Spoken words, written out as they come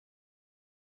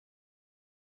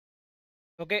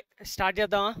Okay, start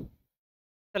చేద్దామా?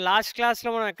 So last క్లాస్లో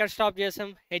మనం ఎక్కడ స్టాప్ చేసాం?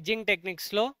 Hedging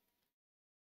టెక్నిక్స్లో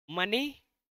money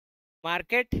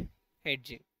market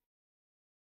hedging.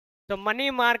 So money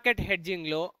market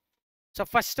హెడ్జింగ్లో so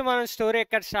first మనం స్టోరీ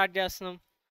ఎక్కడ స్టార్ట్ చేస్తున్నాం?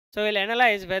 So will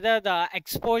analyse whether the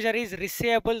exposure is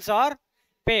receivables are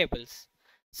payables.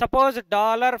 Suppose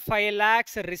 $5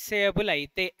 lakhs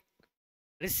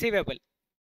receivable,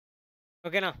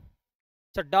 ఓకేనా?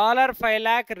 So $5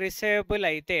 lakh receivable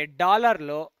అయితే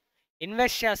డాలర్లో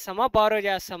ఇన్వెస్ట్ చేస్తామా, బారో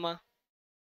చేస్తామా?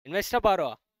 ఇన్వెస్టా,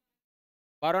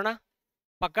 బారోనా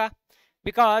పక్కా.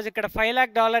 బికాజ్ ఇక్కడ $5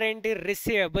 lakh ఏంటి?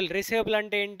 Receivable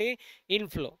అంటే ఏంటి?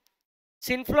 ఇన్ఫ్లో.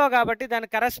 ఇన్ఫ్లో కాబట్టి దాని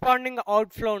కరస్పాండింగ్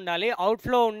అవుట్ఫ్లో ఉండాలి.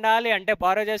 అవుట్ఫ్లో ఉండాలి అంటే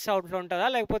బారో చేస్తే అవుట్ఫ్లో ఉంటుందా,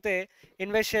 లేకపోతే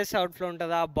ఇన్వెస్ట్ చేస్తే అవుట్ఫ్లో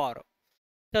ఉంటుందా? బారో.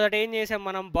 సో దట్ ఏం చేసాం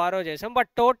మనం? బారో చేసాం. బట్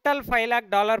టోటల్ $5 lakh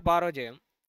బారో చేయం.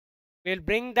 Will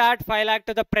bring that $5 lakh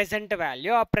to the present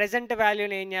value. ఆ ప్రెజెంట్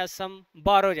వాల్యూని ఏం చేస్తాం?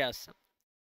 బారో చేస్తాం.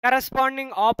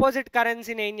 కరస్పాండింగ్ ఆపోజిట్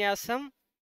కరెన్సీని ఏం చేస్తాం?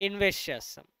 ఇన్వెస్ట్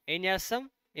చేస్తాం. ఏం చేస్తాం?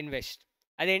 ఇన్వెస్ట్.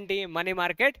 అదేంటి? Money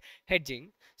market hedging.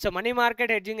 So money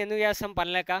market hedging ఎందుకు చేస్తాం?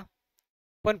 పనిలేక?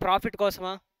 కొన్ని ప్రాఫిట్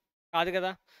కోసమా? కాదు కదా.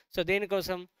 సో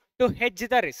దేనికోసం? టు హెడ్జ్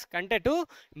ద రిస్క్, అంటే to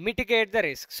mitigate the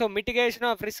risk. So mitigation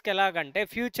of risk ఎలాగంటే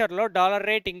ఫ్యూచర్లో డాలర్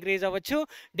రేట్ ఇంక్రీజ్ అవ్వచ్చు,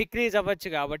 డిక్రీజ్ అవ్వచ్చు.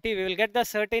 కాబట్టి we will get the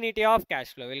certainty of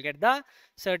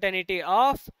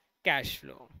cash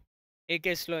flow. ఏ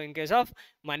కేసులో? In case of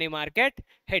money market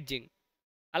hedging.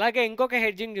 అలాగే ఇంకొక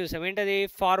హెడ్జింగ్ చూసాం, ఏంటది?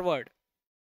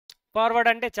 ఫార్వర్డ్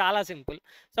అంటే చాలా సింపుల్.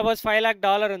 సపోజ్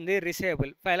 $5 lakh ఉంది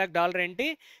రిసేబుల్. $5 lakh ఏంటి?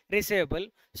 రిసేబుల్.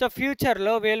 సో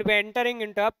ఫ్యూచర్లో will be entering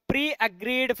into pre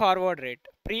agreed forward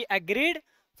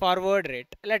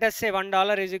rate. Let us say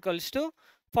 $1 is equals to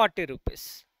 40 rupees.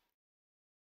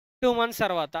 2 months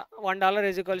తర్వాత $1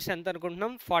 ఈజ్ ఈక్వల్స్ ఎంత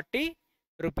అనుకుంటున్నాం? 40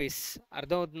 రూపీస్.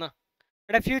 అర్థమవుతుందా?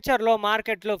 అంటే ఫ్యూచర్లో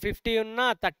మార్కెట్లో 50 ఉన్నా,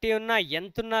 30 ఉన్నా,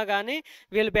 ఎంత ఉన్నా కానీ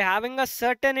will be having a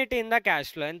certainty in the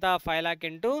క్యాష్లో. ఎంత? 5 lakh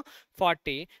into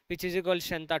 40 which is equals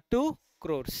ఎంత? 2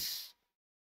 crores.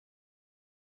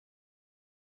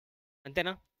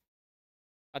 అంతేనా?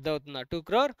 అర్థమవుతుందా? 2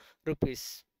 crore రూపీస్.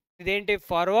 ఇదేంటి?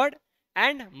 Forward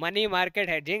and money market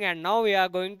hedging. And now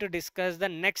we are going to discuss the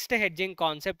next hedging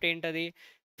concept. ఏంటది?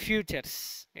 ఫ్యూచర్స్.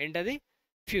 ఏంటది?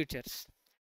 Futures.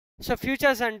 So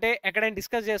futures అంటే ఎక్కడైనా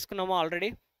discuss చేసుకున్నామో ఆల్రెడీ.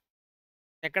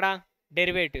 ఎక్కడ?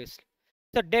 Derivatives.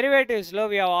 So డెరివేటివ్స్లో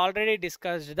we have already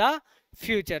discussed the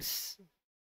futures.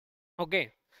 Okay,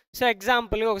 so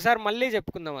example ఒకసారి మళ్ళీ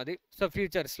చెప్పుకుందాం అది. సో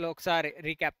ఫ్యూచర్స్లో ఒకసారి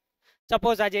రీక్యాప్.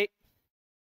 సపోజ్ అజయ్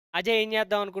ఏం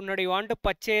చేద్దాం అనుకుంటున్నాడు? You want to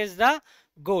purchase the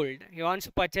gold.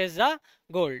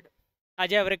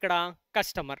 Ajay ఎవరు ఇక్కడ?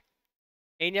 కస్టమర్.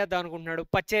 ఏం చేద్దాం అనుకుంటున్నాడు?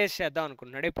 పర్చేజ్ చేద్దాం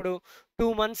అనుకుంటున్నాడు. ఇప్పుడు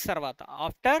 2 months తర్వాత,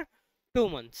 after 2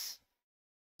 months.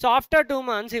 So after 2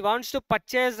 months he wants to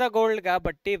purchase the gold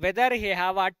కాబట్టి whether he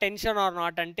have a tension or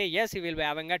not అంటే yes, he will be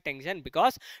having a tension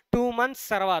because 2 months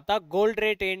తర్వాత గోల్డ్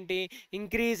రేట్ ఏంటి?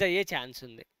 Increase అయ్యే chance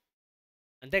ఉంది.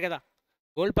 అంతే కదా.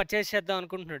 Gold purchase చేద్దాం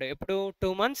అనుకుంటున్నాడు ఎప్పుడు?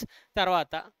 2 months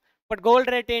తర్వాత. బట్ గోల్డ్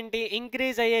రేట్ ఏంటి?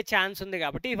 ఇంక్రీజ్ అయ్యే ఛాన్స్ ఉంది.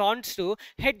 కాబట్టి he wants to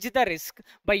hedge the risk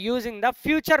by using the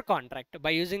future contract.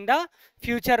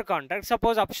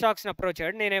 Suppose up స్టాక్స్ని approach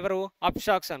అయ్యాడు. నేను ఎవరు? అప్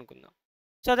స్టాక్స్ అనుకుందాం.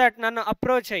 సో దట్ నన్ను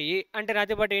అప్రోచ్ అయ్యి, అంటే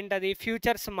నాది బట్టి ఏంటది?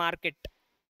 Futures market.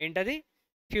 ఏంటది?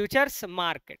 Futures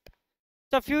market.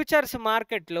 సో ఫ్యూచర్స్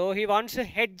మార్కెట్లో he wants to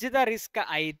hedge the risk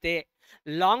అయితే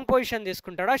long position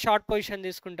తీసుకుంటాడా, short position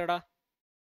తీసుకుంటాడా?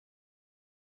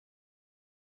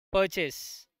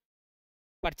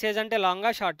 Purchase అంటే లాంగా,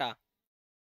 షార్టా?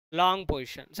 Long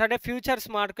position. సో అంటే ఫ్యూచర్స్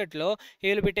మార్కెట్లో he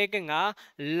will be taking a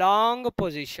long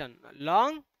position.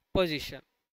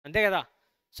 అంతే కదా.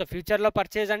 సో ఫ్యూచర్లో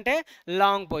పర్చేజ్ అంటే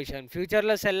లాంగ్ పొజిషన్,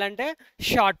 ఫ్యూచర్లో సెల్ అంటే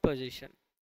షార్ట్ పొజిషన్.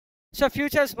 సో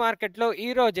ఫ్యూచర్స్ మార్కెట్లో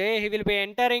ఈరోజే he will be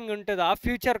entering into the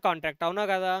future contract. అవునా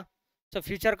కదా. సో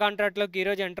ఫ్యూచర్ కాంట్రాక్ట్లోకి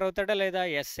ఈరోజు ఎంటర్ అవుతాడా లేదా?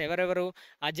 ఎస్. ఎవరెవరు?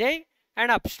 Ajay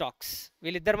and up stocks.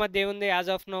 వీళ్ళిద్దరి మధ్య ఏముంది?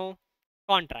 As of no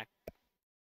contract.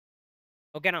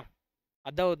 ఓకేనా?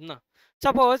 అర్థమవుతుందా?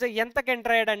 సపోజ్ ఎంతకి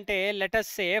ఎంటర్ అయ్యాడంటే లెట్ us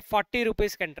say 40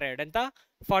 రూపీస్కి ఎంటర్ అయ్యాడు. ఎంత?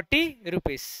 40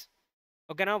 రూపీస్.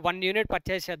 ఓకేనా. 1 unit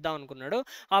పర్చేస్ చేద్దాం అనుకున్నాడు.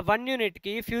 ఆ 1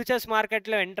 unitకి ఫ్యూచర్స్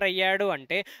మార్కెట్లో ఎంటర్ అయ్యాడు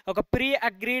అంటే ఒక ప్రీ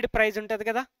అగ్రీడ్ ప్రైస్ ఉంటుంది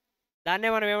కదా, దాన్నే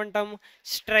మనం ఏమంటాం?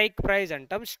 స్ట్రైక్ ప్రైస్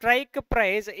అంటాం. స్ట్రైక్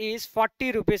ప్రైస్ ఈజ్ 40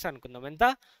 రూపీస్ అనుకుందాం. ఎంత?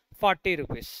 40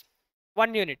 రూపీస్.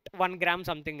 1 unit, 1 gram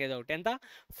సంథింగ్ ఏదో ఒకటి. ఎంత?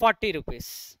 40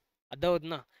 రూపీస్.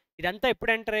 అర్థమవుతుందా? ఇదంతా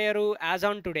ఎప్పుడు ఎంటర్ అయ్యారు? యాజ్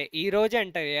ఆన్ టుడే, ఈ రోజే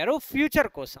ఎంటర్ అయ్యారు ఫ్యూచర్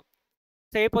కోసం.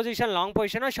 So A position? Long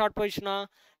పొజిషనా, short పొజిషనా?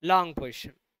 Long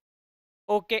position.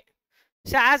 Okay.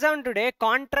 So as on today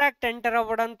contract enter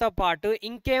అవ్వడంతో పాటు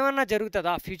ఇంకేమన్నా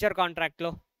జరుగుతుందా ఫ్యూచర్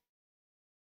కాంట్రాక్ట్లో?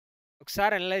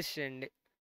 ఒకసారి అనలైజ్ చేయండి.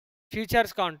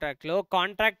 ఫ్యూచర్స్ కాంట్రాక్ట్లో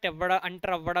కాంట్రాక్ట్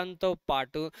ఎంటర్ అవ్వడంతో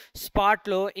పాటు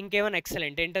స్పాట్లో ఇంకేమైనా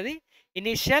ఎక్సలెంట్ ఏంటది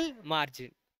ఇనిషియల్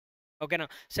మార్జిన్. ఓకేనా.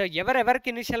 సో ఎవరెవరికి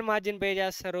ఇనిషియల్ మార్జిన్ పే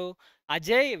చేస్తారు?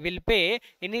 Ajay will pay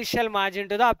initial margin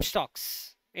to the up stocks.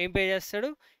 ఏం పే చేస్తాడు?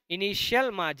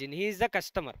 Initial margin. He is the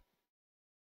customer.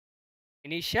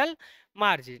 Initial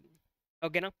margin.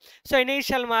 ఓకేనా. సో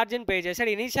ఇనిషియల్ మార్జిన్ పే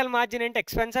చేశాడు. ఇనిషియల్ మార్జిన్ అంటే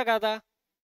ఎక్స్పెన్సా కాదా?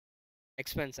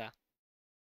 ఎక్స్పెన్సా.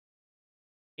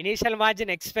 Initial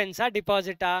margin ఎక్స్పెన్సా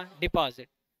డిపాజిటా?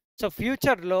 డిపాజిట్. సో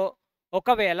ఫ్యూచర్లో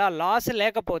ఒకవేళ లాస్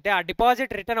లేకపోతే ఆ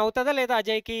డిపాజిట్ రిటర్న్ అవుతుందా లేదా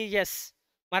అజయ్కి? ఎస్.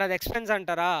 మరి అది ఎక్స్పెన్స్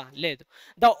అంటారా? లేదు.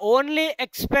 The only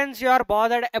expense you are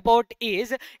bothered about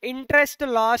is interest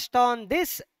last on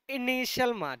this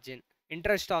initial margin.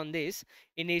 Interest on this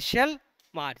initial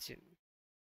margin.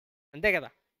 అంతే కదా.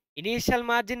 ఇనీషియల్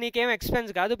మార్జిన్ నీకేం ఎక్స్పెన్స్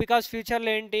కాదు, బికాస్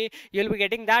ఫ్యూచర్లో ఏంటి, you will be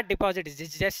getting that deposit.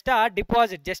 Just a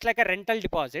deposit, just like a rental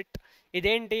deposit.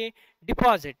 ఇదేంటి?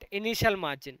 Deposit. Initial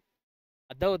margin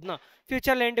అర్థమవుతుందా?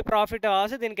 ఫ్యూచర్లో ఏంటి, ప్రాఫిట్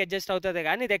లాస్ దీనికి అడ్జస్ట్ అవుతుంది,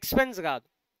 కానీ ఇది ఎక్స్పెన్స్ కాదు.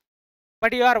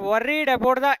 But you are worried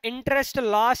about the interest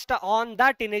last on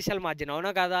that initial margin.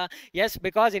 అవునా కదా? ఎస్,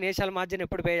 బికాజ్ ఇనీషియల్ మార్జిన్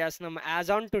ఎప్పుడు పే చేస్తున్నాం?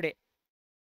 As on today.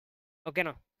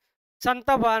 ఓకేనా. సో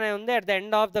అంతా బాగానే ఉంది. At the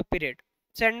end of the period,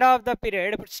 so end of the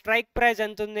period ఇప్పుడు strike price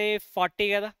ఎంత ఉంది? 40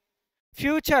 కదా.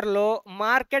 ఫ్యూచర్లో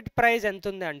మార్కెట్ ప్రైస్ ఎంత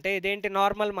ఉంది అంటే ఇదేంటి,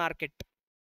 normal market.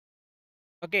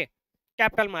 Okay,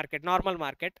 capital market, normal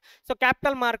market. So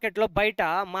capital మార్కెట్లో బయట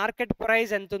మార్కెట్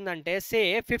ప్రైస్ ఎంత ఉందంటే సే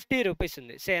 50 రూపీస్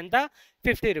ఉంది. సే ఎంత?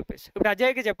 50 రూపీస్. ఇప్పుడు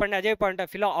అజయ్కి చెప్పండి, అజయ్ పాయింట్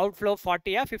ఆఫ్ వ్యూలో outflow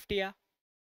 40యా 50యా?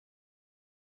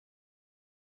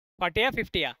 40యా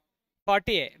 50యా?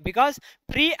 40ఏ. Because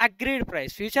pre agreed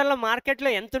price. ఫ్యూచర్లో మార్కెట్లో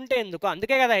ఎంత ఉంటే ఎందుకు,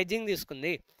 అందుకే కదా హెడ్జింగ్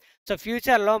తీసుకుంది. సో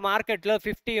ఫ్యూచర్లో మార్కెట్లో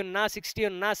 50 ఉన్నా 60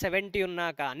 ఉన్నా 70 ఉన్నా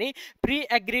కానీ ప్రీ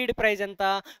అగ్రీడ్ ప్రైస్ ఎంత?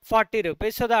 40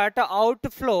 రూపీస్. సో దట్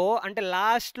అవుట్ఫ్లో అంటే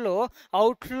లాస్ట్లో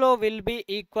outflow will be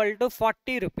equal to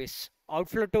 40 rupees.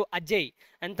 Outflow to Ajay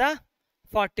ఎంత?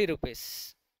 40 రూపీస్.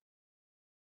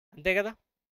 అంతే కదా.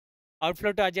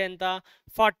 అవుట్ఫ్లో టు అజయ్ ఎంత?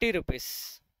 40 రూపీస్.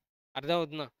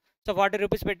 అర్థమవుతుందా? సో 40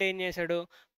 రూపీస్ పెట్టి ఏం చేశాడు?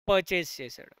 పర్చేస్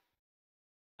చేశాడు.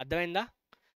 అర్థమైందా?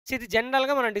 సో ఇది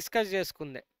జనరల్గా మనం డిస్కస్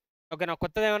చేసుకుందే. ఓకేనా.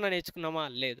 కొత్తది ఏమన్నా నేర్చుకున్నామా?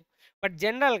 లేదు. బట్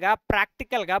జనరల్గా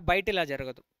ప్రాక్టికల్గా బయట ఇలా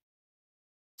జరగదు.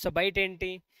 సో బయట ఏంటి,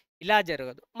 ఇలా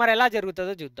జరగదు. మరి ఎలా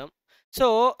జరుగుతుందో చూద్దాం. సో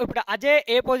ఇప్పుడు అజయ్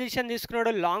ఏ పొజిషన్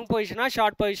తీసుకున్నాడు? Long పొజిషనా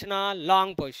short పొజిషనా?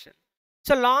 Long position.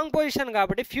 So long position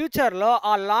కాబట్టి ఫ్యూచర్లో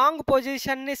ఆ లాంగ్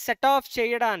పొజిషన్ని సెట్ ఆఫ్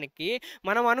చేయడానికి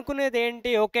మనం అనుకునేది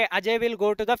ఏంటి? Okay, Ajay will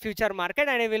go to the future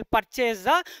market and will purchase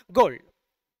the gold.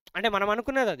 అంటే మనం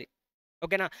అనుకునేది అది.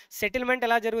 ఓకేనా. సెటిల్మెంట్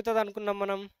ఎలా జరుగుతుంది అనుకున్నాం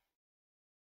మనం?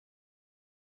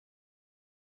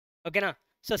 ఓకేనా.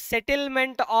 So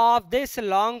settlement of this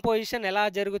long position ఎలా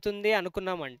జరుగుతుంది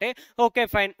అనుకున్నామంటే okay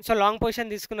fine. So long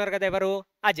position తీసుకున్నారు కదా ఎవరు?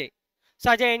 అజయ్. సో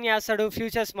అజయ్ ఏం చేస్తాడు?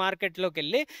 ఫ్యూచర్స్ మార్కెట్లోకి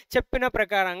వెళ్ళి చెప్పిన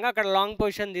ప్రకారంగా అక్కడ లాంగ్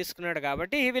పొజిషన్ తీసుకున్నాడు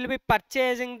కాబట్టి he will be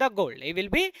purchasing the gold. He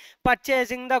will be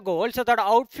purchasing the gold. So that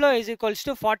outflow is equals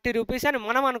to 40 rupees అని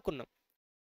మనం అనుకున్నాం.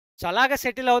 సో అలాగా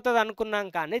సెటిల్ అవుతుంది అనుకున్నాం,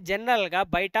 కానీ జనరల్గా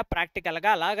బయట ప్రాక్టికల్గా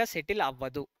అలాగా సెటిల్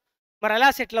అవ్వదు. మరి ఎలా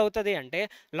సెటిల్ అవుతుంది అంటే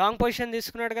లాంగ్ పొజిషన్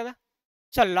తీసుకున్నాడు కదా.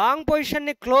 సో లాంగ్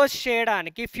పొజిషన్ని క్లోజ్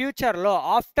చేయడానికి ఫ్యూచర్లో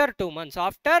after 2 months,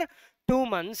 after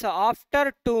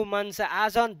 2 months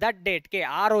as on that డేట్కి,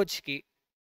 ఆ రోజుకి,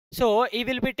 సో ఈ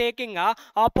will be taking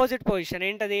opposite position.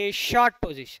 ఏంటది? Short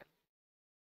position.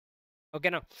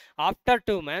 ఓకేనా. After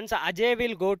 2 months Ajay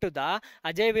will go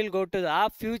to the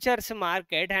futures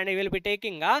market and ఈ will be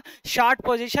taking short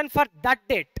position for that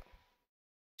date.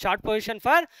 Short position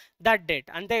for that date.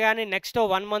 అంతేగాని next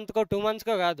 1 monthకో 2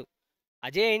 monthస్కో కాదు.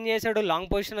 అజయ్ ఏం చేశాడు? Long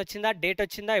position వచ్చిందా, date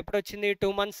వచ్చిందా, ఎప్పుడు వచ్చింది?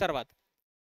 2 months తర్వాత.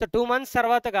 సో 2 months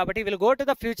తర్వాత కాబట్టి will go to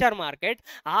the future market.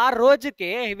 ఆ రోజుకే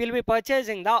he will be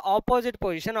purchasing the opposite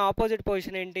position. Opposite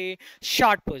position ఏంటి?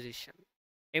 Short position.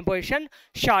 ఏం position?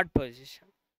 Short position.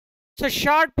 So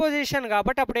short position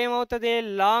కాబట్టి అప్పుడు ఏమవుతుంది?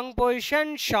 Long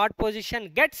position short position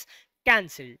gets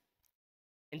cancelled.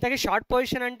 ఇంతకీ షార్ట్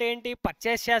పొజిషన్ అంటే ఏంటి?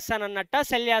 Purchase చేస్తానన్నట్ట,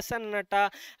 cell చేస్తానన్నట్ట?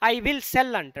 I will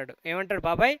sell అంటాడు. ఏమంటాడు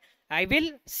బాబాయ్? I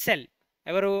will sell.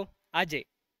 ఎవరు? అజయ్.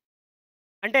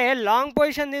 అంటే లాంగ్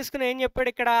పొజిషన్ తీసుకుని ఏం చెప్పాడు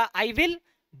ఇక్కడ? I will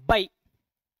buy.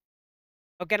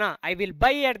 ఓకేనా. I will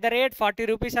buy at the rate 40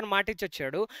 rupees అని మాటిచ్చి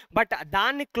వచ్చాడు. బట్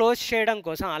దాన్ని క్లోజ్ చేయడం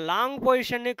కోసం, ఆ లాంగ్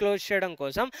పొజిషన్ని క్లోజ్ చేయడం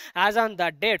కోసం as on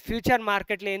the date future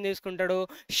మార్కెట్లో ఏం తీసుకుంటాడు?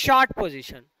 Short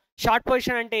position. షార్ట్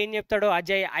పొజిషన్ అంటే ఏం చెప్తాడు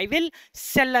అజయ్? ఐ విల్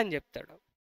సెల్ అని చెప్తాడు.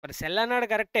 మరి సెల్ అన్నాడు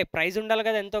కరెక్టే, ప్రైస్ ఉండాలి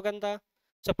కదా ఎంతో కొంత.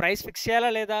 సో ప్రైస్ ఫిక్స్ చేయాలా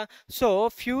లేదా? So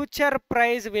future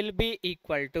price will be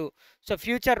equal to, so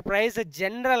future price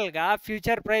జనరల్గా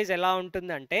ఫ్యూచర్ ప్రైస్ ఎలా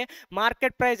ఉంటుందంటే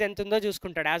మార్కెట్ ప్రైస్ ఎంత ఉందో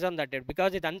చూసుకుంటాడు as on that date.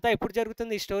 Because ఇదంతా ఎప్పుడు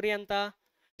జరుగుతుంది? ఈ స్టోరీ అంతా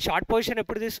షార్ట్ పొజిషన్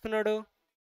ఎప్పుడు తీసుకున్నాడు?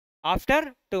 After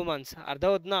 2 months.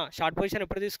 అర్థమవుతుందా? షార్ట్ పొజిషన్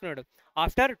ఎప్పుడు తీసుకున్నాడు?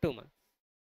 After 2 months.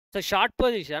 So short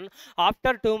position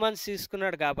after 2 months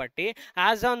తీసుకున్నాడు కాబట్టి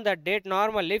as on the date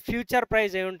normally future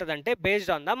price ఏముంటుందంటే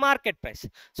based on the market price.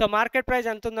 So market price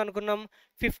ఎంత ఉంది అనుకున్నాం?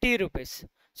 50 rupees.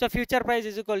 So future price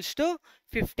is equals to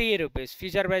 50 rupees.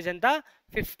 Future price ఎంత?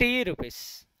 50 rupees.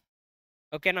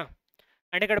 ఓకేనా?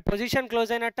 అంటే ఇక్కడ పొజిషన్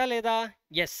క్లోజ్ అయినట్టా లేదా?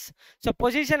 ఎస్. సో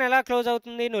పొజిషన్ ఎలా క్లోజ్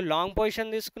అవుతుంది? నువ్వు లాంగ్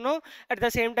పొజిషన్ తీసుకున్నావు, అట్ ద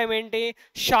సేమ్ టైం ఏంటి,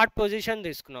 షార్ట్ పొజిషన్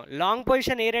తీసుకున్నావు. లాంగ్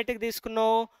పొజిషన్ ఏ రేటుకి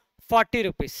తీసుకున్నావు? 40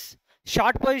 రూపీస్.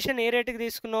 షార్ట్ పొజిషన్ ఏ రేటుకి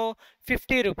తీసుకున్నావు?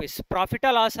 50 రూపీస్.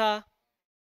 ప్రాఫిటా లాసా?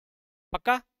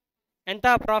 పక్కా ఎంత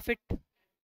profit?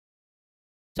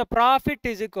 So profit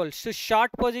is equals to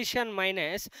short position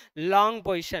minus long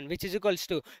position which is equals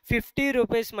to 50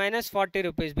 rupees minus 40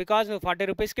 rupees. Because నువ్వు 40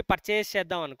 రూపీస్కి purchase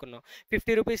చేద్దాం అనుకున్నావు,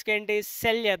 50 రూపీస్కి ఏంటి,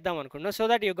 సెల్ చేద్దాం అనుకున్నావు. So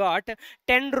that you got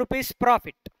 10 rupees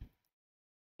profit.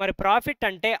 మరి ప్రాఫిట్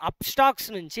అంటే అప్ స్టాక్స్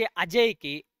నుంచి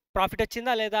అజయ్కి ప్రాఫిట్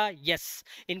వచ్చిందా లేదా? Yes.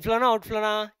 ఇన్ఫ్లోనా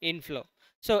అవుట్ఫ్లోనా? Inflow.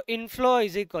 So inflow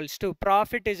is equals to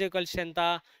profit is equals ఎంత?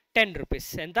 10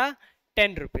 రూపీస్. ఎంత?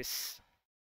 10 రూపీస్.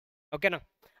 ఓకేనా?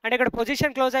 అంటే ఇక్కడ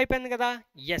పొజిషన్ క్లోజ్ అయిపోయింది కదా?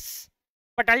 Yes.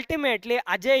 But ultimately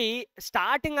Ajay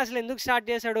starting అసలు ఎందుకు స్టార్ట్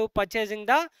చేశాడు? Purchasing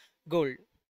the gold.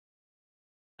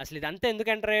 అసలు ఇదంతా ఎందుకు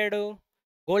ఎంటర్ అయ్యాడు?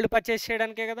 గోల్డ్ పర్చేస్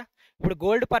చేయడానికే కదా. ఇప్పుడు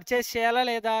గోల్డ్ పర్చేస్ చేయాలా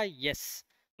లేదా? ఎస్.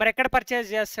 మరి ఎక్కడ పర్చేస్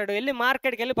చేస్తాడు? వెళ్ళి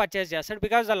మార్కెట్కి వెళ్ళి పర్చేస్ చేస్తాడు.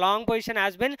 Because the long position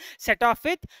has been set of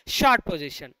with short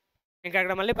position. ఇంకా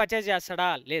అక్కడ మళ్ళీ పర్చేస్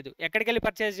చేస్తాడా? లేదు. ఎక్కడికి వెళ్ళి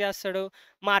పర్చేస్ చేస్తాడు?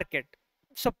 Market.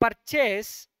 So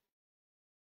purchase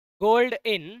gold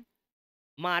in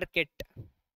market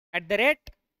at the rate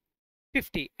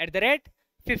 50. at the rate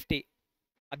 50.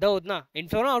 అర్థమవుతుందా?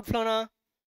 ఇన్ఫ్లోనా అవుట్ఫ్లోనా?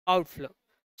 Outflow.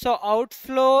 So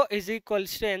outflow is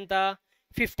equals to ఎంత?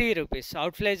 50 rupees.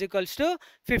 Outflow is equals to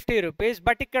 50 rupees.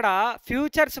 But ఇక్కడ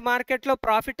ఫ్యూచర్స్ మార్కెట్లో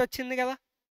ప్రాఫిట్ వచ్చింది కదా.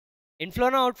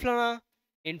 ఇన్ఫ్లోనా అవుట్ఫ్లోనా?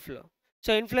 Inflow.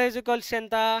 So inflow is equals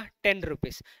ఎంత? 10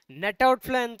 rupees. Net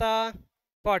outflow ఎంత?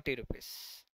 40 rupees.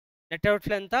 Net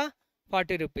outflow ఎంత?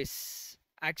 40 rupees.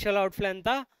 Actual outflow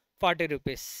ఎంత? 40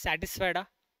 రూపీస్. సాటిస్ఫైడా?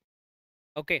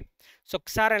 ఓకే. సో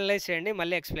ఒకసారి అనలైజ్ చేయండి,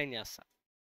 మళ్ళీ ఎక్స్ప్లెయిన్ చేస్తా.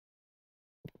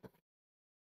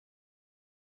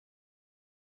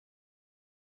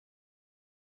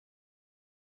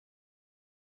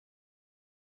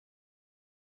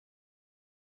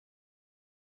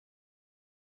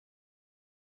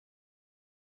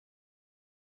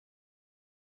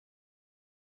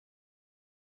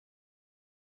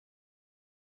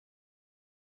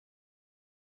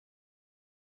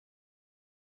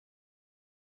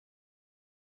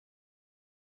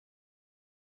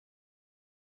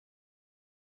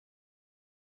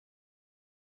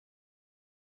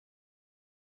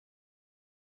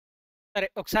 సరే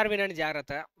ఒకసారి వినండి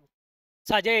జాగ్రత్తగా.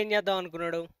 సో అజయ్ ఏం చేద్దాం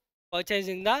అనుకున్నాడు?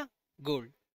 Purchasing the gold.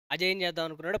 అజయ్ ఏం చేద్దాం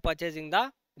అనుకున్నాడు? Purchasing the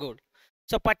gold.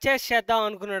 So purchase చేద్దాం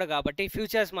అనుకున్నాడు కాబట్టి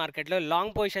ఫ్యూచర్స్ మార్కెట్లో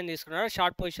లాంగ్ పొజిషన్ తీసుకున్నాడు,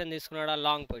 షార్ట్ పొజిషన్ తీసుకున్నాడు.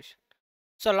 Long position.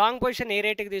 So long position ఏ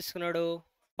రేటుకి తీసుకున్నాడు?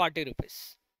 40 రూపీస్.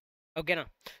 ఓకేనా?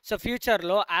 సో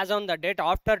ఫ్యూచర్లో as on the date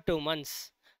after 2 months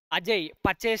Ajay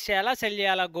purchase చేయాలా, సెల్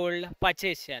చేయాలా? గోల్డ్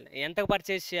పర్చేస్ చేయాలి. ఎంతకు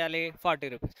పర్చేస్ చేయాలి? 40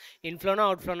 రూపీస్. ఇన్ఫ్లోనా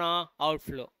అవుట్ఫ్లోనా?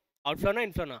 అవుట్ఫ్లో. అవుట్ఫ్లోనా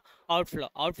ఇన్ఫ్లోనా? అవుట్ఫ్లో.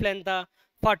 అవుట్ఫ్లో ఎంత?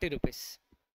 40 రూపీస్.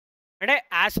 అంటే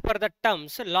as per the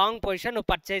terms long position నువ్వు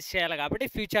పర్చేస్ చేయాలి కాబట్టి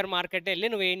ఫ్యూచర్ మార్కెట్ వెళ్ళి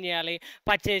నువ్వు ఏం చేయాలి?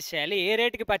 పర్చేస్ చేయాలి. ఏ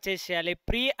రేట్కి పర్చేస్ చేయాలి?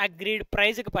 ప్రీ అగ్రీడ్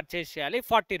ప్రైస్కి పర్చేస్ చేయాలి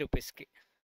 40 రూపీస్కి.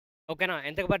 ఓకేనా?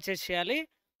 ఎంతకు పర్చేస్ చేయాలి?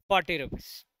 40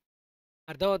 రూపీస్.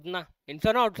 అర్థమవుతుందా?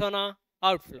 ఇన్ఫ్లోనా అవుట్ఫ్లోనా?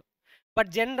 అవుట్ఫ్లో. బట్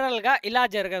జనరల్గా ఇలా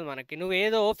జరగదు మనకి. నువ్వు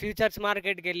ఏదో ఫ్యూచర్స్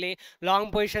మార్కెట్కి వెళ్ళి లాంగ్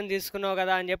పొజిషన్ తీసుకున్నావు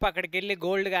కదా అని చెప్పి అక్కడికి వెళ్ళి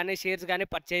గోల్డ్ కానీ షేర్స్ కానీ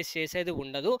పర్చేస్ చేసేది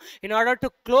ఉండదు. In order to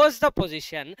close the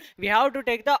position we have to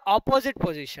take the opposite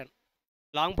position.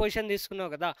 Long position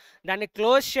తీసుకున్నావు కదా, దాన్ని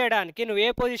క్లోజ్ చేయడానికి నువ్వు ఏ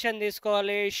పొజిషన్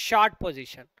తీసుకోవాలి? Short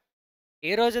position.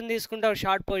 ఏ రోజున తీసుకుంటావు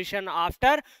షార్ట్ పొజిషన్?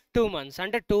 After 2 months.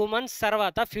 అంటే 2 మంత్స్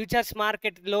తర్వాత ఫ్యూచర్స్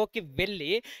మార్కెట్లోకి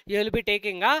వెళ్ళి you will be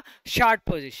taking a short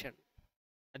position.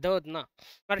 అర్థమవుతుందా?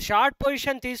 మరి షార్ట్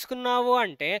పొజిషన్ తీసుకున్నావు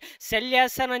అంటే సెల్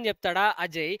చేస్తానని చెప్తాడా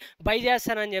అజయ్? బై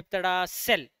చేస్తానని చెప్తాడా?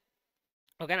 సెల్.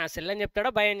 ఓకేనా? సెల్ అని చెప్తాడా,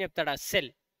 బై అని చెప్తాడా? సెల్.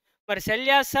 మరి సెల్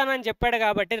చేస్తానని చెప్పాడు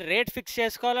కాబట్టి రేట్ ఫిక్స్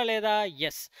చేసుకోవాలా లేదా?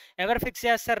 ఎస్. ఎవరు ఫిక్స్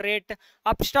చేస్తారు రేట్?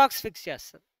 అప్ స్టాక్స్ ఫిక్స్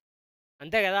చేస్తారు.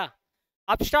 అంతే కదా.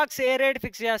 అప్ స్టాక్స్ ఏ రేట్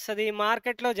ఫిక్స్ చేస్తుంది?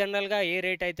 మార్కెట్లో జనరల్గా ఏ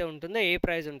రేట్ అయితే ఉంటుందో, ఏ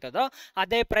ప్రైస్ ఉంటుందో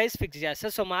అదే ప్రైస్ ఫిక్స్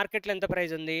చేస్తుంది. సో మార్కెట్లో ఎంత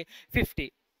ప్రైస్ ఉంది? 50.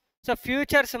 సో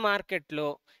ఫ్యూచర్స్ మార్కెట్లో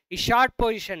ఈ షార్ట్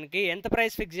పొజిషన్కి ఎంత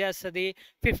ప్రైస్ ఫిక్స్ చేస్తుంది?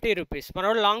 50 రూపీస్.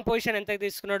 మనోడు లాంగ్ పొజిషన్ ఎంత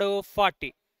తీసుకున్నాడు? 40.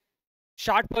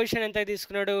 షార్ట్ పొజిషన్ ఎంత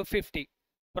తీసుకున్నాడు? 50.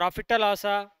 ప్రాఫిటా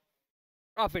లాసా?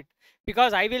 Profit.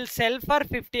 Because I will sell for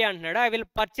 50 అంటున్నాడు, ఐ విల్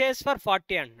పర్చేస్ ఫర్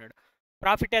 40 అంటున్నాడు.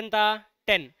 ప్రాఫిట్ ఎంత?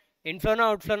 10. ఇన్ఫ్లోనా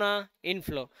అవుట్ఫ్లోనా?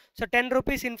 ఇన్ఫ్లో. సో 10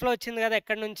 రూపీస్ ఇన్ఫ్లో వచ్చింది కదా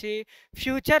ఎక్కడి నుంచి?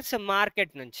 ఫ్యూచర్స్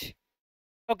మార్కెట్ నుంచి.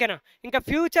 ఓకేనా? ఇంకా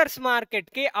ఫ్యూచర్స్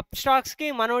మార్కెట్కి అప్ స్టాక్స్కి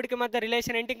మనోడికి మధ్య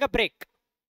రిలేషన్ ఏంటి? ఇంకా బ్రేక్.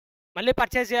 మళ్ళీ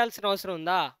పర్చేస్ చేయాల్సిన అవసరం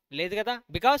ఉందా? లేదు కదా,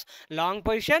 because long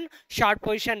position short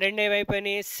position రెండు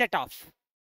ఏవైపోయినాయి? Set of.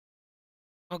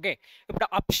 ఓకే, ఇప్పుడు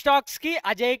అప్ స్టాక్స్కి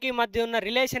అజయ్కి మధ్య ఉన్న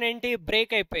రిలేషన్ ఏంటి?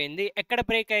 బ్రేక్ అయిపోయింది. ఎక్కడ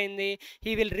బ్రేక్ అయింది?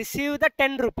 He will receive the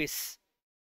 10 rupees.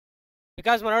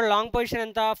 Because మనోడు లాంగ్ పొజిషన్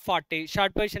ఎంత? 40,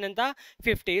 షార్ట్ పొజిషన్ ఎంత?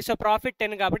 50. సో ప్రాఫిట్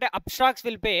 10 కాబట్టి up stocks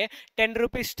will pay 10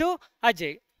 rupees to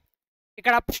Ajay.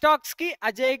 ఇక్కడ అప్ స్టాక్స్కి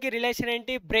అజయ్కి రిలేషన్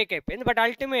ఏంటి? బ్రేక్ అయిపోయింది. But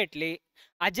ultimately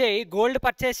Ajay gold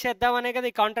purchase చేద్దామనే కదా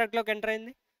ఈ కాంట్రాక్ట్లోకి ఎంటర్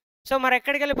అయింది. సో మరి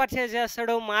ఎక్కడికి వెళ్ళి పర్చేస్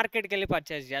చేస్తాడు? మార్కెట్కి వెళ్ళి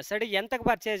పర్చేస్ చేస్తాడు. ఎంతకు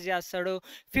పర్చేస్ చేస్తాడు?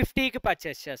 50కి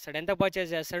పర్చేస్ చేస్తాడు. ఎంత పర్చేస్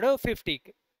చేస్తాడు?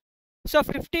 50కి. సో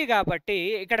 50 కాబట్టి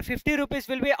ఇక్కడ 50 rupees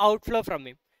will be outflow from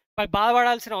him.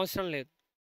 బాధపడాల్సిన అవసరం లేదు.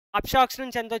 అప్ స్టాక్స్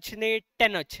నుంచి ఎంత వచ్చింది?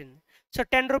 10 వచ్చింది. సో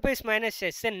 10 రూపీస్ మైనస్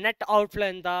చేస్తే నెట్ అవుట్ఫ్లో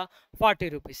ఎంత? 40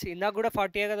 రూపీస్. ఇందాక కూడా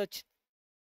 40 కదా వచ్చింది.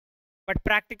 బట్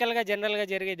ప్రాక్టికల్గా జనరల్గా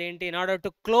జరిగేది ఏంటి? In order to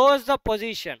close the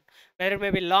position, weather may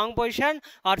be long position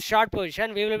are short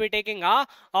position, we will be taking ఆ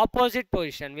opposite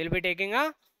position. Will be taking ఆ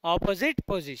ఆపోజిట్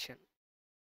పొజిషన్.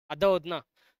 అర్థమవుతుందా?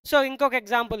 సో ఇంకొక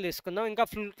ఎగ్జాంపుల్ తీసుకుందాం, ఇంకా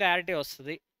ఫుల్ క్లారిటీ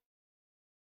వస్తుంది.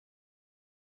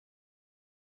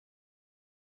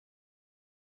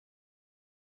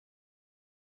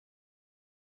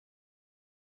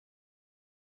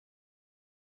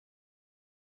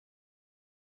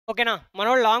 ఓకేనా?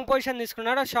 మనోడు long position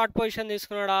తీసుకున్నాడా short position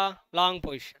తీసుకున్నాడా? Long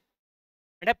position.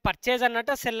 అంటే పర్చేజ్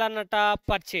అన్నట్ట సెల్ అన్నట్ట?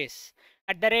 Purchase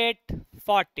at the rate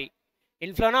 40.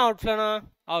 ఇన్ఫ్లోనా అవుట్ఫ్లోనా?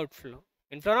 Outflow.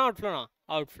 ఇన్ఫ్లోనా అవుట్ఫ్లోనా?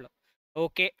 Outflow.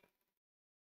 Okay,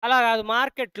 అలా కాదు.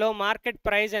 మార్కెట్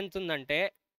ప్రైస్ ఎంత ఉందంటే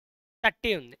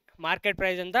 30 ఉంది. మార్కెట్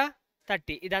ప్రైస్ ఎంత?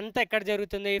 30. ఇదంతా ఎక్కడ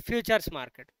జరుగుతుంది? Futures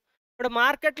market. ఇప్పుడు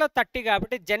మార్కెట్లో 30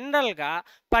 కాబట్టి జనరల్గా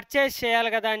పర్చేస్ చేయాలి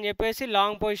కదా అని చెప్పేసి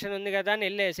లాంగ్ పొజిషన్ ఉంది కదా అని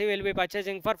వెళ్ళేసి will be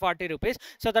purchasing for 40 rupees.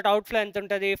 So that outflow ఎంత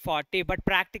ఉంటుంది? 40. బట్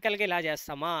ప్రాక్టికల్గా ఇలా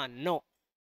చేస్తామా? నో.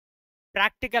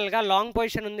 ప్రాక్టికల్గా లాంగ్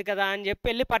పొజిషన్ ఉంది కదా అని చెప్పి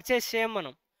వెళ్ళి పర్చేస్ చేయం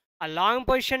మనం. ఆ లాంగ్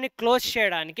పొజిషన్ని క్లోజ్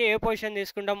చేయడానికి ఏ పొజిషన్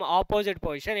తీసుకుంటాం? Opposite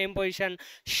position. ఏం పొజిషన్?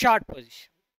 Short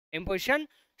position. ఏం position?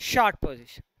 Short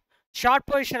position. Short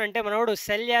position అంటే మనోడు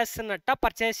సెల్ చేస్తున్నట్ట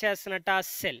పర్చేస్ చేస్తున్నట్ట?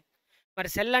 సెల్. మరి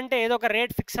సెల్ అంటే ఏదో ఒక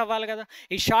రేట్ ఫిక్స్ అవ్వాలి కదా.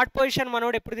 ఈ షార్ట్ పొజిషన్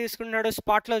మనోడు ఎప్పుడు తీసుకుంటున్నాడు?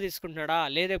 స్పాట్లో తీసుకుంటున్నాడా?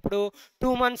 లేదు, ఎప్పుడు?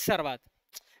 2 months తర్వాత.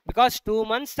 బికాస్ 2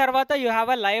 months తర్వాత you have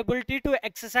a liability to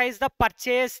exercise the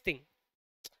purchase thing.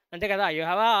 అంతే కదా, you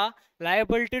have a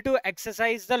liability to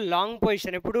exercise the long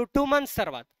position. ఇప్పుడు 2 months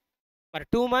తర్వాత. మరి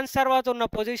 2 months తర్వాత ఉన్న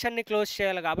పొజిషన్ని క్లోజ్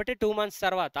చేయాలి కాబట్టి 2 months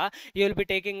తర్వాత you will be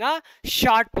taking a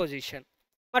short position.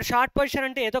 మరి షార్ట్ పొజిషన్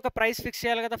అంటే ఏదో ఒక ప్రైస్ ఫిక్స్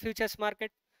చేయాలి కదా ఫ్యూచర్స్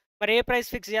మార్కెట్. మరి ఏ ప్రైస్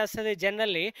ఫిక్స్ చేస్తుంది?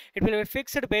 Generally it will be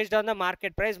fixed based on the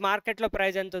market price. మార్కెట్లో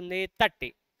ప్రైస్ ఎంత ఉంది? 30.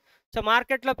 సో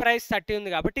మార్కెట్లో ప్రైస్ 30 ఉంది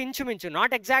కాబట్టి ఇంచుమించు,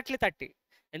 నాట్ ఎగ్జాక్ట్లీ 30,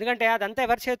 ఎందుకంటే అదంతా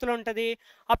ఎవరి చేతిలో ఉంటుంది?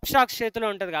 అప్ స్టాక్స్ చేతిలో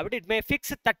ఉంటుంది కాబట్టి it may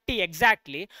fix 30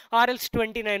 exactly, or else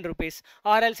 29 rupees,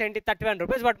 or else ఏంటి 31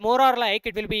 rupees. But more or like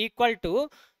it will be equal to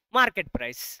market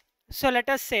price. So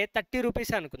let us say 30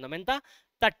 rupees అనుకుందాం. ఎంత?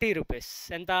 30 రూపీస్.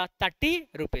 ఎంత? 30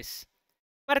 రూపీస్.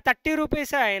 మరి 30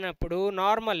 రూపీస్ అయినప్పుడు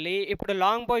normally ఇప్పుడు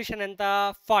లాంగ్ పొజిషన్ ఎంత?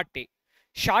 40.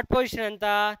 Short position ఎంత?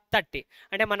 30.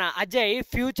 అంటే మన అజయ్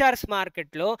ఫ్యూచర్స్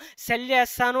మార్కెట్లో సెల్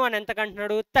చేస్తాను అని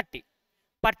ఎంతకంటున్నాడు? 30.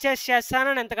 పర్చేస్ చేస్తాను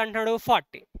అని ఎంతకంటున్నాడు?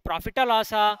 40. ప్రాఫిటా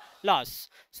లాసా? లాస్.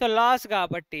 సో లాస్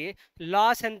కాబట్టి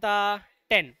లాస్ ఎంత?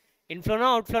 10. ఇన్ఫ్లోనా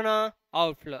అవుట్ఫ్లోనా?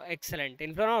 అవుట్ఫ్లో. ఎక్సలెంట్.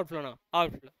 ఇన్ఫ్లోనా అవుట్ఫ్లోనా?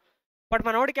 అవుట్ఫ్లో. బట్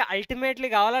మనోడికి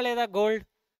అల్టిమేట్లీ కావాలా లేదా గోల్డ్?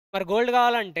 మరి గోల్డ్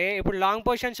కావాలంటే ఇప్పుడు long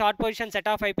position short position set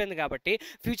of అయిపోయింది కాబట్టి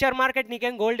ఫ్యూచర్ మార్కెట్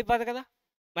నీకేం గోల్డ్ ఇవ్వదు కదా.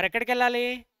 మరి ఎక్కడికి వెళ్ళాలి?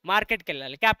 మార్కెట్కి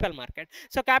వెళ్ళాలి, క్యాపిటల్ మార్కెట్.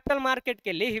 సో క్యాపిటల్ మార్కెట్కి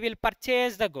వెళ్ళి he will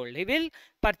purchase the gold. He will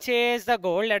purchase the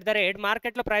gold at the rate.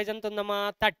 మార్కెట్లో ప్రైస్ ఎంత ఉందమ్మా?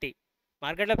 30.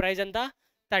 మార్కెట్లో ప్రైస్ ఎంత?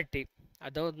 30.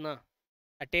 అర్థమవుతుందా?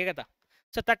 30 కదా.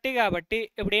 సో 30 కాబట్టి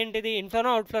ఇప్పుడు ఏంటిది?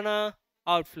 ఇన్ఫ్లోనా అవుట్ఫ్లోనా?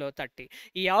 అవుట్ఫ్లో 30.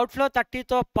 ఈ అవుట్ఫ్లో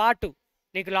 30తో పాటు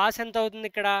నీకు లాస్ ఎంత అవుతుంది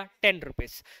ఇక్కడ? 10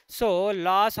 rupees. So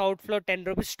loss outflow 10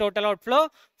 rupees, total outflow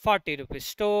 40 rupees.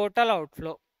 Total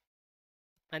outflow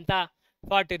అంతా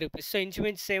 40 రూపీస్. సో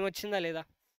ఇంచుమించు సేమ్ వచ్చిందా లేదా?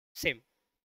 సేమ్.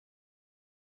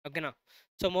 ఓకేనా?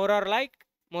 So more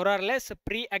or less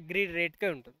pre agreed రేట్కే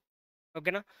ఉంటుంది.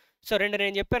 ఓకేనా? సో రెండు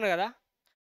నేను చెప్పాను కదా.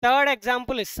 థర్డ్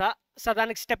ఎగ్జాంపుల్ ఇస్తా. సో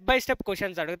దానికి స్టెప్ బై స్టెప్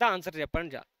క్వశ్చన్స్ అడుగుతా, ఆన్సర్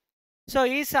చెప్పండి చాలు. సో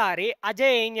ఈసారి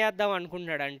అజయ్ ఏం చేద్దాం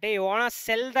అనుకుంటున్నాడంటే ఈ want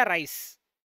cell the rice.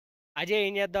 Ajay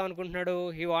ఏం చేద్దాం అనుకుంటున్నాడు?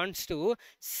 He wants to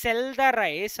cell the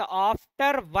rice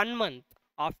after 1 month.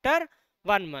 After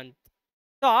 1 month.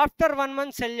 So after 1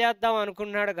 month cell చేద్దాం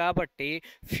అనుకున్నాడు కాబట్టి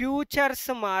ఫ్యూచర్స్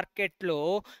మార్కెట్లో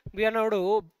వీనోడు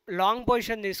long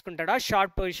position తీసుకుంటాడా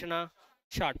short పొజిషనా?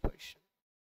 Short position.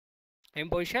 ఏం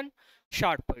పొజిషన్?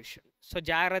 Short position. సో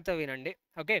జాగ్రత్త వినండి.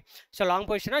 Okay. So long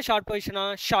పొజిషనా, short పొజిషనా?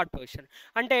 Short position.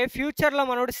 అంటే ఫ్యూచర్లో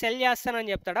మనోడు సెల్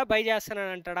చేస్తానని చెప్తాడా, బై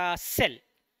చేస్తానని అంటాడా? సెల్.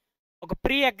 ఒక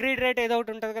ప్రీ అగ్రీడ్ రేట్ ఏదో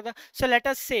ఒకటి ఉంటుంది కదా. So let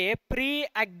us say pre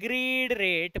agreed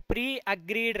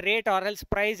rate or else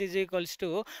price is equals to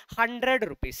 100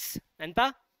 rupees. ఎంత?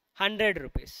 100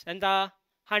 రూపీస్. ఎంత?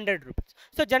 100 రూపీస్.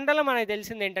 సో జనరల్గా మనకు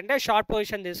తెలిసింది ఏంటంటే షార్ట్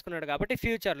పొజిషన్ తీసుకున్నాడు కాబట్టి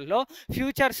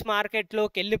ఫ్యూచర్స్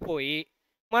మార్కెట్లోకి వెళ్ళిపోయి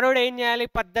మనోడు ఏం చేయాలి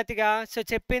పద్ధతిగా? సో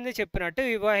చెప్పింది చెప్పినట్టు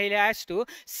he has to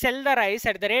cell the rice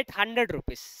at the rate 100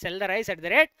 rupees. Cell the rice at the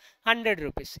rate 100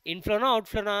 rupees. ఇన్ఫ్లోనా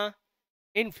అవుట్ఫ్లోనా?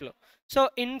 Inflow. So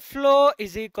inflow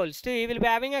is equals to he will be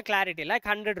having a clarity like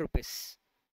 100 rupees.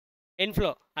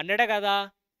 Inflow 100 కదా?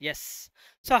 Yes.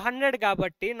 So 100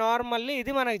 కాబట్టి normally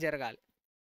ఇది మనకు జరగాలి.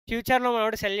 ఫ్యూచర్లో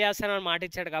మనోడు cell చేస్తానని మాట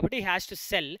ఇచ్చాడు కాబట్టి he has to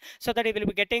cell so that he will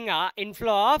be getting a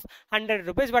inflow of 100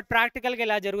 rupees. But ప్రాక్టికల్గా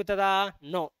ఇలా జరుగుతుందా?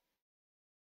 నో.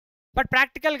 బట్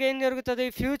ప్రాక్టికల్గా ఏం జరుగుతుంది?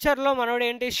 ఫ్యూచర్లో మనోడు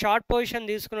ఏంటి షార్ట్ పొజిషన్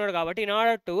తీసుకున్నాడు కాబట్టి in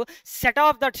order to set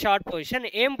of that short position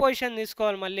ఏం పొజిషన్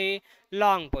తీసుకోవాలి మళ్ళీ?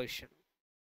 Long position.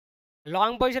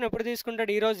 లాంగ్ పొజిషన్ ఎప్పుడు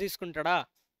తీసుకుంటాడు? ఈరోజు తీసుకుంటాడా?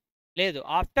 లేదు.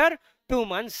 After 2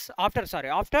 months, after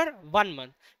 1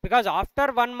 month. Because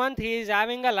after 1 month he is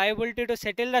having a liability to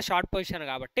settle the short position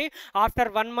కాబట్టి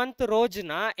ఆఫ్టర్ 1 month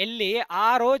రోజున వెళ్ళి ఆ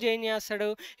రోజు ఏం చేస్తాడు?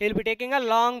 He will be taking a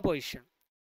long position.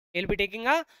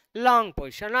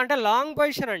 అంటే లాంగ్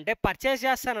పొజిషన్ అంటే పర్చేస్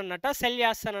చేస్తానన్నట్ట, సెల్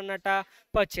చేస్తానన్నట్ట?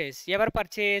 పర్చేస్. ఎవరు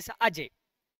పర్చేస్? అజయ్.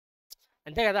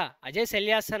 అంతే కదా. అజయ్ సెల్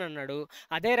చేస్తానన్నాడు,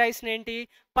 అదే రైస్ని ఏంటి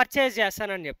పర్చేస్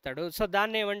చేస్తానని చెప్తాడు. సో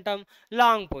దాన్ని ఏమంటాం?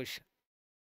 Long position.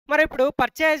 మరి ఇప్పుడు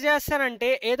పర్చేస్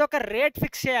చేస్తానంటే ఏదో ఒక రేట్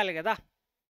ఫిక్స్ చేయాలి కదా.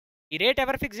 ఈ రేట్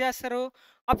ఎవరు ఫిక్స్ చేస్తారు?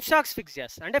 అప్స్టాక్స్ ఫిక్స్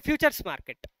చేస్తారు. అంటే ఫ్యూచర్స్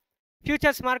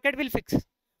మార్కెట్ విల్ ఫిక్స్.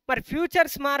 మరి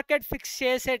ఫ్యూచర్స్ మార్కెట్ ఫిక్స్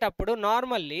చేసేటప్పుడు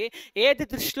నార్మల్లీ ఏది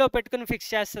దృష్టిలో పెట్టుకుని ఫిక్స్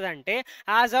చేస్తుందంటే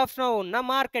యాజ్ ఆఫ్ నౌ ఉన్న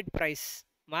మార్కెట్ ప్రైస్.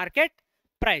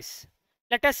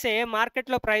 లెట్ అస్ సే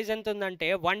మార్కెట్లో ప్రైస్ ఎంత ఉందంటే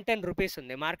 110 రూపీస్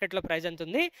ఉంది. మార్కెట్లో ప్రైస్ ఎంత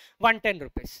ఉంది? 110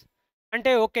 రూపీస్.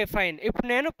 అంటే ఓకే ఫైన్. ఇప్పుడు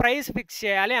నేను ప్రైస్ ఫిక్స్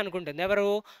చేయాలి అనుకుంటుంది ఎవరు?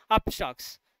 అప్స్టాక్స్.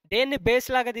 దేన్ని బేస్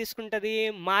లాగా తీసుకుంటుంది?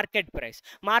 Market price.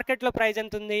 మార్కెట్లో ప్రైస్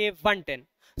ఎంత ఉంది? 110.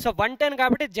 సో 110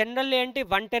 కాబట్టి జనరల్లీ ఏంటి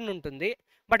 110 ఉంటుంది.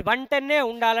 బట్ 110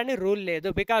 ఉండాలని రూల్ లేదు.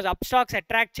 బికాజ్ అప్స్టాక్స్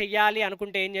అట్రాక్ట్ చేయాలి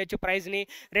అనుకుంటే ఏం చేయొచ్చు? ప్రైస్ని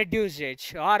రెడ్యూస్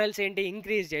చేయొచ్చు, ఆర్ ఎల్స్ ఏంటి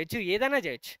ఇంక్రీజ్ చేయొచ్చు, ఏదైనా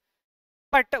చేయొచ్చు.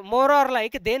 బట్ మోర్ ఆర్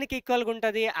లైక్ దేనికి ఈక్వల్గా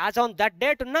ఉంటుంది? యాజ్ ఆన్ దట్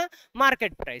డేట్ ఉన్న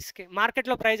మార్కెట్ ప్రైస్కి.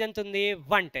 మార్కెట్లో ప్రైస్ ఎంత ఉంది?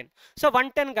 110. సో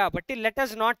 110 కాబట్టి let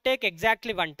us not take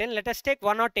exactly 110, let us take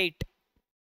 108.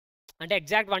 అంటే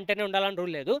ఎగ్జాక్ట్ 110 ఉండాలని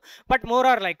రూల్ లేదు. But more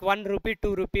or like 1 rupee,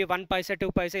 2 rupee, 1 పైసా,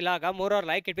 2 పైసా ఇలాగా more or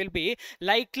like it will be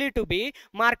likely to be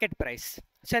market price.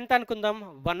 So ఎంత అనుకుందాం?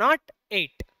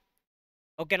 108.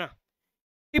 ఓకేనా.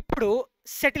 ఇప్పుడు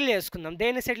సెటిల్ చేసుకుందాం.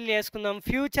 దేన్ని సెటిల్ చేసుకుందాం?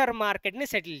 ఫ్యూచర్ మార్కెట్ని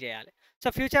సెటిల్ చేయాలి. సో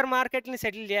ఫ్యూచర్ మార్కెట్ని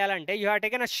సెటిల్ చేయాలంటే you have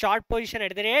taken a short position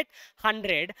at the rate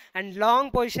 100 and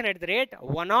long position at the rate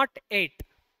 108.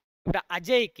 ఇప్పుడు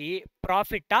అజయ్కి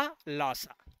ప్రాఫిటా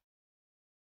లాసా?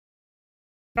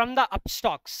 ఫ్రమ్ ద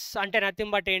అప్స్టాక్స్ అంటే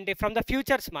నథింగ్ బట్ ఏంటి? From the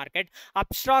futures market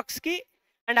అప్స్టాక్స్కి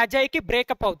and అజయ్కి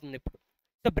breakup అవుతుంది ఇప్పుడు.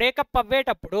 So breakup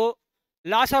అవ్వేటప్పుడు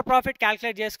loss are profit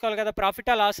calculate చేసుకోవాలి కదా.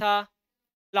 ప్రాఫిటా లాసా?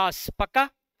 Loss Pakka.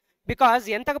 Because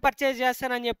ఎంతకు purchase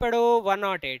చేస్తానని చెప్పాడు?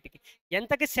 108కి.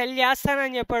 ఎంతకి సెల్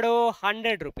చేస్తానని చెప్పాడు?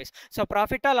 100 rupees. So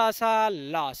ప్రాఫిటా Laasa?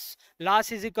 Loss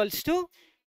is equals to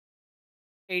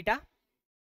 8.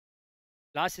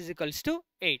 Loss is equals to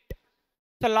 8.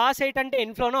 So loss 8 అంటే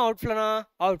ఇన్ఫ్లోనా అవుట్ఫ్లోనా?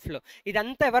 అవుట్ఫ్లో.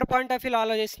 ఇదంతా ఎవరి పాయింట్ ఆఫ్ వ్యూలో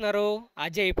ఆలోచిస్తున్నారు?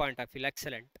 Ajay point of view.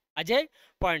 Excellent. Ajay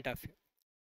point of view.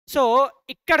 So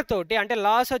ఇక్కడతోటి అంటే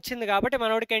లాస్ వచ్చింది కాబట్టి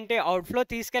మనోడికి ఏంటి అవుట్ఫ్లో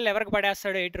తీసుకెళ్ళి ఎవరికి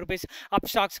పడేస్తాడు? 8 రూపీస్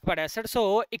అప్స్టాక్స్కి పడేస్తాడు. సో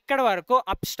ఇక్కడ వరకు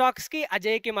అప్స్టాక్స్కి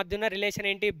అజయ్కి మధ్య ఉన్న రిలేషన్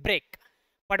ఏంటి? బ్రేక్.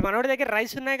 బట్ మనోడి దగ్గర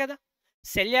రైస్ ఉన్నాయి కదా,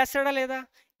 సెల్ చేస్తాడా లేదా?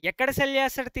 ఎక్కడ సెల్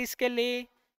చేస్తాడు తీసుకెళ్ళి?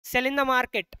 Cell in the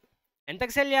market.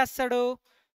 ఎంతకు సెల్ చేస్తాడు?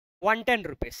 110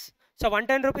 rupees. So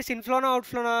 110 rupees ఇన్ఫ్లోనా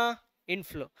అవుట్ఫ్లోనా?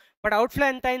 Inflow. But outflow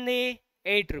ఎంత అయింది?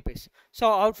 8 rupees. So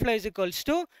outflow is equals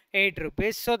to 8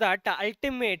 rupees. So that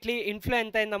ultimately inflow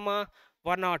ఎంత అయిందమ్మా?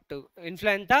 102.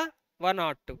 ఇన్ఫ్లో ఎంత?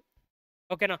 102.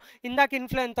 ఓకేనా. ఇందాక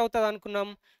ఇన్ఫ్లో ఎంత అవుతుంది అనుకున్నాం?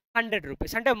 100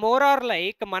 రూపీస్. అంటే more or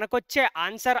like మనకొచ్చే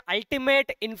answer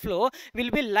ultimate inflow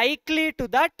will be likely to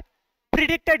that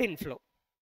predicted inflow.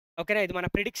 ఓకేనా. ఇది మన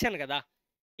ప్రిడిక్షన్ కదా.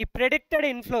 ఈ ప్రిడిక్టెడ్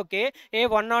ఇన్ఫ్లోకి ఏ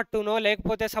 102నో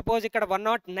లేకపోతే సపోజ్ ఇక్కడ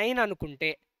 109 అనుకుంటే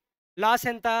లాస్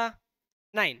ఎంత?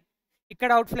 9. ఇక్కడ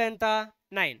అవుట్ఫ్లో ఎంత?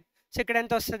 9. సో ఇక్కడ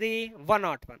ఎంత వస్తుంది?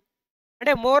 101.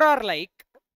 అంటే more or like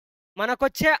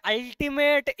మనకొచ్చే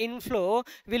ultimate inflow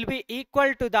will be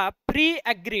equal to the pre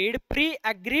agreed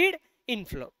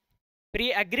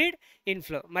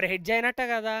inflow. మరి హెడ్జ్ అయినట్ట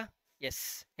కదా? ఎస్.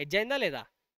 హెడ్జ్ అయిందా లేదా?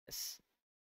 ఎస్.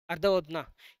 అర్థమవుతుందా?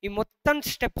 ఈ మొత్తం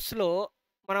స్టెప్స్‌లో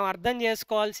మనం అర్థం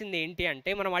చేసుకోవాల్సింది ఏంటి అంటే,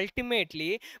 మనం అల్టిమేట్‌లీ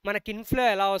మనకి ఇన్‌ఫ్లో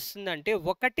ఎలా వస్తుందంటే,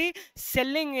 ఒకటి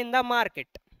సెల్లింగ్ ఇన్ ద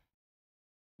మార్కెట్.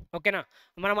 ఓకేనా?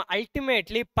 మనం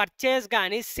అల్టిమేట్‌లీ పర్చేజ్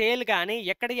గాని, సేల్ గాని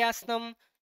ఎక్కడ చేస్తాం?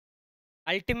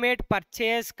 అల్టిమేట్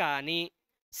పర్చేజ్ కానీ,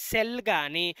 సెల్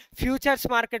గాని ఫ్యూచర్స్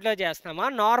మార్కెట్‌లో చేస్తామా?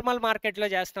 నార్మల్ మార్కెట్‌లో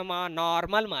చేస్తామా?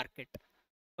 Normal market.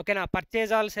 ఓకేనా?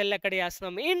 పర్చేజ్ ఆర్ సెల్ ఎక్కడ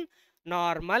చేస్తున్నాం? In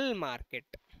normal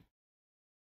market.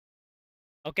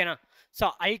 ఓకేనా? So,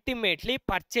 ultimately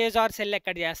purchase are cell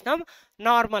ఎక్కడ చేస్తాం?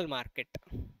 Normal market.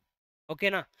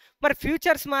 ఓకేనా? మరి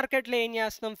ఫ్యూచర్స్ మార్కెట్‌లో ఏం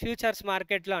చేస్తున్నాం? ఫ్యూచర్స్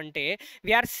మార్కెట్‌లో అంటే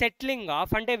వి ఆర్ సెటిలింగ్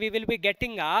ఆఫ్, అంటే we will be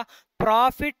getting a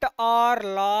profit or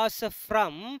loss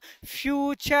from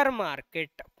future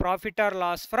market. Profit or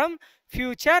loss from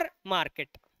future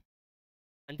market.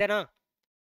 అంతేనా?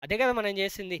 అదే కదా మనం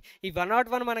చేసింది. ఈ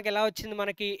 101 మనకి ఎలా వచ్చింది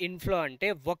మనకి ఇన్‌ఫ్లో అంటే,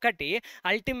 ఒకటి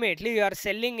ultimately you are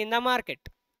selling in the market.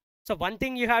 So, one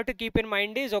thing you have to keep in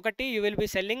mind is, ఒకటి you will be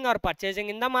selling are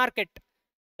purchasing in the market.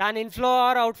 దాని ఇన్‌ఫ్లో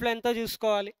ఆర్ అవుట్‌ఫ్లో ఎంతో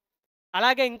చూసుకోవాలి.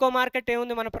 అలాగే ఇంకో మార్కెట్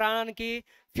ఏముంది మన ప్రాణానికి?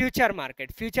 Future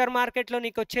market. ఫ్యూచర్ మార్కెట్‌లో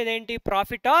నీకొచ్చేదేంటి?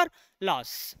 Profit or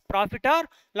loss. Profit or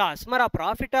loss. మరి ఆ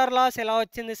ప్రాఫిట్ ఆర్ లాస్ ఎలా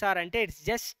వచ్చింది సార్ అంటే, it's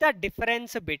just the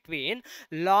difference between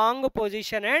long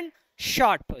position and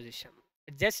short position.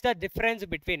 Just the difference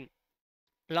between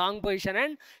long position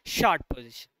and short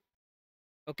position.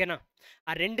 ఓకేనా?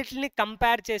 ఆ రెండిటిని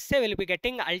compare చేస్తే will be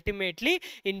getting ultimately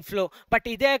inflow. But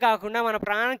ఇదే కాకుండా మన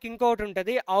ప్రాణానికి ఇంకొకటి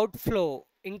ఉంటది, అవుట్‌ఫ్లో.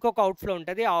 ఇంకొక అవుట్‌ఫ్లో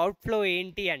ఉంటది. ఆ అవుట్‌ఫ్లో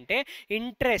ఏంటి అంటే,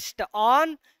 interest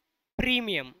on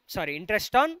premium. Sorry,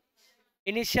 interest on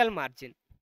initial margin.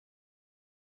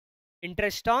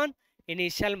 Interest on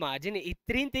initial margin. ఈ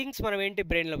 3 థింగ్స్ మనం ఏంటి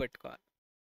బ్రెయిన్‌లో పెట్టుకోవాలి.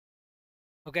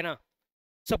 ఓకేనా?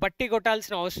 సో, బట్టి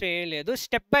కొట్టాల్సిన అవసరం ఏం లేదు.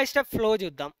 స్టెప్ బై స్టెప్ ఫ్లో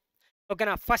చూద్దాం.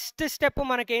 ఓకేనా? ఫస్ట్ స్టెప్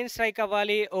మనకేం స్ట్రైక్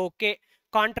అవ్వాలి? ఓకే.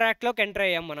 కాంట్రాక్ట్‌లోకి ఎంటర్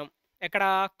అయ్యాం మనం. ఎక్కడ?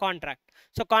 కాంట్రాక్ట్.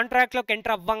 సో, కాంట్రాక్ట్‌లోకి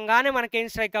ఎంటర్ అవ్వంగానే మనకేం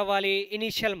స్ట్రైక్ అవ్వాలి?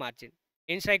 Initial margin.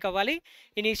 ఏం స్ట్రైక్ అవ్వాలి?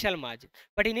 Initial margin.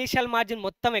 But initial margin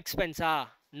మొత్తం ఎక్స్‌పెన్సా?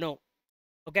 నో.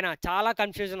 ఓకేనా? చాలా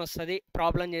కన్‌ఫ్యూజన్ వస్తది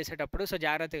ప్రాబ్లమ్ చేసేటప్పుడు. సో,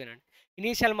 జాగ్రత్తగా వినండి.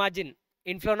 Initial margin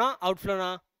ఇన్‌ఫ్లోనా?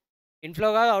 అవుట్‌ఫ్లోనా?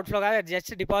 ఇన్‌ఫ్లో కాదు, అవుట్‌ఫ్లో కాదు. అది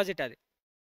జస్ట్ డిపాజిట్ అది.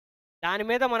 దాని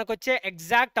మీద మనకొచ్చే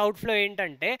ఎగ్జాక్ట్ అవుట్‌ఫ్లో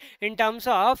ఏంటంటే, in terms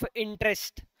of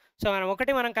interest. So,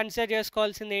 మనం కన్సిడర్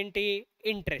చేసుకోవాల్సింది ఏంటి?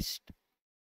 ఇంట్రెస్ట్.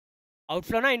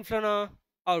 అవుట్‌ఫ్లోనా? ఇన్‌ఫ్లోనా?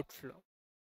 అవుట్‌ఫ్లో.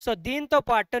 సో, దీంతో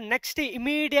పాటు నెక్స్ట్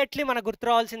ఇమ్మీడియేట్‌లీ మనకు గుర్తు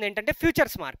రావాల్సింది ఏంటంటే,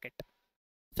 futures market.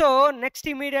 So, next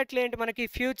immediately ఏంటి మనకి?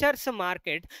 Futures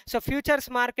market. సో, ఫ్యూచర్స్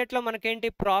మార్కెట్‌లో మనకేంటి?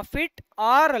 ప్రాఫిట్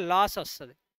ఆర్ లాస్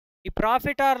వస్తది. ఈ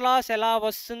ప్రాఫిట్ ఆర్ లాస్ ఎలా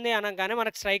వస్తుంది అనగానే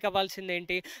మనకు స్ట్రైక్ అవ్వాల్సింది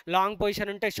ఏంటి? లాంగ్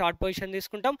పొజిషన్ ఉంటే షార్ట్ పొజిషన్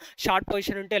తీసుకుంటాం. షార్ట్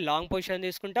పొజిషన్ ఉంటే లాంగ్ పొజిషన్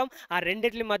తీసుకుంటాం. ఆ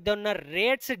రెండిట్లి మధ్య ఉన్న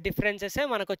రేట్స్ డిఫరెన్సెసే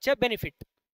మనకొచ్చే బెనిఫిట్.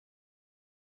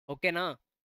 ఓకేనా?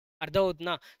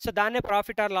 అర్థమవుతుందా? సో, దాన్నే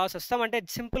ప్రాఫిట్ ఆర్ లాస్ వస్తాం. అంటే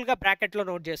సింపుల్‌గా బ్రాకెట్‌లో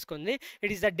నోట్ చేసుకుంది.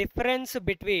 It is the difference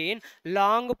between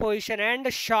long position and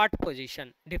short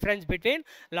position. Difference between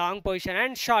long position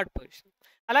and short position.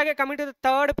 అలాగే coming to the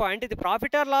third point, ఇది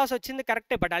ప్రాఫిట్ ఆర్ లాస్ వచ్చింది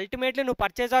కరెక్టే. బట్ అల్టిమేట్‌లీ నువ్వు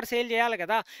పర్చేజ్ ఆర్ సేల్ చేయాలి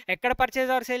కదా! ఎక్కడ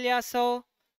purchase are sale చేస్తావు?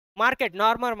 Market,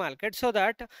 normal market. So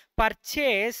that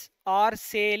purchase are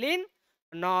sale in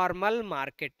normal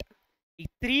market. ఈ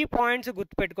 3 పాయింట్స్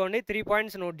గుర్తుపెట్టుకోండి. 3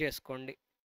 పాయింట్స్ నోట్ చేసుకోండి.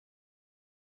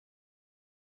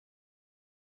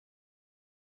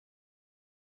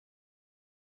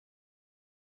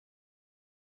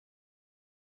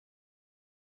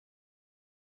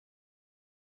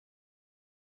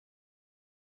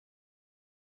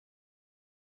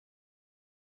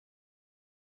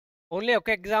 ఓన్లీ ఒక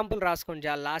ఎగ్జాంపుల్ రాసుకోండి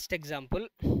చాలు, లాస్ట్ ఎగ్జాంపుల్.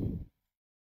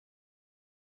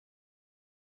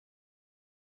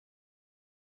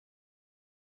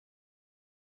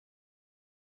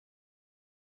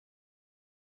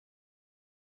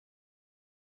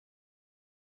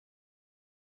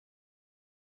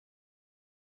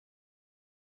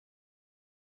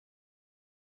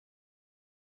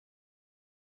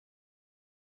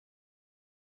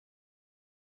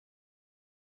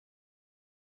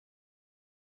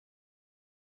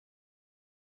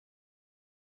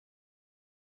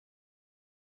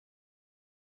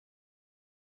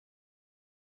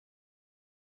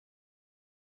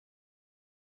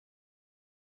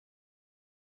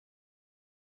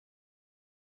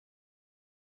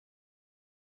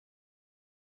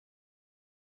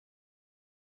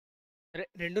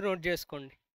 రెండు నోట్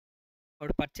చేసుకోండి.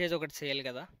 ఒకటి పర్చేజ్, ఒకటి సేల్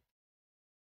కదా.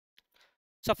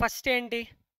 సో ఫస్ట్ ఏంటి?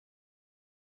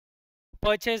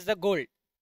 Purchase the gold.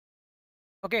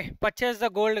 Okay, purchase the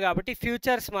gold కాబట్టి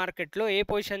ఫ్యూచర్స్ మార్కెట్లో ఏ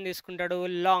పొజిషన్ తీసుకుంటాడు?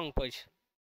 Long position.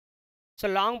 So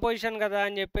long position కదా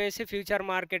అని చెప్పేసి ఫ్యూచర్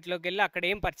మార్కెట్లోకి వెళ్ళి అక్కడ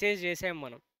ఏం పర్చేజ్ చేసాం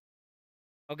మనం.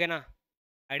 ఓకేనా?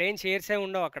 అక్కడేం షేర్సే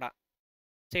ఉండవు అక్కడ.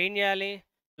 సో ఏం చేయాలి,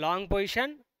 లాంగ్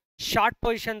పొజిషన్ షార్ట్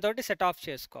పొజిషన్ తోటి సెట్ ఆఫ్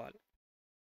చేసుకోవాలి.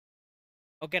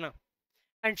 ఓకేనా.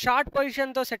 అండ్ షార్ట్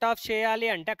పొజిషన్తో సెట్ ఆఫ్ చేయాలి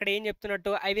అంటే అక్కడ ఏం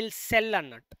చెప్తున్నట్టు, ఐ విల్ సెల్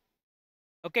అన్నట్టు.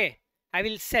 Okay, I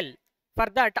will sell.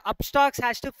 For that up stocks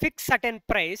has to fix certain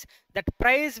price, that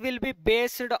price will be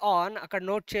based on, అక్కడ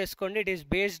నోట్ చేసుకోండి, it is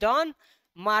based on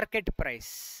market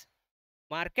price.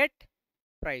 Market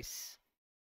price.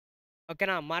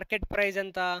 ఓకేనా. Market price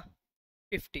ఎంత,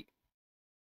 50.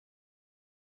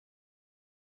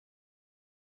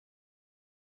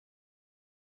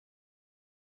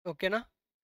 ఓకేనా.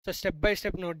 So step by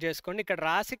step note చేసుకోండి, ఇక్కడ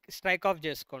రాసి strike off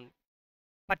చేసుకోండి.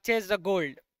 Purchase the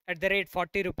gold at the rate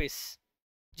 40 rupees.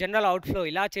 General outflow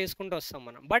ఇలా చేసుకుంటూ వస్తాం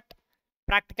మనం, బట్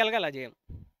ప్రాక్టికల్గా అలా చేయం.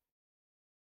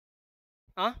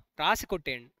 రాసి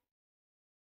కొట్టేయండి,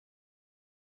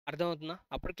 అర్థమవుతుందా,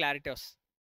 అప్పుడు క్లారిటీ వస్తుంది.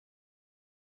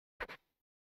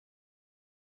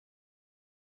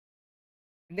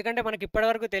 ఎందుకంటే మనకి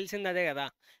ఇప్పటివరకు తెలిసింది అదే కదా,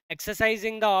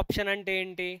 ఎక్సర్సైజింగ్ ద ఆప్షన్ అంటే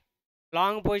ఏంటి,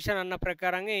 లాంగ్ పొజిషన్ అన్న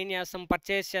ప్రకారంగా ఏం చేస్తాం,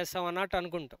 పర్చేస్ చేస్తాం అన్నట్టు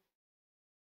అనుకుంటాం.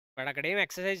 బట్ అక్కడ ఏం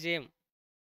ఎక్సర్సైజ్ చేయం,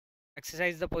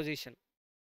 exercise the position.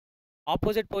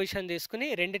 Opposite position తీసుకుని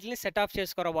రెండింటిని సెట్ ఆఫ్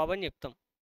చేసుకోరా బాబు అని చెప్తాం.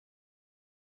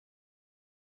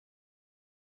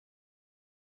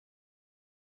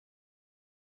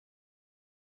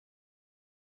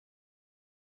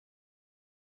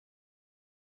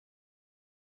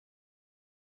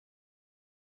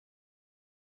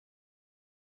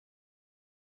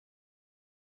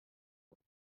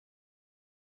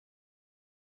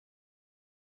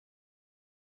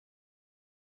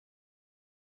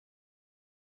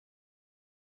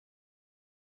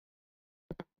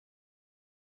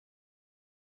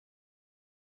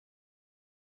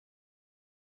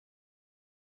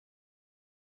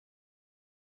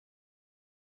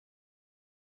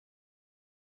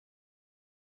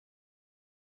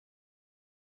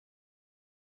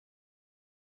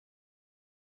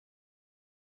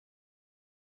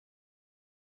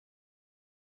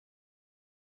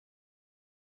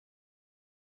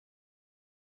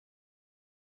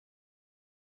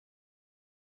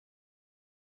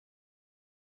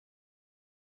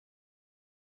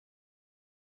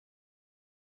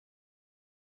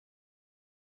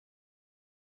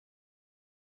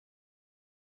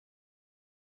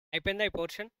 అయిపోయిందా ఈ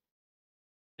పోర్షన్.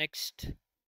 నెక్స్ట్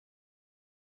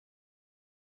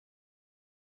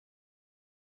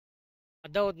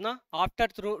అర్థమవుతుందా,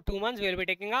 after 2 months will be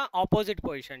taking ఆ ఆపోజిట్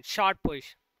పొజిషన్, షార్ట్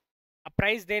పొజిషన్. ఆ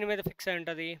ప్రైస్ దేని మీద ఫిక్స్ అయి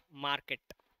ఉంటుంది, మార్కెట్.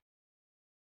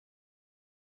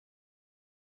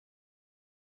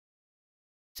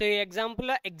 సో ఈ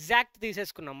ఎగ్జాంపుల్లో ఎగ్జాక్ట్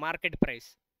తీసేసుకున్నాం మార్కెట్ ప్రైస్,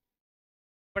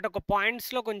 బట్ ఒక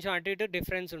పాయింట్స్లో కొంచెం అటు ఇటు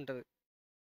డిఫరెన్స్ ఉంటుంది.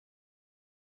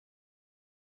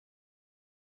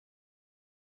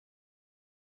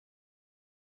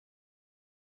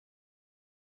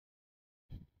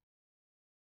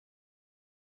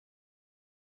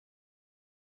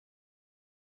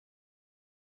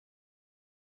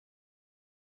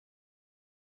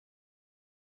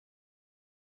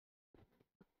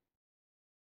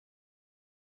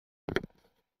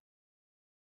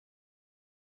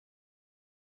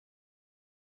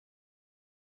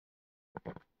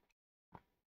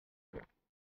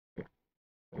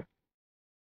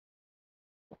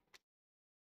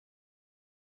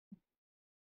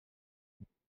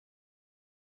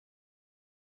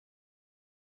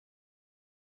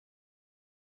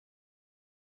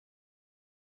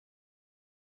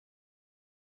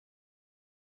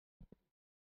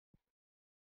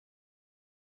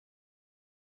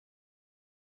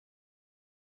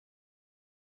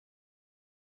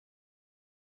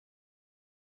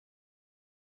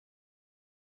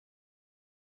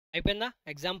 అయిపోయిందా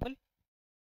ఎగ్జాంపుల్.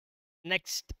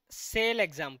 Next sale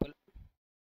example.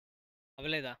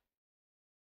 అవ్వలేదా,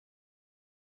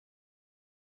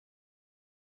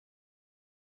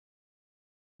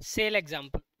 sale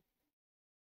example.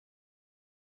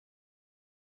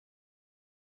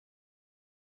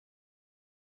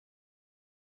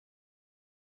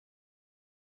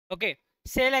 Okay,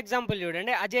 sale example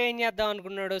చూడండి. అజయ్ ఏం చేద్దాం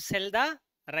అనుకున్నాడు, cell the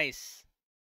rice.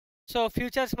 So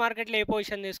futures మార్కెట్లో ఏ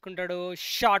పొజిషన్ తీసుకుంటాడు,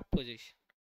 short position.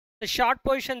 So short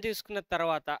position తీసుకున్న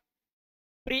తర్వాత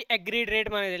ప్రీ అగ్రీడ్ రేట్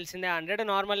మనకు తెలిసిందే 100.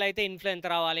 నార్మల్ అయితే ఇన్ఫ్లో ఎంత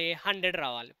రావాలి, 100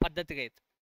 రావాలి పద్ధతిగా అయితే.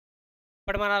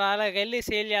 ఇప్పుడు మనం అలాగ వెళ్ళి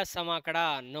సేల్ చేస్తాము అక్కడ,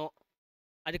 నో.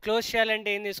 అది క్లోజ్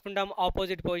చేయాలంటే ఏం తీసుకుంటాం,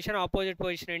 ఆపోజిట్ పొజిషన్. ఆపోజిట్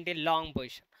పొజిషన్ ఏంటి, లాంగ్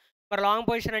పొజిషన్. మరి లాంగ్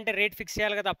పొజిషన్ అంటే రేట్ ఫిక్స్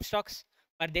చేయాలి కదా అప్ స్టాక్స్.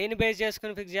 మరి దేన్ని బేస్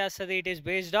చేసుకుని ఫిక్స్ చేస్తుంది, it is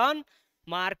based on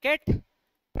market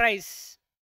price.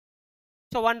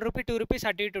 So 1 rupee 2 rupees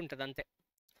అటు ఇటు ఉంటుంది అంతే.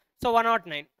 సో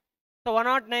 109. సో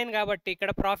 109 కాబట్టి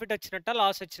ఇక్కడ ప్రాఫిట్ వచ్చినట్ట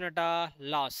లాస్ వచ్చినట్ట,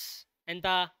 లాస్. ఎంత,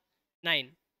 9.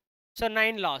 So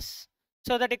 9 loss.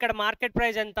 సో దట్ ఇక్కడ మార్కెట్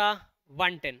ప్రైస్ ఎంత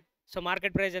 110. సో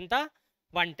మార్కెట్ ప్రైస్ ఎంత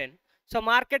 110. సో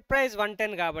మార్కెట్ ప్రైస్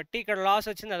 110 కాబట్టి ఇక్కడ లాస్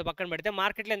వచ్చింది, అది పక్కన పెడితే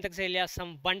మార్కెట్లో ఎంతకు సేల్ చేస్తాం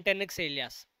 110కి సేల్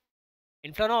చేస్తాం.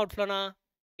 ఇన్ఫ్లోనా అవుట్ఫ్లోనా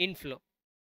ఇన్ఫ్లో.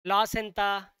 లాస్ ఎంత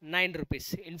 9 rupees.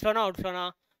 ఇన్ఫ్లోనా అవుట్ఫ్లోనా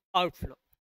outflow.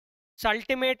 So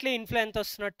ultimately inflow ఎంత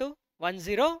వస్తున్నట్టు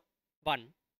 101.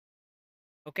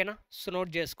 ఓకేనా? సో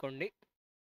నోట్ చేసుకోండి.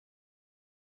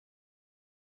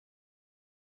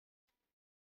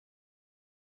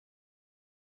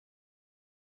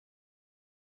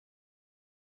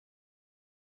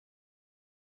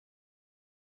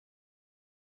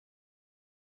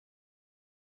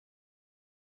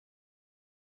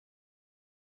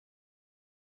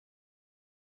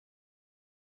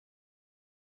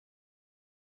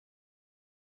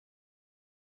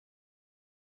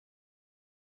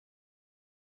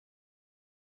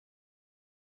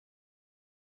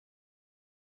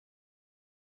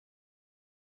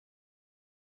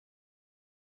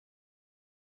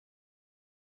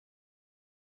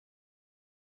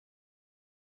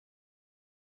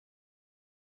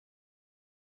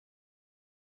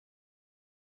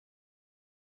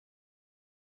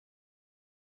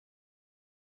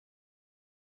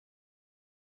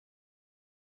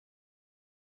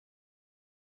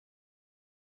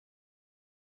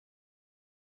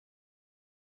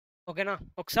 ఓకేనా?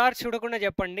 ఒకసారి చూడకుండా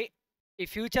చెప్పండి. ఈ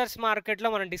ఫ్యూచర్స్ మార్కెట్లో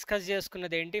మనం డిస్కస్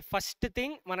చేసుకున్నది ఏంటి? ఫస్ట్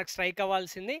థింగ్ మనకు స్ట్రైక్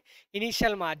అవ్వాల్సింది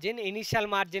ఇనీషియల్ మార్జిన్. ఇనీషియల్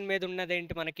మార్జిన్ మీద ఉన్నది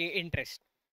ఏంటి మనకి? ఇంట్రెస్ట్.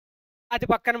 అది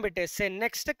పక్కన పెట్టేస్తే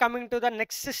next coming to the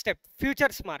next step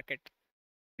futures market.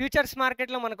 Futures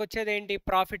మార్కెట్లో మనకు వచ్చేది ఏంటి?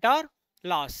 Profit or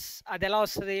loss. అది ఎలా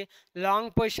వస్తుంది?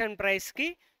 లాంగ్ పొజిషన్ ప్రైస్కి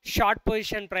షార్ట్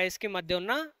పొజిషన్ ప్రైస్కి మధ్య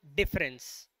ఉన్న difference.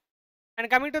 And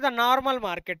coming to the normal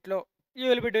మార్కెట్లో you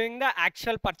will be doing the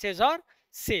actual purchase are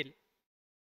sale.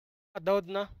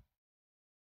 అర్థమవుతుందా?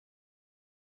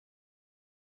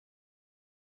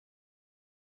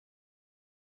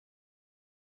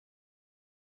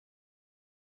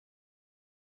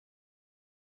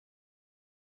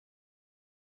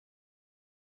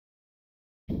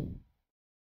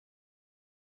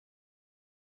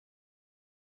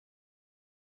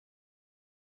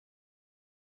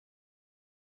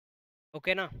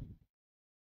 ఓకేనా?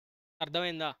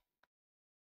 అర్థమైందా?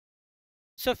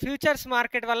 సో ఫ్యూచర్స్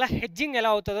మార్కెట్ వల్ల హెడ్జింగ్ ఎలా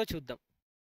అవుతుందో చూద్దాం.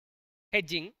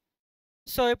 హెడ్జింగ్.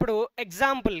 సో ఇప్పుడు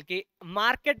ఎగ్జాంపుల్కి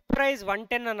మార్కెట్ ప్రైస్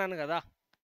 110 అన్నాను కదా.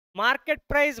 మార్కెట్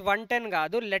ప్రైస్ 110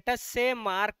 కాదు, let's say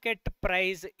market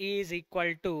price is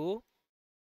equal to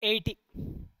 80.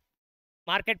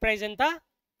 Market price ఎంత?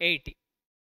 80.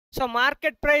 సో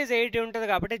మార్కెట్ ప్రైస్ 80 ఉంటుంది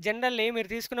కాబట్టి జనరల్లీ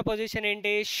మీరు తీసుకున్న పొజిషన్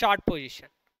ఏంటి? Short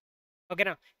position.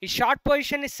 ఓకేనా? ఈ షార్ట్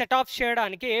పొజిషన్ని సెట్ ఆఫ్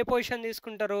చేయడానికి ఏ పొజిషన్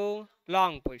తీసుకుంటారు?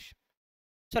 Long position.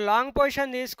 So long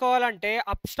position తీసుకోవాలంటే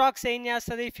అప్ స్టాక్స్ ఏం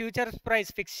చేస్తుంది? ఫ్యూచర్ ప్రైస్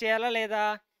ఫిక్స్ చేయాలా లేదా?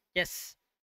 ఎస్.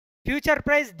 ఫ్యూచర్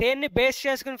ప్రైస్ దేన్ని బేస్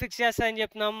చేసుకుని ఫిక్స్ చేస్తారని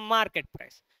చెప్తున్నాం? Market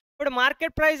price. ఇప్పుడు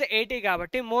మార్కెట్ ప్రైస్ 80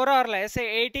 కాబట్టి మోర్ ఆర్ లెస్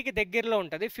 80కి దగ్గరలో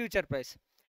ఉంటుంది ఫ్యూచర్ ప్రైస్.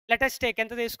 లెటెస్ట్ టేక్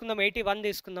ఎంత తీసుకుందాం? 81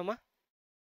 తీసుకుందామా?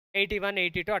 81,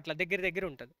 82 అట్లా దగ్గర దగ్గర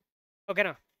ఉంటుంది.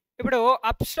 ఓకేనా? ఇప్పుడు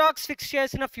అప్ స్టాక్స్ ఫిక్స్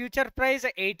చేసిన ఫ్యూచర్ ప్రైస్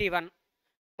 81.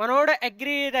 మనోడు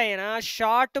అగ్రీడ్ అయిన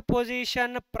షార్ట్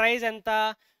పొజిషన్ ప్రైస్ ఎంత?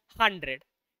 100.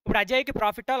 ఇప్పుడు అజయ్కి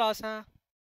ప్రాఫిటా లాసా?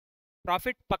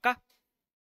 Profit Pakka.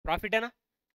 ప్రాఫిటేనా?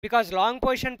 Because long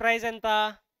position price ఎంత?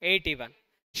 81.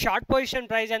 షార్ట్ పొజిషన్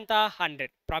ప్రైస్ ఎంత?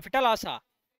 100. ప్రాఫిటా లాసా?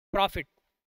 ప్రాఫిట్.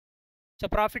 సో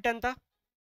ప్రాఫిట్ ఎంత?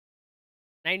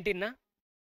 19నా?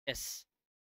 ఎస్.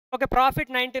 ఓకే,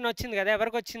 ప్రాఫిట్ 19 వచ్చింది కదా.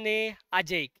 ఎవరికి వచ్చింది?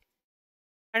 అజయ్కి.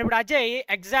 అండ్ ఇప్పుడు అజయ్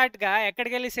ఎగ్జాక్ట్గా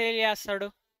ఎక్కడికి వెళ్ళి సేల్ చేస్తాడు?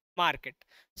 మార్కెట్.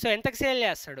 సో ఎంతకు సేల్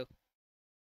చేస్తాడు?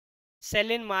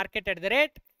 Cell in market at the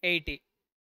rate 80.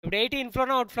 ఇప్పుడు 80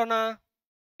 ఇన్ఫ్లోనా అవుట్ఫ్లోనా?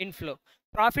 ఇన్ఫ్లో.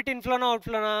 ప్రాఫిట్ ఇన్ఫ్లోనా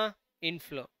అవుట్ఫ్లోనా?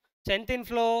 ఇన్ఫ్లో. సో ఎంత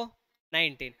ఇన్ఫ్లో?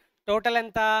 19. టోటల్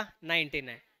ఎంత?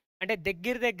 99. అంటే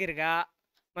దగ్గర దగ్గరగా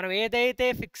మనం ఏదైతే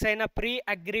ఫిక్స్ అయిన ప్రీ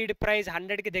అగ్రీడ్ ప్రైస్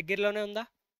 100కి దగ్గరలోనే ఉందా?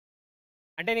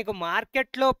 అంటే నీకు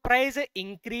మార్కెట్లో ప్రైస్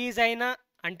ఇంక్రీజ్ అయినా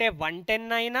అంటే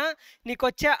 110 అయినా నీకు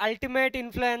వచ్చే అల్టిమేట్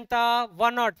ఇన్ఫ్లో ఎంత?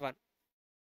 101.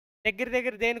 దగ్గర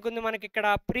దగ్గర దేనికి ఉంది మనకి ఇక్కడ?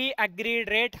 Pre agreed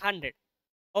rate 100.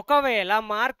 ఒకవేళ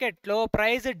మార్కెట్లో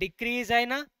ప్రైస్ డిక్రీజ్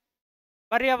అయినా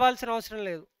వరి అవ్వాల్సిన అవసరం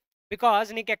లేదు. బికాజ్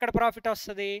నీకు ఎక్కడ ప్రాఫిట్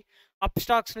వస్తుంది? అప్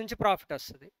స్టాక్స్ నుంచి ప్రాఫిట్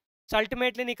వస్తుంది. సో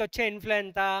అల్టిమేట్లీ నీకు వచ్చే ఇన్ఫ్లో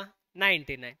ఎంత?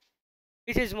 99,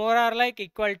 which is more or like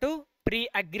equal to pre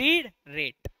agreed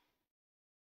rate.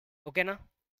 ఓకేనా?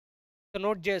 సో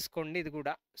నోట్ చేసుకోండి ఇది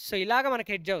కూడా. సో ఇలాగ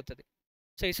మనకి హెడ్జ్ అవుతుంది.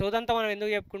 సో ఈ సోదంతా మనం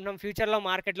ఎందుకు చెప్పుకుంటున్నాం? ఫ్యూచర్లో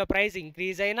మార్కెట్లో ప్రైస్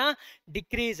ఇంక్రీజ్ అయినా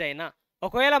డిక్రీజ్ అయినా,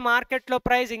 ఒకవేళ మార్కెట్లో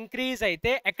ప్రైస్ ఇంక్రీజ్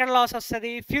అయితే ఎక్కడ లాస్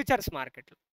వస్తుంది? ఫ్యూచర్స్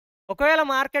మార్కెట్లో. ఒకవేళ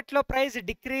మార్కెట్లో ప్రైస్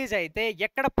డిక్రీజ్ అయితే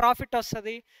ఎక్కడ ప్రాఫిట్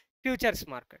వస్తుంది? ఫ్యూచర్స్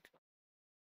మార్కెట్లో.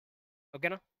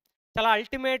 ఓకేనా? చాలా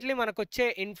ultimately మనకొచ్చే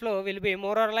inflow will be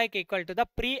more or like equal to the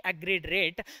pre agreed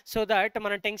rate. So that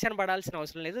మనం టెన్షన్ పడాల్సిన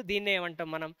అవసరం లేదు. దీన్నే ఏమంటాం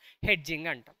మనం? హెడ్జింగ్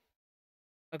అంటాం.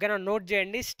 ఓకేనా? నోట్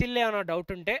చేయండి. స్టిల్ ఏమైనా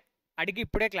డౌట్ ఉంటే అడిగి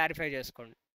ఇప్పుడే క్లారిఫై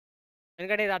చేసుకోండి.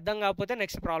 ఎందుకంటే ఇది అర్థం కాకపోతే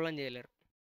నెక్స్ట్ ప్రాబ్లమ్ చేయలేరు.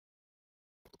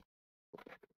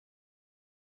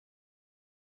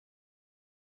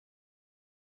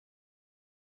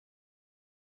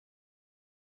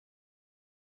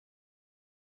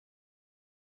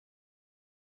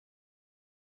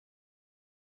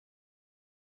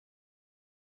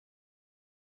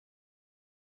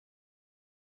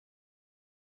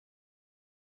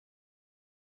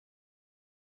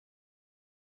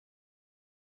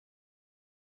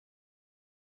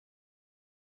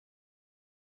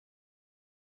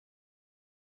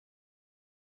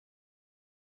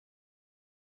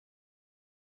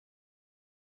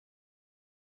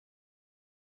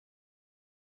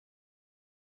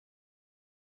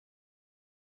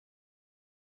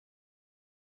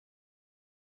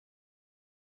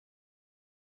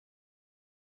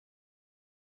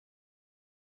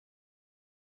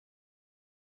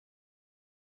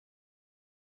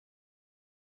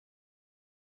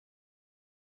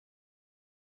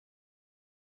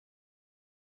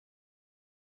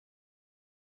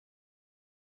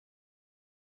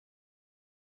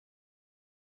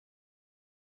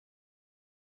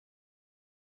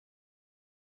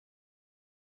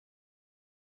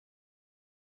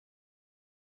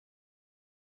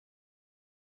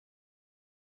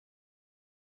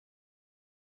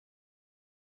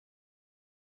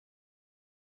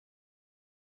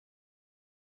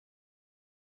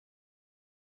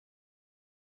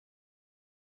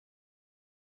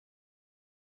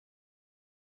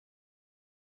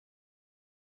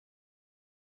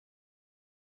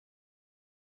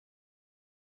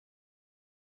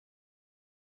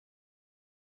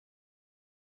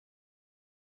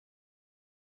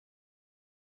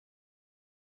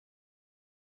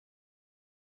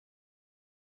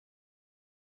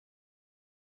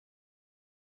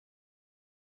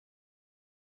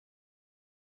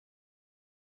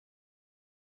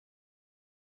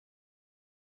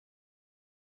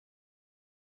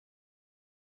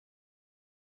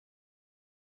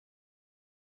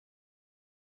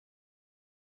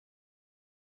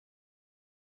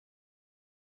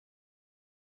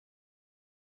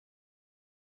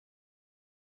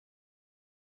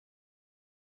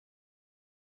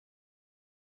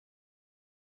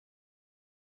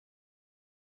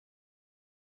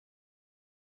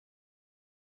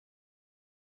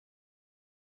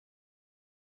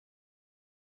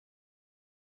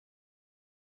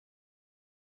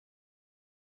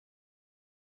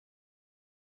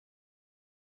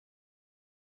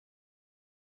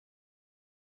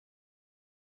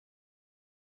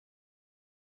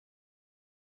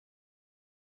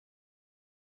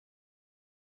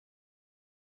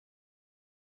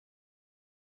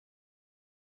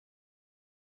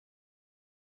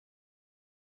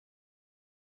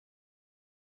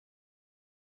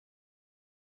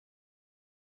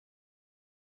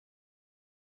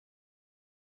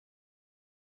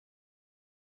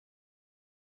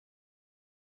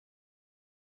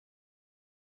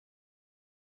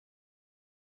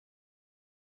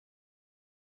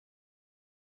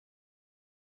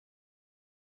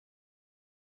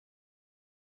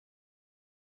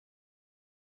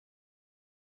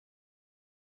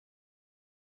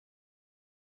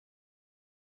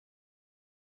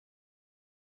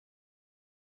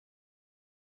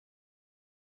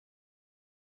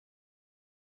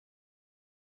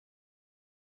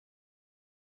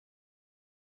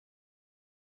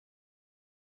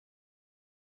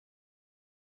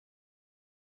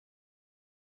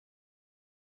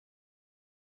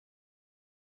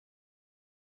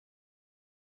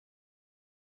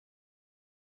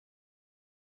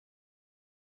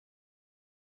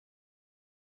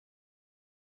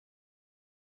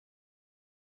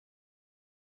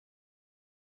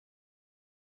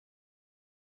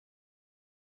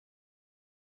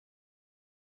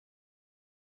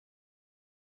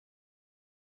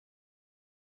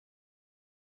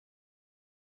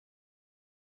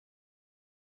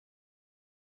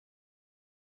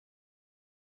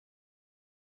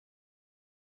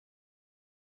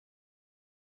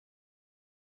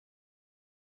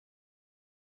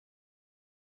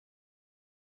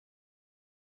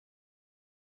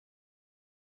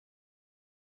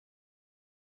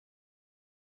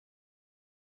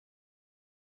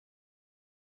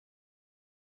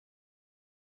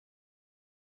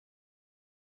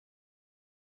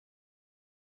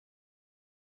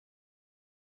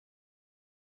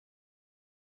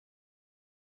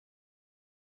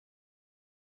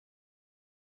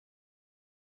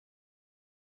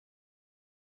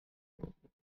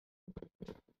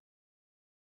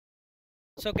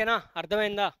 సో ఓకేనా,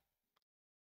 అర్థమైందా?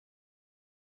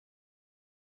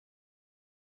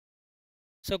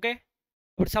 సో ఓకే,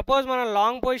 ఇప్పుడు సపోజ్ మనం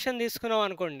లాంగ్ పొజిషన్ తీసుకున్నాం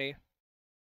అనుకోండి,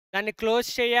 దాన్ని క్లోజ్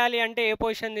చేయాలి అంటే ఏ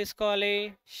పొజిషన్ తీసుకోవాలి?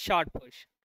 Short position.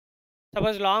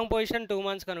 Suppose long position 2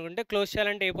 months కనుకుంటే close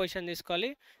చేయాలంటే ఏ పొజిషన్ తీసుకోవాలి?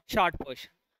 Short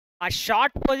position. ఆ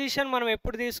షార్ట్ పొజిషన్ మనం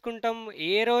ఎప్పుడు తీసుకుంటాం?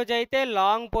 ఏ రోజైతే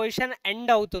లాంగ్ పొజిషన్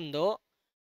ఎండ్ అవుతుందో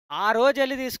ఆ రోజు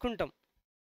వెళ్ళి తీసుకుంటాం,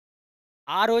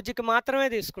 ఆ రోజుకి మాత్రమే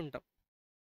తీసుకుంటాం.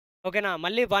 ఓకేనా?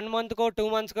 మళ్ళీ 1 మంత్కో 2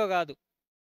 మంత్స్కో కాదు.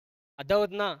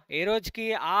 అర్థమవుతుందా? ఏ రోజుకి?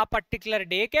 ఆ పర్టికులర్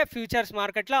డేకే ఫ్యూచర్స్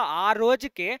మార్కెట్లో ఆ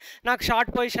రోజుకే నాకు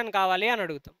షార్ట్ పొజిషన్ కావాలి అని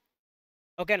అడుగుతాం.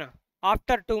 ఓకేనా?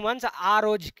 ఆఫ్టర్ 2 మంత్స్ ఆ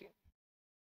రోజుకి.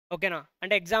 ఓకేనా?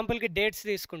 అంటే ఎగ్జాంపుల్కి డేట్స్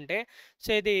తీసుకుంటే,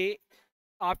 సో ఇది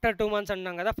ఆఫ్టర్ 2 మంత్స్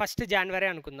అంటున్నాం కదా, 1 జనవరి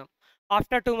అనుకుందాం.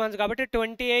 ఆఫ్టర్ 2 మంత్స్ కాబట్టి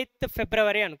 28th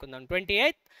ఫిబ్రవరి అనుకుందాం.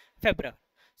 28th ఫిబ్రవరి.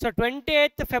 సో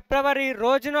 28th ఫిబ్రవరి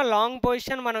రోజున లాంగ్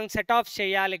పొజిషన్ మనం సెట్ ఆఫ్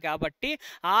చేయాలి కాబట్టి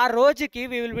ఆ రోజుకి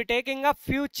we will be taking a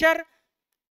future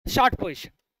short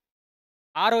position.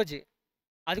 ఆ రోజు,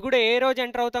 అది కూడా ఏ రోజు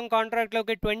ఎంటర్ అవుతాం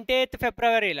కాంట్రాక్ట్లోకి? 28th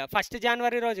ఫిబ్రవరిలో, 1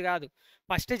 జనవరి రోజు కాదు.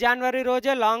 1 జనవరి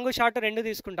రోజే లాంగ్ షార్ట్ రెండు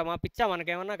తీసుకుంటాం. ఆ పిచ్చా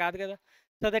మనకేమన్నా కాదు కదా.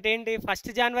 సో దట్ ఏంటి,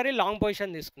 1 జనవరి లాంగ్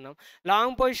పొజిషన్ తీసుకున్నాం.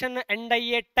 లాంగ్ పొజిషన్ ఎండ్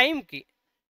అయ్యే టైంకి,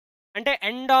 అంటే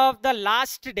end of the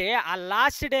last day, ఆ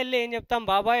లాస్ట్ డే వెళ్ళి ఏం చెప్తాం?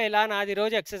 బాబాయ్ ఇలా నాది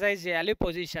రోజు ఎక్సర్సైజ్ చేయాలి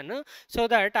position, so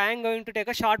that I'm going to take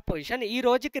a short position, ఈ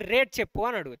రోజుకి రేట్ చెప్పు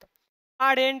అని అడుగుతాం.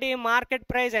 ఆడేంటి, మార్కెట్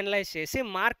ప్రైస్ అనలైజ్ చేసి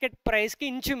మార్కెట్ ప్రైస్కి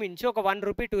ఇంచుమించు ఒక 1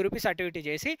 రూపీ 2 రూపీస్ అటు ఇటు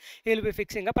చేసి will be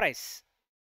fixing a price.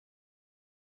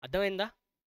 అర్థమైందా?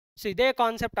 సో ఇదే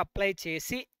కాన్సెప్ట్ అప్లై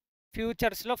చేసి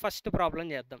ఫ్యూచర్స్లో ఫస్ట్ ప్రాబ్లం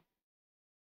చేద్దాం.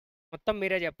 మొత్తం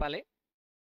మీరే చెప్పాలి.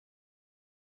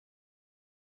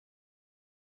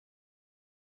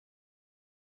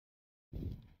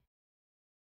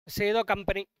 సో ఏదో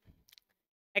company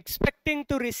expecting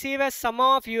to receive a some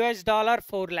of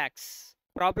 $4 lakhs.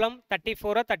 Problem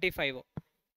 34 35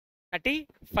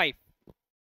 35.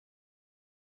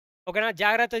 ఓకేనా?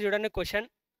 జాగ్రత్త చూడండి క్వశ్చన్,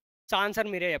 ఆన్సర్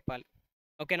మీరే చెప్పాలి.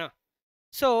 ఓకేనా?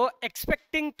 So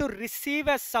expecting to receive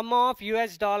a some of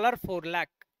 $4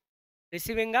 lakh.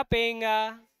 రిసీవింగా పేయింగా?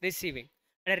 Receiving.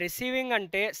 అంటే రిసీవింగ్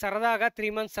అంటే సరదాగా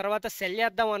 3 మంత్స్ తర్వాత సెల్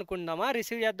చేద్దాం అనుకుందామా,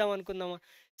 రిసీవ్ చేద్దాం అనుకుందామా?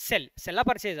 Cell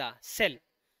పర్చేజా? Cell.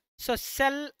 So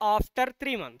cell after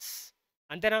 3 months,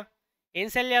 అంతేనా? ఏం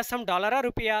సెల్ చేస్తాం? డాలరా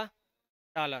రూపియా?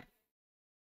 Dollar.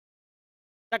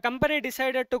 The company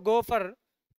decided to go for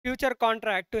future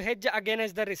contract to hedge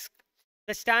against the risk.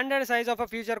 The standard size of a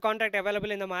future contract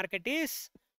available in the market is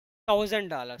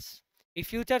 $1000. ఈ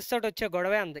futures తోటి వచ్చే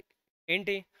గొడవే అంది.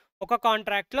 ఏంటి, ఒక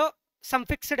కాంట్రాక్ట్లో సమ్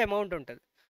ఫిక్స్డ్ అమౌంట్ ఉంటుంది.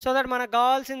 So that మనకు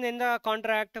కావాల్సింది ఎంత?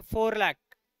 Contract 4 lakh.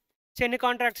 సో ఎన్ని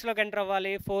కాంట్రాక్ట్స్లోకి ఎంటర్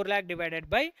అవ్వాలి? 4 lakh divided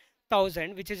by 1000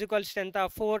 which is equals ఎంత?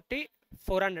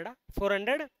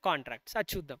 400 కాంట్రాక్ట్స్. అది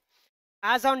చూద్దాం.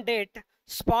 As on date,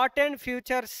 spot and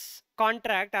futures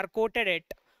contract are quoted at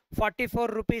 44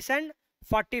 rupees and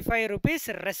 45 rupees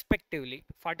respectively.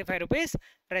 45 rupees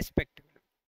respectively.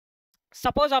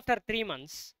 Suppose after 3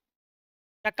 months,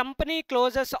 the company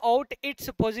closes out its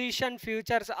position,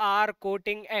 futures are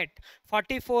quoting at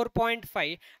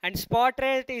 44.5 and spot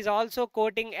rate is also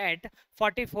quoting at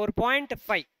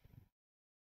 44.5.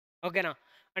 ఓకేనా?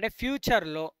 అంటే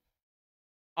ఫ్యూచర్లో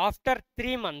after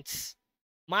 3 months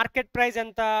market price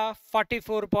ఎంత?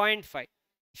 44.5.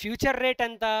 Future rate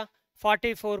ఎంత?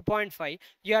 44.5.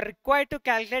 You are required to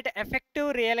calculate effective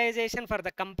realisation for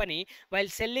the company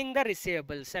while selling the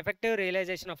receivables. Effective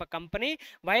realisation of a company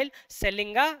while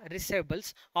selling the receivables.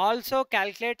 Also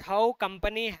calculate how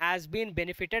company has been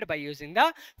benefited by using the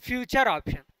future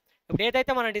option. ఇప్పుడు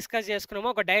ఏదైతే మనం discuss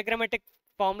చేసుకున్నామో ఒక diagrammatic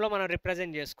ఫామ్లో మనం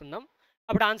represent చేసుకుందాం.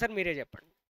 అప్పుడు answer మీరే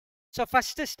చెప్పండి. సో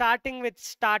ఫస్ట్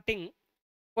స్టార్టింగ్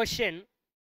క్వశ్చన్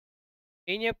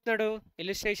ఏం చెప్తున్నాడు?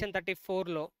 Illustration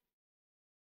 34లో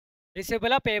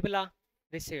రిసీవబులా పేయబులా?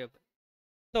 Receivable.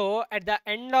 So at the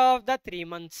end of the 3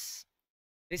 months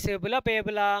రిసీవబులా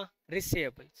పేయబులా?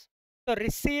 Receivables. So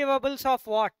receivables of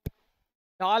what?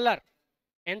 Dollar.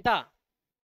 ఎంత?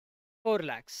 4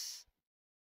 lakhs.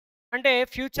 అంటే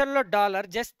ఫ్యూచర్లో dollar,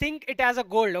 just think it as a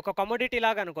gold, ఒక కమోడిటీ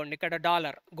లాగా అనుకోండి. ఇక్కడ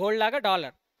డాలర్, గోల్డ్ లాగా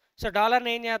డాలర్. సో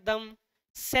డాలర్ని ఏం చేద్దాం?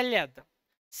 సెల్ చేద్దాం.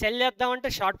 సెల్ చేద్దాం అంటే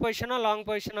short పొజిషనా long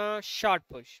పొజిషనా? Short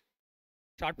position.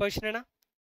 Short పొజిషనేనా?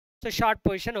 So short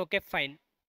position, okay fine.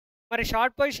 మరి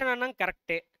షార్ట్ పొజిషన్ అన్నాం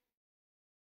కరెక్టే.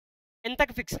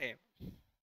 ఎంతకి ఫిక్స్ అయ్యాం?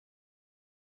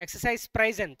 ఎక్సర్సైజ్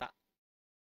ప్రైస్ ఎంత?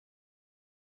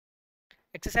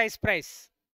 ఎక్సర్సైజ్ ప్రైస్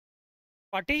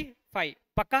 45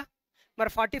 పక్కా.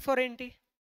 మరి 44 ఏంటి?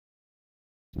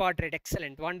 Spot rate.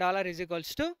 Excellent. $1 is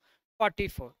equals to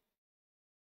 44.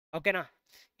 ఓకేనా?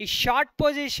 ఈ షార్ట్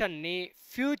పొజిషన్ని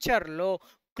ఫ్యూచర్లో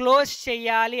క్లోజ్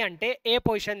చేయాలి అంటే ఏ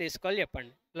పొజిషన్ తీసుకోవాలి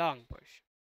చెప్పండి? Long position.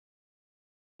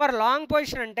 మరి లాంగ్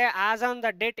పొజిషన్ అంటే యాజ్ ఆన్ ద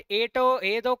డేట్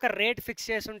ఏదో ఒక రేట్ ఫిక్స్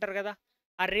చేసి ఉంటారు కదా.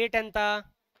 ఆ రేట్ ఎంత?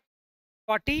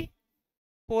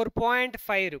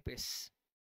 44.5 రూపీస్.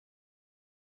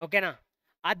 ఓకేనా?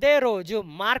 అదే రోజు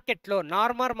మార్కెట్లో,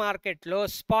 నార్మల్ మార్కెట్లో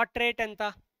స్పాట్ రేట్ ఎంత?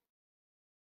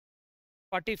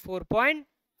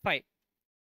 44.5.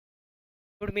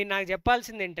 ఇప్పుడు మీరు నాకు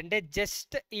చెప్పాల్సింది ఏంటంటే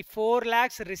జస్ట్ ఈ 4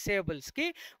 lakhs రిసీవబుల్స్కి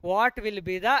what will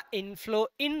be the inflow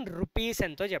in rupees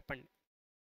ఎంతో చెప్పండి.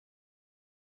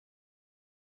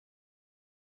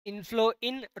 Inflow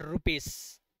in rupees.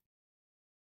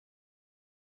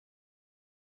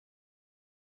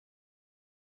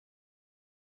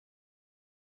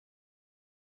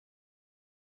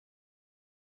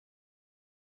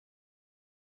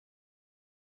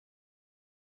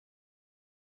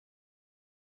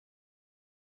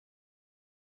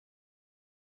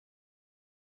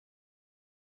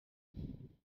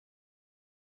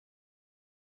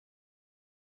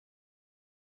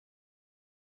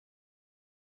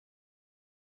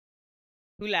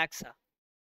 Two ల్యాక్సా?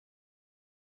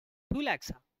 2 lakhs.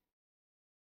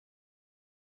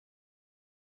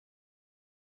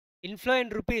 Inflow in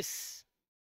rupees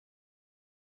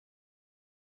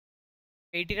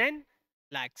 89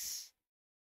 lakhs.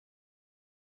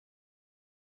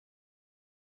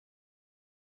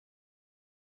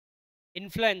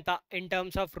 Inflow enta in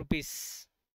terms of rupees?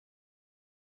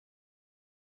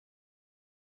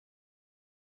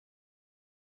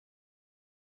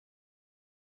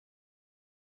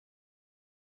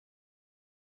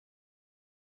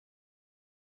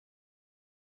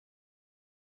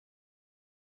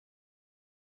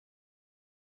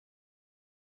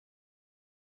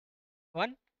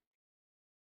 One.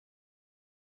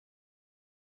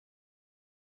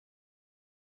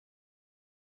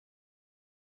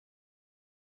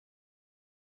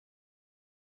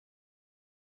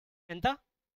 ఎంత?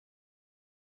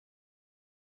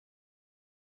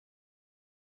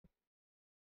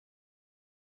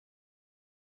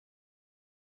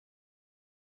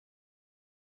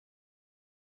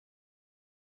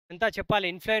 ఎంత చెప్పాలి?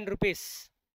 Inflow in rupees.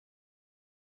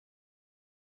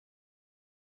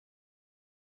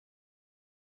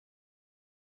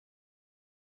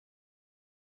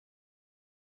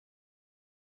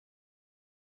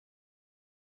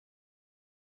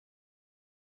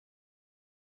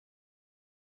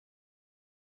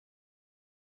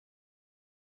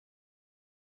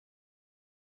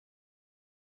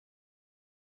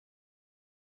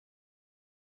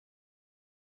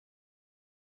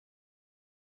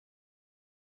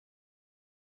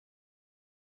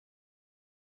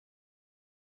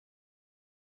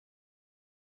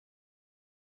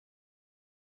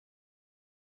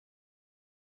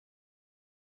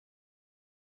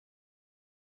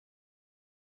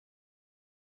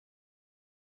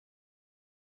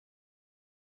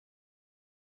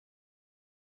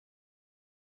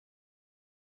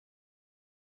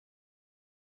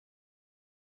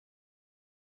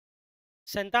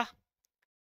 ఎంత?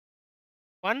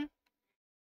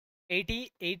 180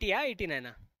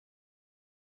 89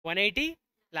 180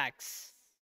 lakhs.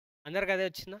 అందరికి అదే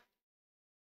వచ్చిందా?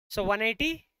 So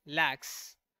 180 lakhs.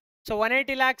 సో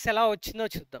 180 lakhs ఎలా వచ్చిందో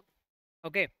చూద్దాం.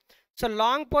 Okay, so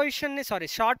long పొజిషన్ని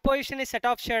short పొజిషన్ని set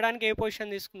of చేయడానికి ఏ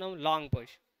పొజిషన్ తీసుకుందాం? Long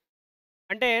position.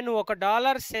 అంటే నువ్వు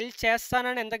 $1 సెల్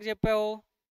చేస్తానని ఎంతకు చెప్పావు?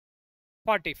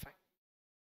 45.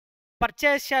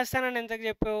 పర్చేస్ చేస్తానని ఎంతకు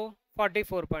చెప్పావు?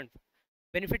 44.5.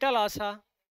 బెనిఫిటా లాసా?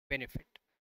 బెనిఫిట్.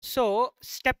 సో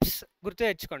స్టెప్స్ గుర్తు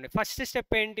తెచ్చుకోండి. ఫస్ట్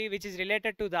స్టెప్ ఏంటి? Which is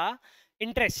related to the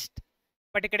interest.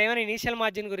 But ఇక్కడ ఏమైనా ఇనీషియల్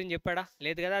మార్జిన్ గురించి చెప్పాడా?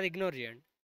 లేదు కదా, అది ఇగ్నోర్ చేయండి.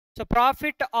 So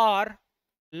profit or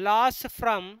loss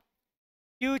from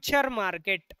future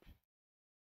market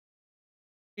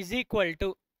is equal to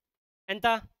ఎంత?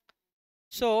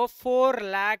 So $4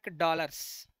 lakh.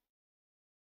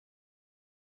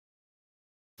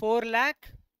 $4 lakh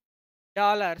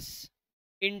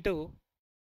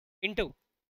into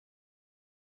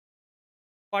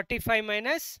 45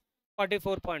 minus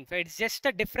 44.5. It's just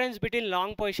a difference between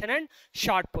long position and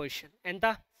short position.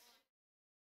 Enta?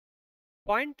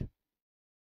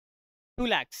 0.2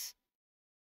 lakhs.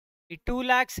 ఈ 2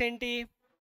 lakhs ఏంటి?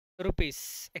 Rupees.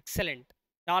 Excellent.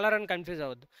 Dollar అని confuse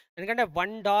అవ్వద్దు, ఎందుకంటే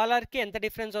 $1కి ఎంత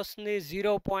difference వస్తుంది?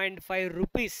 0.5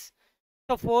 rupees.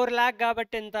 So 4 lakh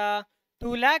కాబట్టి ఎంత?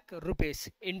 2 lakh rupees.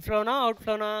 ఇన్ఫ్లోనా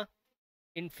అవుట్ఫ్లోనా?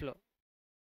 Inflow,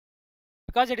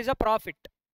 because it is a profit.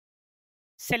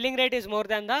 Selling rate is more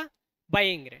than the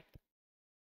buying rate.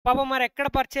 పాపం మరి ఎక్కడ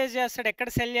పర్చేజ్ చేస్తాడు, ఎక్కడ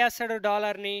సెల్ చేస్తాడు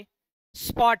డాలర్ని?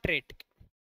 స్పాట్ రేట్కి,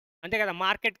 అంతే కదా.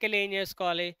 మార్కెట్కి వెళ్ళి ఏం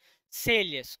చేసుకోవాలి? సేల్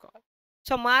చేసుకోవాలి. సో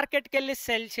సో మార్కెట్కి వెళ్ళి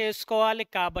సెల్ చేసుకోవాలి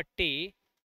కాబట్టి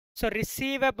so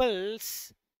receivables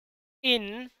in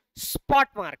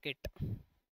spot market,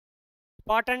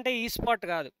 spot అంటే ఈ స్పాట్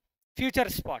కాదు,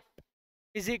 future spot,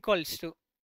 is equals to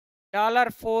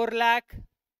 $4 lakh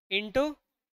into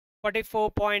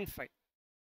 44.5,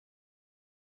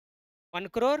 1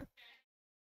 crore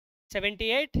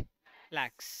 78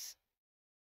 lakhs,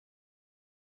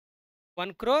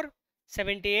 1 crore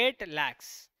 78 lakhs.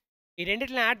 ఈ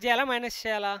రెండింటిని యాడ్ చేయాలా మైనస్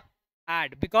చేయాలా?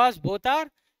 Add, because both are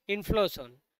inflows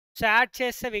own. So add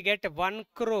చేస్తే we get 1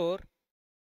 crore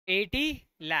 80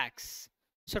 lakhs.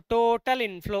 So total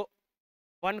inflow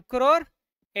 1 crore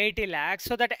 80 lakhs.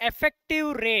 So that effective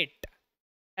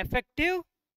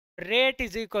rate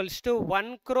is equals to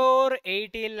 1 crore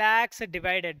 80 lakhs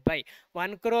divided by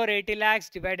 1 crore 80 lakhs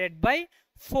divided by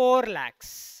 4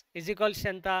 lakhs is equals to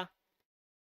enta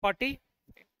 40.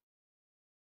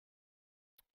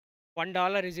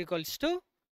 $1 is equals to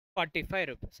 45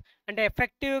 rupees. అంటే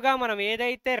ఎఫెక్టివ్గా మనం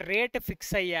ఏదైతే rate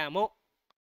fix అయ్యామో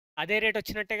అదే rate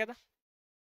వచ్చినట్టే కదా.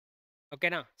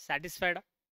 ఓకేనా, సాటిస్ఫైడా?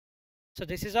 So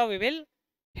this is how we will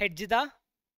hedge the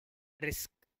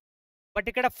risk. But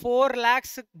ఇక్కడ $4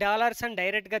 lakhs అని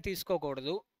డైరెక్ట్గా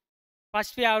తీసుకోకూడదు.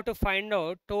 First we have to find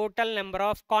out total number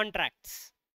of contracts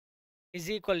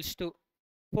is equals to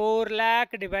 4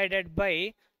 lakh divided by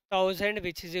 1000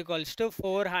 which is equals to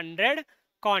 400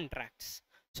 contracts.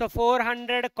 So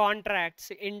 400 contracts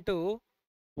into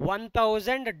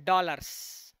 $1,000.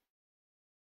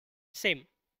 Same.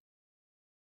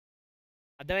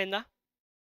 అర్థమైందా?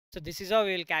 So this is how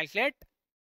we will calculate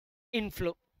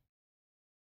inflow.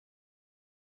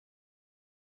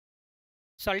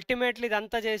 So ultimately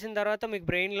ఇదంతా చేసిన తర్వాత మీకు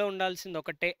బ్రెయిన్లో ఉండాల్సింది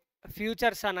ఒకటే,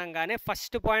 futures అనగానే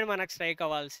first point మనకు స్ట్రైక్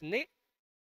అవ్వాల్సింది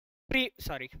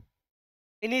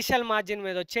ఇనీషియల్ మార్జిన్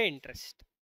మీద వచ్చే ఇంట్రెస్ట్.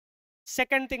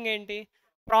 సెకండ్ థింగ్ ఏంటి?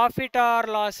 Profit or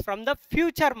loss from the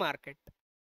future market.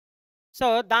 So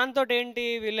దాంతో ఏంటి,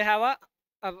 will have a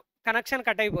connection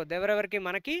cut అయిపోద్ది ఎవరెవరికి,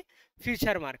 మనకి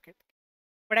ఫ్యూచర్ మార్కెట్.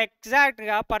 ఇప్పుడు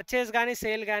ఎగ్జాక్ట్గా పర్చేస్ కానీ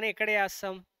సేల్ కానీ ఎక్కడ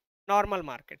చేస్తాం? Normal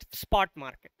market, spot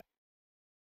market.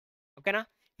 ఓకేనా,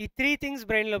 ఈ 3 థింగ్స్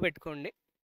బ్రెయిన్లో పెట్టుకోండి.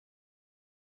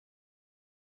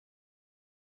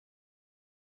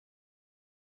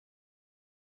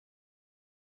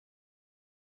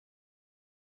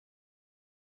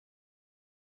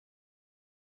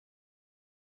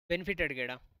 Benefit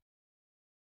అడిగాడా?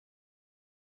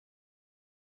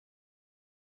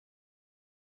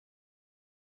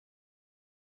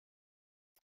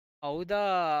 How the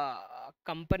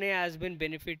company has been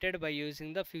benefited by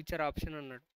using the future option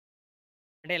అన్నాడు.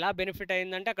 అంటే ఎలా బెనిఫిట్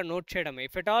అయిందంటే అక్కడ నోట్ చేయడం.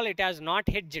 If at all it has not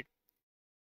hedged,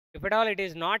 if at all it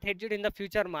is not hedged in the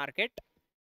future market,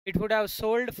 it would have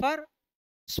sold for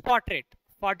spot rate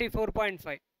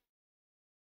 44.5.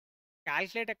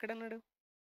 Calculate ఎక్కడన్నాడు?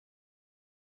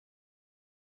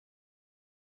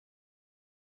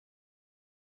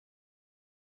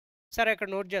 సరే ఇక్కడ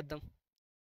note చేద్దాం.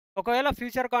 ఒకవేళ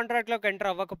ఫ్యూచర్ కాంట్రాక్ట్లోకి ఎంటర్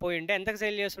అవ్వకపోయి ఉంటే ఎంతకు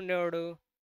sale చేసి ఉండేవాడు?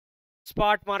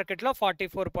 Spot మార్కెట్లో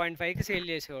 44.5కి sale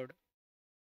చేసేవాడు,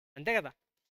 అంతే కదా.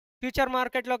 ఫ్యూచర్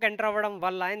మార్కెట్లోకి ఎంటర్ అవ్వడం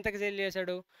వల్ల ఎంతకు సేల్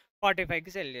చేశాడు?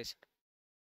 45కి సేల్ చేశాడు.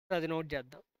 సో అది నోట్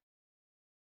చేద్దాం.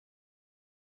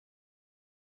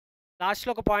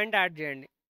 లాస్ట్లో ఒక పాయింట్ యాడ్ చేయండి.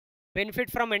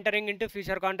 Benefit from entering into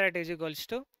future contract is equals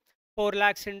to 4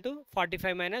 lakhs into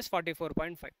 45 minus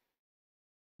 44.5,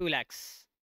 2 lakhs.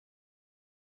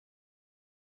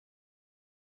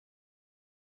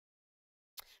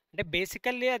 అంటే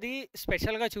బేసికల్లీ అది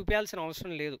స్పెషల్గా చూపించాల్సిన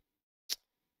అవసరం లేదు,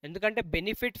 ఎందుకంటే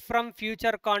బెనిఫిట్ ఫ్రమ్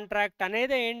ఫ్యూచర్ కాంట్రాక్ట్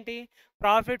అనేది ఏంటి?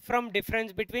 Profit from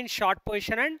difference between short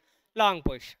position and long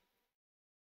position.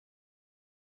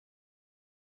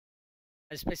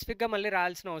 అది స్పెసిఫిక్గా మళ్ళీ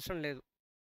రాయాల్సిన అవసరం లేదు,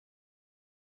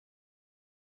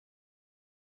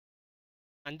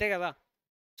 అంతే కదా.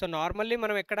 సో నార్మల్లీ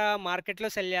మనం ఎక్కడ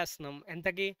మార్కెట్లో సెల్ చేస్తున్నాం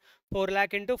ఎంతకి? 4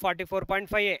 lakh ఇంటూ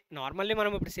 44.5. నార్మల్లీ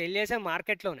మనం ఇప్పుడు సెల్ చేసే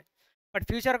మార్కెట్లోనే, బట్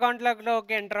ఫ్యూచర్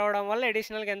కాంట్రాక్ట్లోకి ఎంటర్ అవ్వడం వల్ల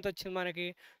అడిషనల్గా ఎంత వచ్చింది మనకి?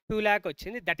 2 lakh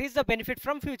వచ్చింది. That is the benefit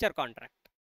from future contract.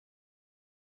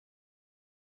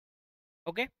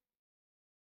 Okay,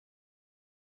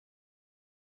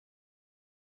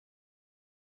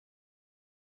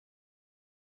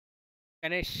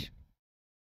 Ganesh.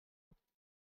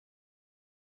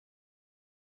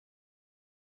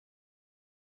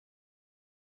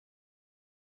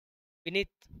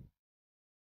 Vineet.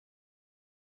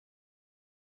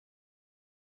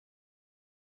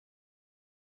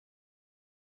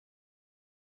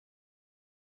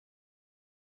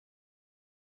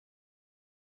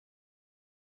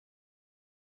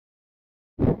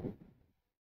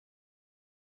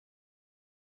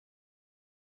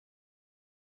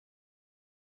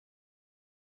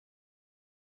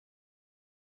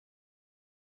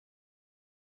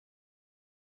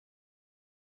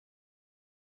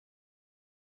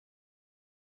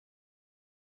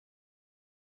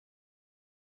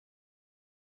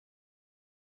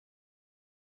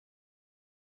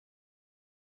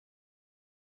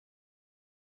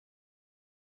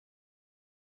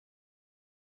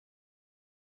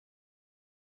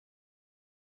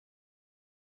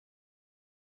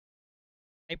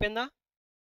 అయిపోయిందా?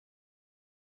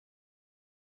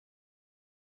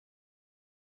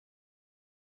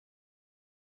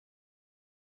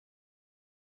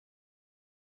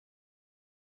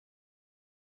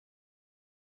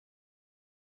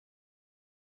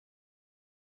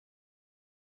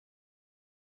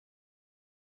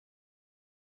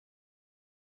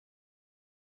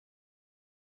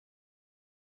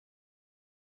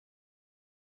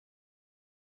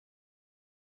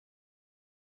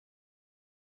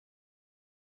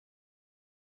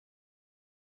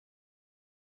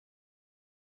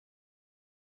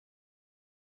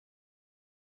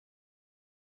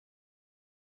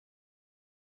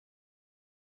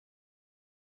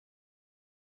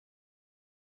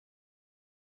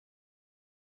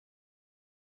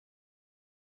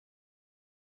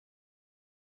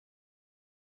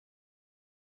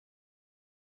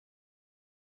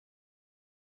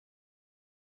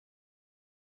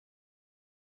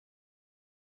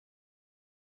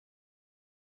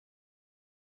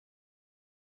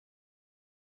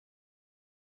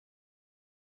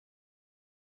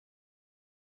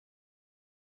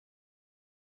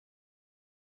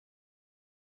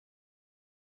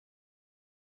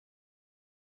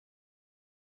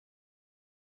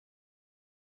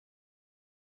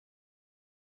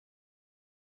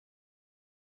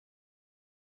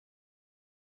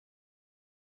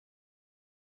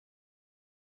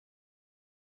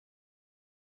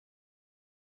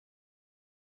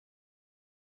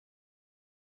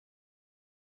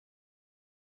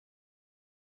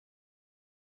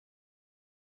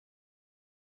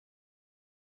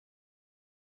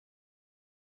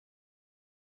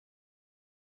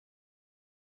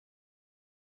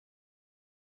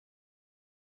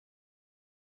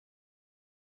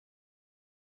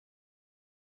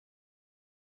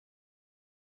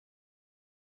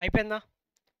 అయిపోయిందా?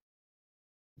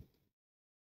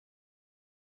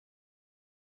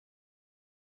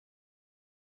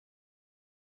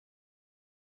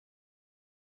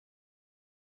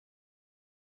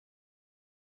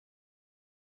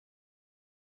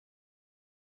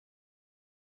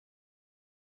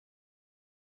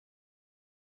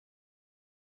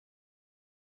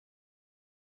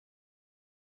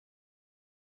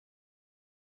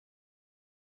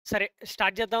 సరే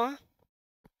స్టార్ట్ చేద్దామా?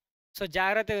 సో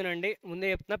జాగ్రత్తగా వినండి, ముందే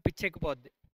చెప్తున్నా పిచ్చెక్కిపోద్ది.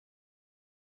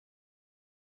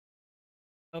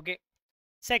 Okay.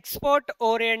 Export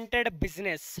oriented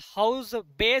business house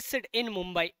based in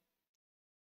Mumbai.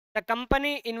 The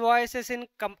company invoices in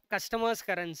customers'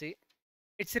 currency.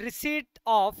 Its receipt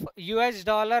of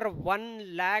 $1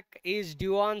 lakh is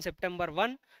due on September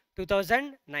 1,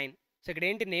 2009. So ఇక్కడ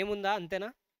ఏంటి నేమ్ ఉందా? అంతేనా?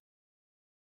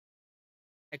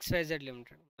 XYZ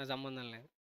లిమిటెడ్, నా సంబంధం లేదు.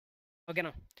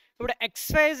 ఓకేనా? ఇప్పుడు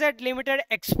XYZ లిమిటెడ్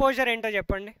ఎక్స్పోజర్ ఏంటో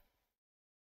చెప్పండి.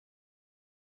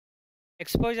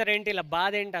 ఎక్స్పోజర్ ఏంటి? ఇలా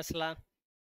బాధ ఏంటి అసలు?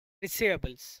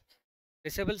 Receivables.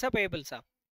 రిసీవబుల్సా పేయబుల్సా?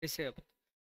 Receivable.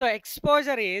 So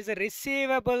exposure is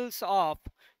receivables of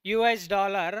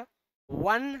 $1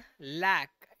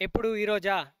 lakh. ఎప్పుడు?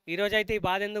 ఈరోజా? ఈరోజు అయితే ఈ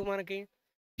బాధ ఎందుకు మనకి?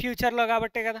 ఫ్యూచర్లో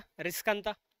కాబట్టే కదా రిస్క్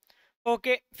అంతా.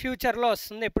 ఓకే, ఫ్యూచర్లో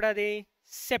వస్తుంది. ఎప్పుడు అది?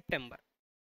 సెప్టెంబర్.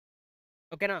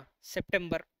 ఓకేనా?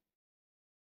 సెప్టెంబర్.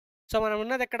 సో మనం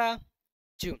ఉన్నది ఎక్కడ?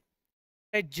 జూన్.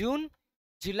 June,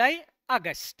 July,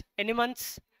 August. ఎన్ని మంత్స్?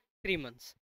 3 months.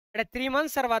 అంటే 3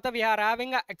 months తర్వాత we are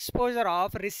having exposure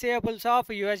of receivables of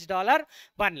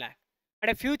 $1 lakh.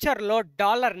 అంటే ఫ్యూచర్లో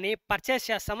డాలర్ని పర్చేస్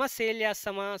చేస్తామా, సేల్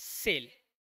చేస్తామా? సేల్.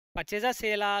 పర్చేజా,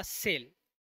 సేలా? సేల్.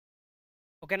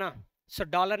 ఓకేనా? సో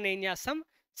డాలర్ని ఏం చేస్తాం?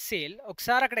 సేల్.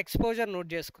 ఒకసారి అక్కడ ఎక్స్పోజర్ నోట్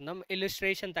చేసుకుందాం.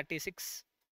 Illustration 36.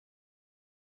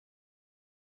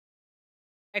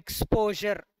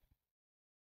 Exposure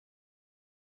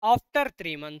after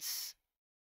 3 months.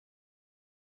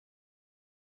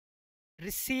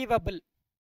 Receivable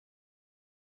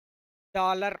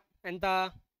dollar ఎంత?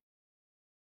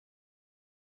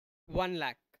 1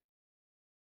 lakh.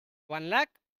 $1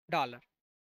 lakh.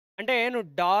 అంటే నువ్వు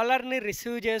డాలర్ని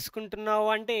రిసీవ్ చేసుకుంటున్నావు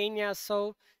అంటే ఏం చేస్తావు?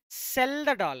 Cell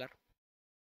the dollar.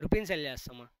 రూపీని సెల్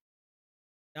చేస్తామా?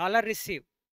 Dollar receive,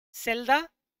 cell the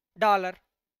dollar.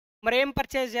 మరి ఏం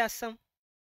పర్చేజ్ చేస్తాం?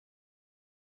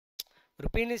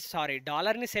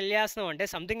 డాలర్ని సెల్ చేస్తున్నాం అంటే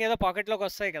సంథింగ్ ఏదో పాకెట్లోకి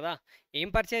వస్తాయి కదా. ఏం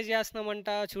పర్చేజ్ చేస్తున్నామంట?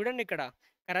 చూడండి ఇక్కడ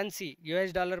currency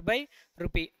 $, by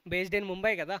rupee, based in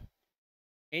Mumbai కదా.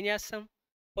 ఏం చేస్తాం?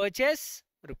 Purchase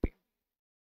rupee.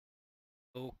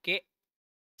 Okay,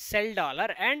 cell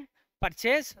dollar and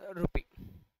purchase rupee.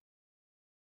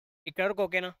 ఇక్కడ వరకు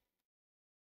ఓకేనా?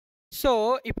 సో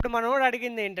ఇప్పుడు మనోడు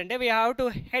అడిగింది ఏంటంటే we have to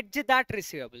hedge that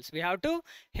receivables.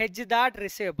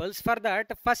 For that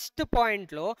first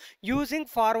పాయింట్లో యూజింగ్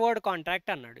ఫార్వర్డ్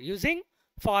కాంట్రాక్ట్ అన్నాడు. Using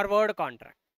forward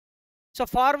contract. So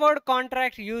forward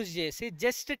contract use చేసి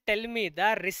just tell me the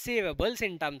receivables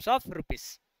in terms of rupees.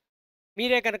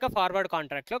 మీరే కనుక ఫార్వర్డ్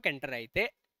కాంట్రాక్ట్లోకి ఎంటర్ అయితే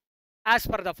as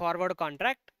per the forward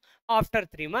contract after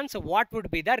 3 months what would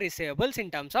be the receivables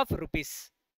in terms of rupees?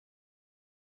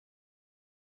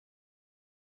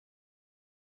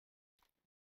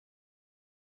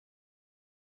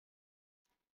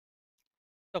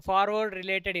 So forward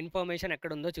related information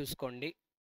ఎక్కడుందో చూసుకోండి,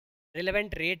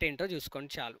 relevant rate ఏంటో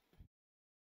చూసుకోండి చాలు.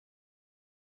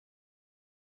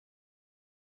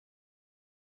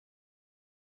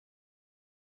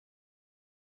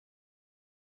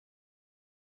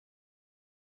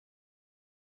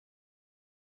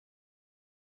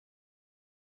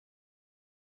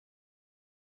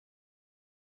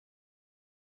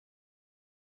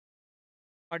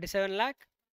 $47 lakh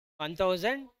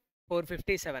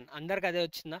 1457 అందరికి అదే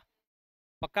వచ్చిందా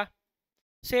పక్కా?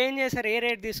 సో ఏం చేశారు, ఏ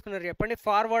రేట్ తీసుకున్నారు చెప్పండి?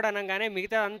 ఫార్వర్డ్ అనగానే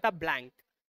మిగతా అంతా blank.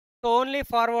 So only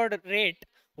forward rate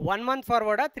 1 month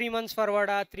ఫార్వర్డా 3 months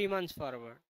ఫార్వర్డా? 3 months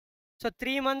forward. So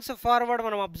 3 months forward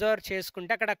మనం అబ్జర్వ్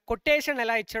చేసుకుంటే అక్కడ కొటేషన్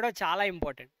ఎలా ఇచ్చాడో చాలా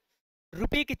ఇంపార్టెంట్.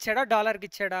 రూపీకి ఇచ్చాడా డాలర్కి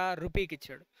ఇచ్చాడా? రూపీకి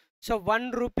ఇచ్చాడు. So 1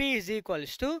 rupee is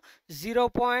equals to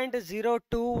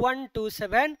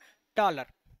 $0.02127.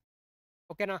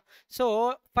 ఓకేనా? సో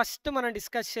ఫస్ట్ మనం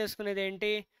డిస్కస్ చేసుకునేది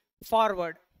ఏంటి?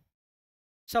 ఫార్వర్డ్.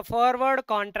 సో ఫార్వర్డ్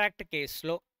కాంట్రాక్ట్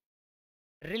కేసులో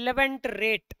రిలవెంట్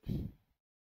రేట్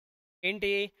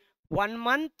ఏంటి?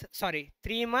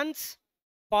 3 months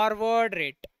ఫార్వర్డ్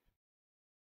రేట్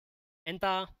ఎంత?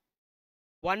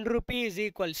 1 రూపీ ఈజ్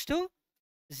ఈక్వల్స్ టు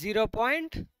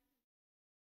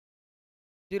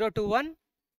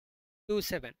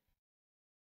 0.02127.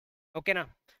 ఓకేనా?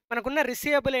 మనకున్న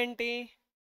రిసీవబుల్ ఏంటి?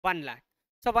 1 lakh.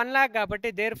 సో 1 lakh కాబట్టి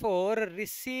there four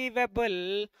receivable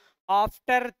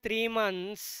after 3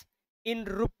 months in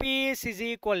rupees is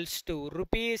equals to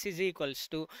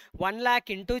 1 lakh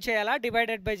into చేయాలా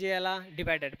డివైడెడ్ బై చేయాలా?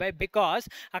 Divided by, because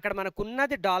అక్కడ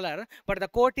మనకున్నది dollar but the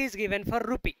coat is given for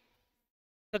rupee.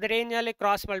 So that ఏం చేయాలి?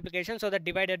 Cross multiplication. So that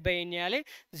divided by ఏం చేయాలి?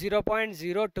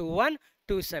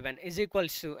 0.02127 is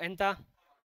equals to ఎంత?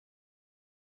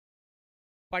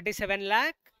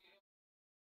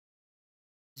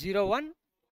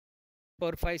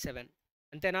 47,01,457.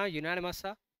 అంతేనా?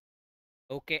 యునానిమస్సా?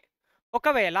 ఓకే.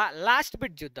 ఒకవేళ లాస్ట్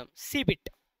బిట్ చూద్దాం, C bit.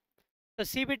 So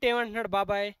C bit ఏమంటున్నాడు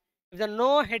బాబాయ్? If the no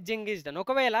hedging is done.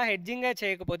 ఒకవేళ హెడ్జింగే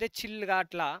చేయకపోతే చిల్గా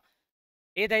అట్లా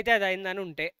ఏదైతే అది అయిందని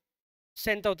ఉంటే సో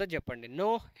ఎంత అవుతుంది చెప్పండి? No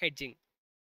hedging.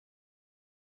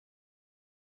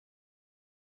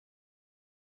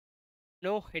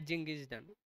 No hedging is done.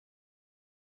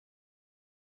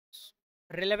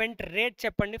 Relevant rate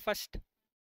చెప్పండి ఫస్ట్.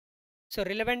 సో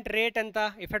రిలవెంట్ రేట్ ఎంత?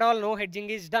 If at all know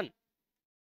hedging is done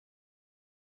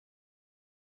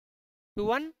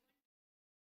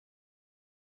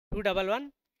 211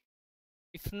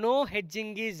 if no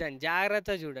hedging is done. జాగ్రత్త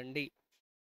చూడండి,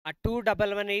 ఆ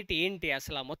 2118 ఏంటి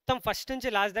అసలు? మొత్తం ఫస్ట్ నుంచి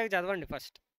లాస్ట్ దాకా చదవండి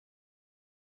ఫస్ట్.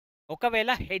 ఒకవేళ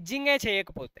హెడ్జింగే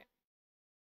చేయకపోతే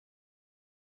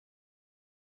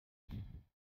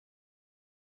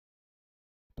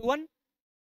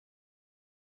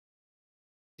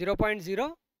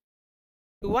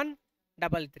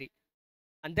 0.02133.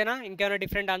 అంతేనా? ఇంకేమైనా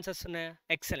డిఫరెంట్ ఆన్సర్స్ ఉన్నాయా?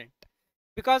 ఎక్సలెంట్.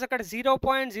 బికాజ్ అక్కడ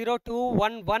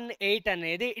 0.02118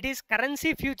 అనేది ఇట్ ఈస్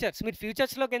కరెన్సీ ఫ్యూచర్స్. మీరు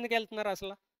ఫ్యూచర్స్లోకి ఎందుకు వెళ్తున్నారు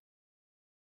అసలు?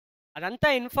 అదంతా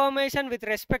information with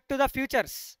respect to the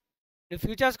futures. నువ్వు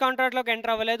ఫ్యూచర్స్ కాంట్రాక్ట్లోకి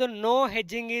ఎంటర్ అవ్వలేదు, నో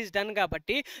హెడ్జింగ్ ఈజ్ డన్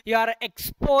కాబట్టి you are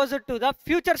exposed to the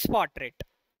future spot rate.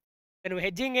 నువ్వు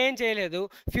హెడ్జింగ్ ఏం చేయలేదు,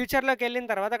 ఫ్యూచర్లోకి వెళ్ళిన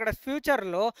తర్వాత అక్కడ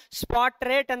ఫ్యూచర్లో స్పాట్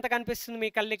రేట్ ఎంత కనిపిస్తుంది మీ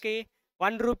కళ్ళకి?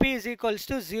 1 rupee is equals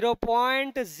to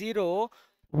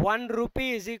 0.01 rupee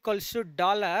is equals to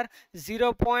dollar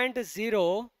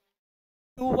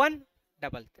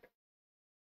 0.02133.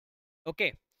 Okay.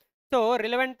 So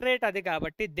relevant rate అది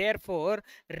కాబట్టి there four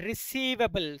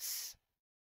receivables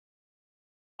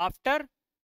after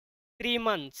 3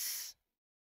 months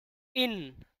in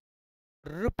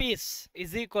rupees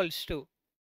is equals to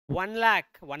 1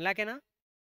 lakh. 1 lakh ఏనా?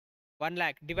 1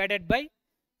 lakh డివైడెడ్ బై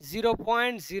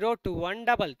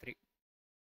 0.02133.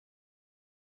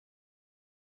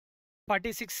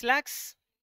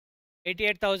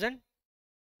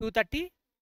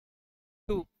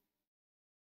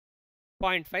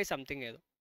 46,88,232.5 సంథింగ్ ఏదో.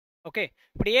 Okay.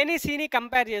 ఇప్పుడు ఏని సీని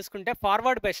కంపేర్ చేసుకుంటే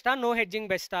forward బెస్టా no hedging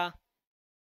బెస్టా?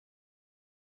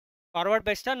 Forward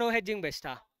బెస్టా no hedging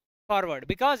బెస్టా? Forward,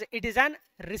 because it is an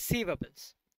receivables.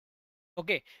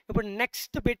 Okay. ఇప్పుడు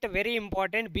next bit very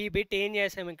important, B bit. ఏం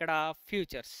చేసాం ఇక్కడ?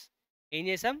 ఫ్యూచర్స్. ఏం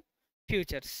చేసాం?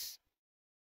 ఫ్యూచర్స్.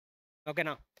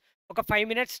 ఓకేనా? ఒక 5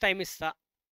 minutes టైం ఇస్తా.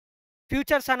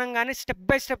 ఫ్యూచర్స్ అనగానే స్టెప్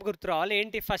బై స్టెప్ గుర్తు రావాలి.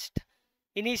 ఏంటి? ఫస్ట్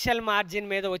ఇనీషియల్ మార్జిన్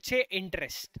మీద వచ్చే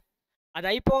ఇంట్రెస్ట్. అది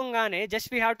అయిపోగానే just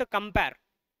we have to compare.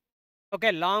 Okay,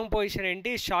 long position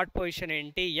ఏంటి, షార్ట్ పొజిషన్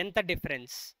ఏంటి, ఎంత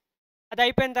డిఫరెన్స్. అది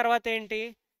అయిపోయిన తర్వాత ఏంటి,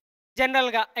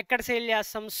 జనరల్గా ఎక్కడ సేల్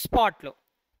చేస్తాం, స్పాట్లో.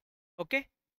 ఓకే,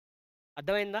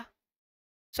 అర్థమైందా?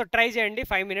 సో ట్రై చేయండి,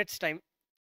 5 minutes టైం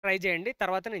ట్రై చేయండి,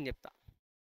 తర్వాత నేను చెప్తా.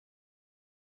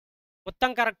 మొత్తం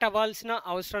కరెక్ట్ అవ్వాల్సిన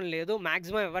అవసరం లేదు,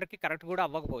 మ్యాక్సిమం ఎవరికి కరెక్ట్ కూడా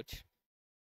అవ్వకపోవచ్చు.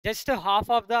 Just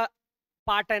half of the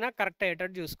part అయినా కరెక్ట్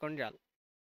అయ్యేటట్టు చూసుకోండి చాలు.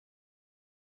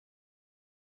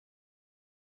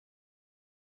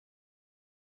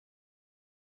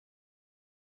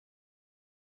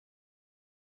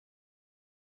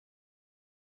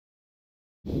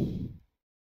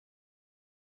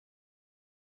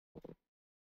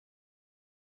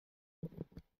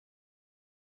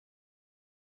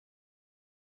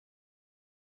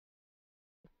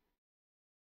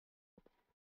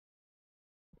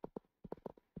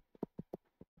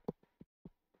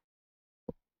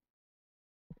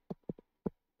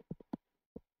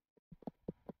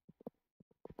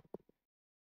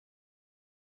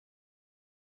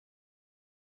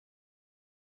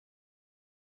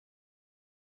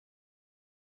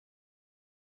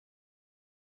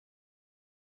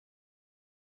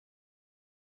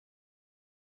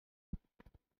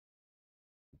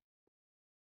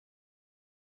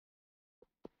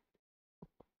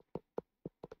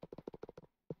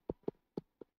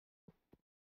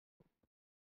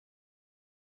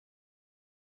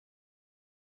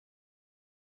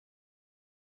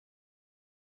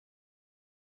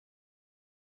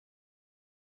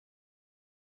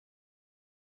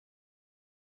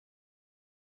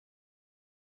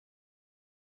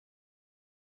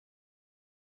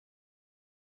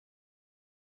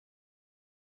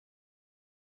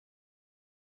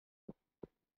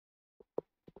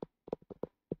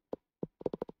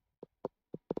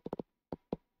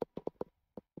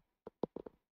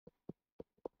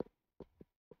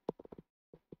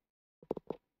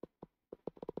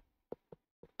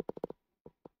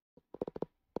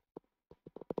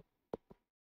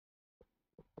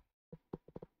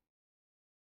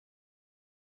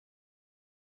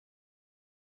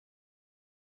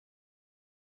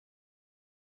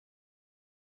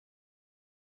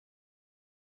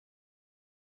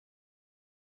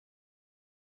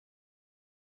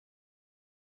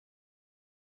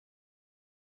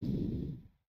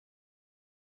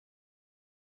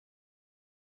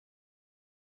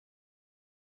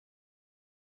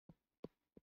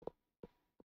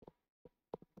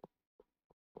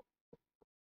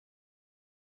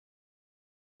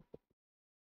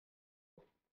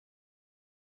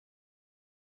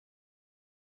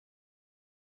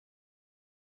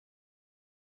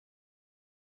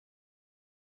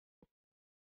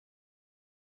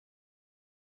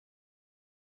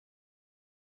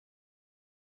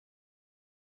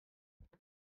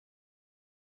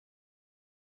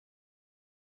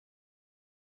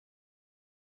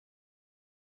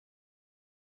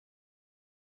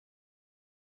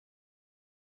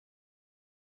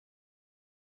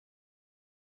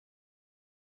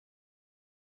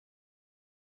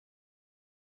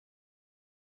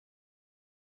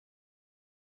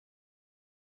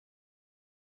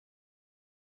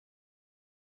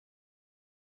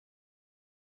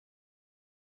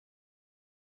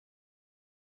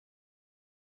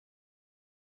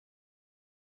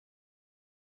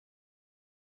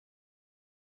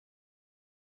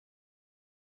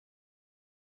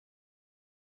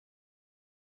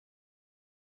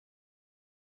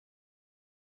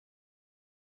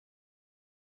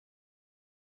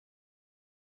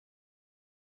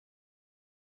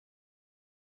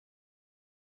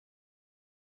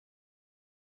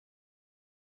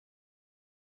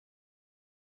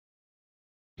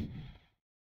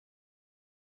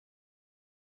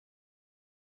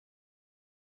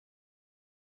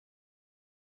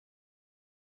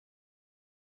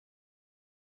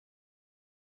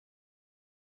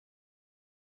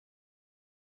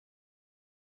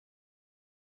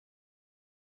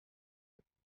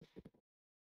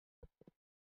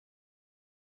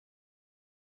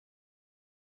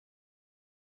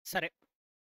 సరే,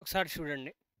 ఒకసారి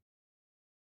చూడండి.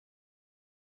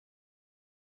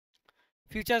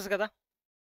 ఫ్యూచర్స్ కదా,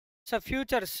 సో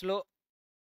ఫ్యూచర్స్లో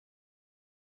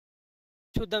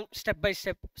చూద్దాం స్టెప్ బై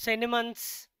స్టెప్. సో ఎన్ని మంత్స్,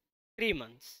 3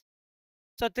 months.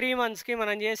 సో 3 monthsకి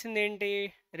మనం చేసింది ఏంటి,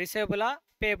 రిసేబులా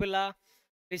పేబులా,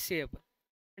 రిసేబుల్.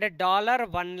 అంటే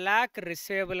 $1 lakh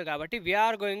రిసేబుల్ కాబట్టి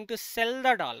we are going to cell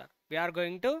the dollar, we are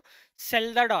going to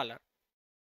cell the dollar.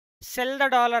 Cell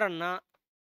the dollar అన్నా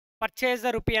పర్చేజ్ ద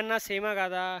రూపీ అన్నా సేమా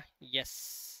కదా, yes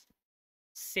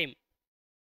same.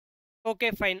 Okay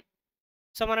fine.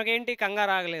 So మనకేంటి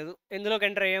కంగారు ఆగలేదు, ఎందులోకి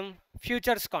ఎంటర్ అయ్యాం,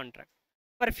 ఫ్యూచర్స్ కాంట్రాక్ట్.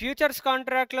 మరి ఫ్యూచర్స్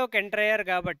కాంట్రాక్ట్లోకి ఎంటర్ అయ్యారు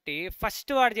కాబట్టి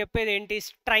ఫస్ట్ వాడు చెప్పేది ఏంటి?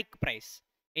 Strike price.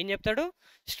 ఏం చెప్తాడు?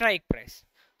 Strike price.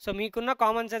 సో మీకున్న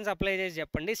కామన్ సెన్స్ అప్లై చేసి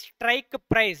చెప్పండి. స్ట్రైక్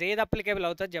ప్రైస్ ఏది అప్లికేబుల్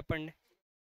అవుతుంది చెప్పండి.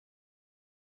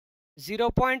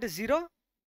 0.0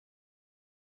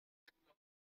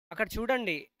 అక్కడ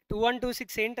చూడండి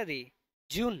 2126 ఏంటది?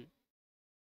 జూన్.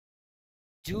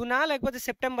 జూనా లేకపోతే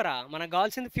సెప్టెంబరా? మనకు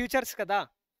కావాల్సింది ఫ్యూచర్స్ కదా.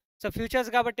 సో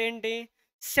ఫ్యూచర్స్ కాబట్టి ఏంటి?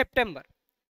 సెప్టెంబర్.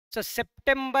 సో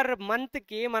సెప్టెంబర్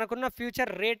మంత్కి మనకున్న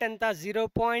ఫ్యూచర్ రేట్ ఎంత?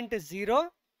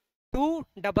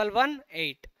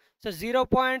 0.02118. సో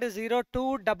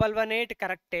 0.02118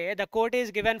 కరెక్టే. The code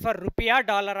is given for రూపియా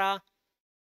డాలరా?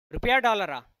 రూపియా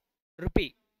డాలరా? Rupee.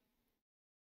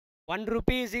 1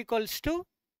 rupee is equals to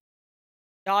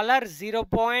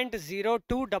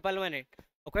 $0.02118.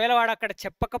 ఒకవేళ వాడు అక్కడ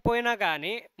చెప్పకపోయినా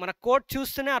కానీ మన కోడ్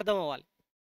చూస్తూనే అర్థం అవ్వాలి.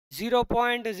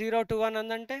 0.021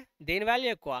 అందంటే దేని వాల్యూ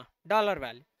ఎక్కువ? Dollar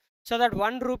value. So that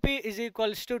 1 rupee is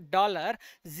equals to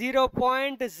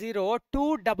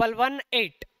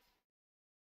 $0.02118.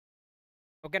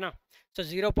 ఓకేనా? సో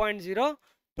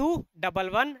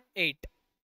 0.02118.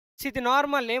 ఇది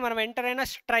నార్మల్లీ మనం ఎంటర్ అయిన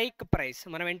స్ట్రైక్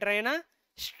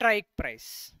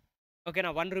ప్రైస్. ఓకేనా?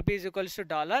 1 rupee is equals to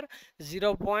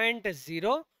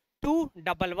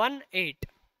 $0.02118.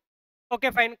 Okay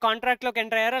fine. కాంట్రాక్ట్లోకి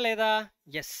enter అయ్యారా లేదా?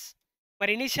 ఎస్.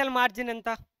 మరి ఇనీషియల్ మార్జిన్ ఎంత?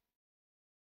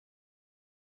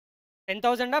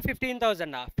 10,000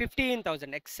 15,000?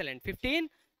 15,000. ఎక్సలెంట్.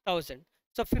 15,000.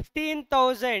 సో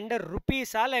 15,000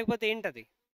 రూపీసా లేకపోతే ఏంటది?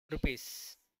 రూపీస్.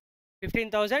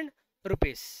 15,000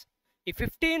 రూపీస్. ఈ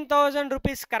 15,000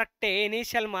 రూపీస్ కరెక్టే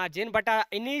ఇనీషియల్ మార్జిన్. బట్ ఆ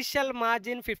initial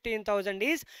margin 15,000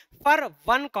 is for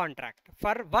one contract.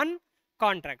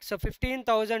 So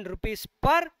 15,000 rupees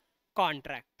per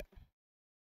contract.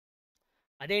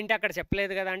 అదేంటి అక్కడ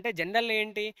చెప్పలేదు కదా అంటే జనరల్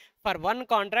ఏంటి? For one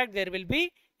contract there will be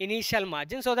initial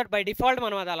margin. So that by default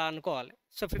మనం అది అలా అనుకోవాలి.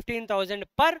 So 15,000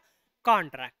 per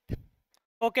contract.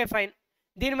 Okay fine.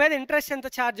 దీని మీద ఇంట్రెస్ట్ ఎంత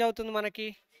ఛార్జ్ అవుతుంది మనకి?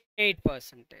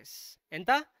 8%.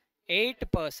 ఎంత?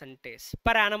 8%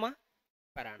 per యానమా?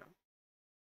 Per annum.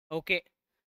 Okay.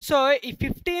 So ఈ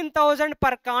 15,000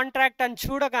 పర్ కాంట్రాక్ట్ అని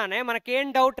చూడగానే మనకేం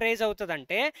డౌట్ రేజ్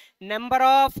అవుతుందంటే నెంబర్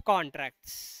ఆఫ్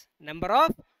కాంట్రాక్ట్స్.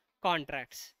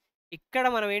 ఇక్కడ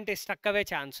మనం ఏంటి స్టక్ అవే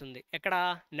ఛాన్స్ ఉంది. ఎక్కడ?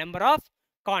 Number of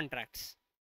contracts.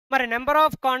 మరి నెంబర్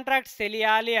ఆఫ్ కాంట్రాక్ట్స్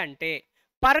తెలియాలి అంటే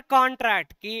పర్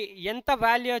కాంట్రాక్ట్కి ఎంత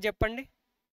వాల్యూ చెప్పండి?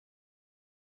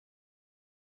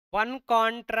 1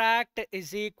 కాంట్రాక్ట్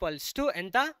ఈజ్ ఈక్వల్స్ టు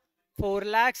ఎంత?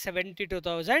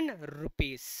 4,72,000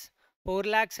 రూపీస్.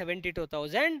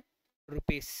 4,72,000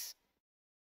 రూపీస్.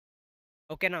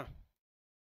 ఓకేనా?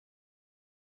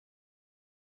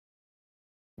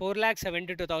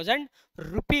 4,72,000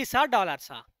 రూపీసా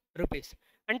డాలర్సా? రూపీస్.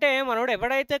 అంటే మనోడు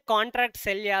ఎవడైతే కాంట్రాక్ట్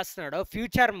సెల్ చేస్తున్నాడో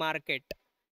future market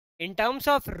in terms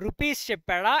of rupees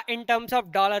చెప్పాడా? ఇన్ టర్మ్స్ ఆఫ్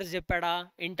డాలర్స్ చెప్పాడా?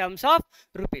 In terms of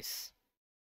rupees.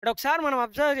 ఇప్పుడు ఒకసారి మనం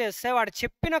అబ్జర్వ్ చేస్తే వాడు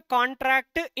చెప్పిన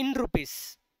కాంట్రాక్ట్ ఇన్ రూపీస్.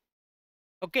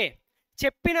 ఓకే.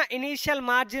 చెప్పిన ఇనీషియల్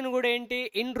మార్జిన్ కూడా ఏంటి?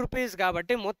 In rupees.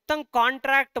 కాబట్టి మొత్తం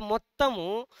కాంట్రాక్ట్ మొత్తము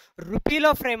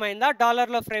రూపీలో ఫ్రేమ్ అయిందా?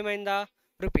 డాలర్లో ఫ్రేమ్ అయిందా?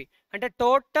 రూపీ. అంటే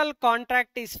total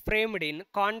contract is framed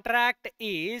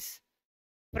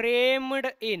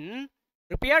in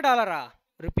రూపీయా డాలరా?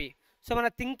 Rupee. So మన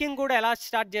థింకింగ్ కూడా ఎలా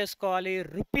స్టార్ట్ చేసుకోవాలి?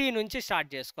 రూపీ నుంచి స్టార్ట్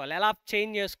చేసుకోవాలి. ఎలా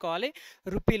చేంజ్ చేసుకోవాలి?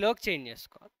 రూపీలోకి చేంజ్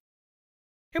చేసుకోవాలి.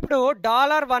 ఇప్పుడు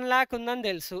డాలర్ 1 lakh ఉందని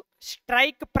తెలుసు.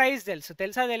 స్ట్రైక్ ప్రైస్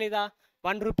తెలుసా తెలీదా?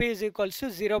 1 rupee is equals to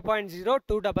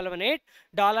 0.02118.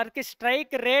 డాలర్కి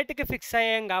strike రేట్కి ఫిక్స్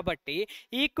అయ్యాం కాబట్టి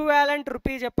ఈక్వాలెంట్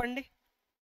రూపీ చెప్పండి.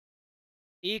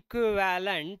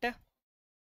 Equivalent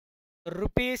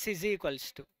rupees is equals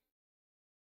to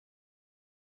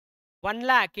 1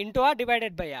 lakh into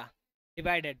divided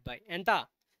by ఎంత?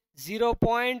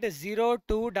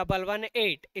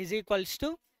 0.02118 ఈజ్ ఈక్వల్స్ టు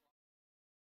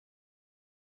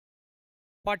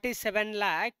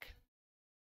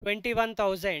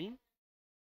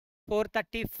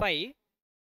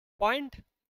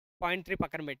 47,21,435.3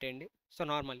 పక్కన పెట్టేయండి. సో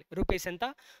నార్మల్లీ రూపీస్ ఎంత?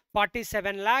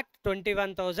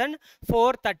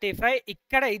 47,21,435.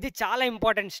 ఇక్కడ ఇది చాలా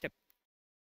ఇంపార్టెంట్ స్టెప్.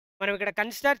 మనం ఇక్కడ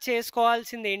కన్సిడర్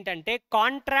చేసుకోవాల్సింది ఏంటంటే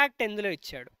కాంట్రాక్ట్ ఎందులో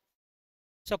ఇచ్చాడు?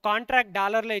 సో కాంట్రాక్ట్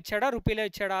డాలర్లో ఇచ్చాడా? రూపీలో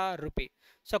ఇచ్చాడా? Rupee.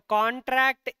 So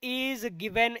contract is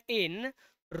given in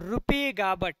rupee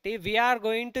కాబట్టి we are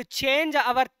going to change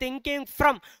our thinking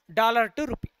from dollar to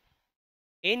rupee.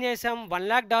 ఏం చేసాం? 1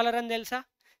 lakh డాలర్ అని తెలుసా?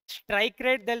 స్ట్రైక్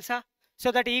రేట్ తెలుసా? సో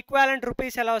దట్ ఈక్వాలెంట్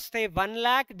రూపీస్ ఎలా వస్తాయి? 1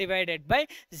 lakh divided by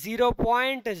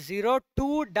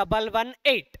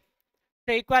 0.02118.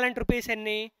 So equivalent rupees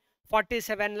ఎన్ని?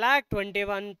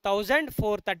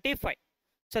 47,21,435.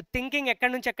 So thinking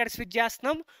ఎక్కడి నుంచి ఎక్కడ స్విచ్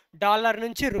చేస్తున్నాం? డాలర్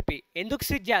నుంచి రూపీ. ఎందుకు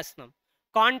స్విచ్ చేస్తున్నాం?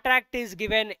 Contract is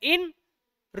given in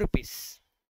rupees.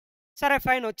 సరే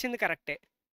ఫైన్, వచ్చింది కరెక్టే.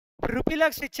 ఇప్పుడు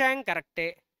రూపీలోకి స్విచ్ అయ్యాం కరెక్టే.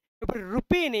 ఇప్పుడు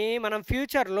రూపీని మనం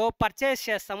ఫ్యూచర్లో పర్చేస్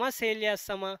చేస్తామా, సేల్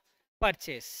చేస్తామా?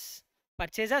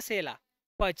 పర్చేసా సేలా?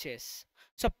 పర్చేస్.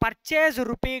 సో పర్చేజ్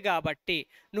రూపీ కాబట్టి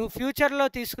నువ్వు ఫ్యూచర్లో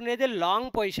తీసుకునేది లాంగ్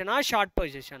పొజిషనా, షార్ట్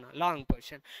పొజిషనా? Long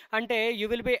position. అంటే you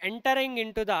will be entering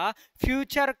in to the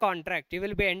future contract. You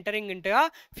will be entering in to the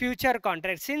future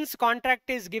contract. Since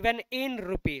contract is given in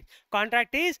rupee,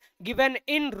 contract is given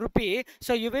in rupee,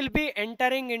 so you will be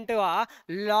entering in to a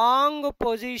long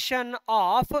position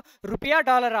of రూపీయా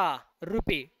డాలరా?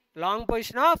 Rupee. Long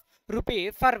position of rupee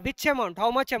for which amount? How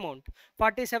much amount?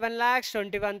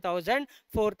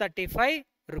 47,21,435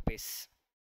 rupees.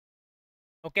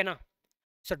 Okay na?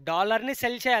 So dollar ni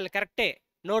sell cheyali, correct?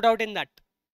 No doubt in that.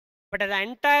 But the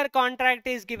entire contract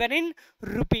is given in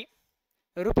rupee.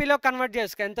 Rupee lo convert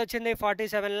chesuko ento ochindi?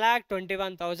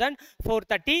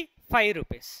 47,21,435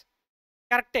 rupees.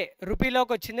 కరెక్టే,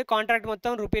 రూపీలోకి వచ్చింది. Contract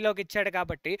మొత్తం రూపీలోకి ఇచ్చాడు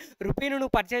కాబట్టి రూపీని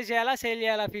నువ్వు purchase చేయాలా, sale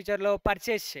చేయాలా? ఫ్యూచర్లో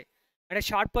purchase చేయి. అంటే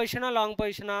short పొజిషనా, long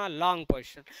పొజిషనా? Long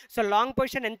position. So long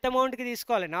position ఎంత అమౌంట్కి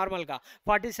తీసుకోవాలి? నార్మల్గా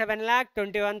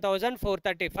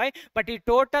 47,21,435. బట్ ఈ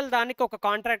టోటల్ దానికి ఒక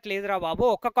కాంట్రాక్ట్ లేదురా బాబు,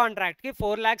 ఒక కాంట్రాక్ట్కి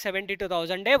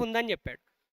 4,72,000 ఉందని చెప్పాడు.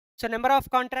 So number of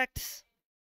contracts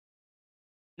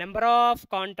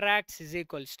is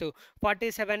equals to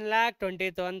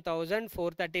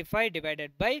 47,21,435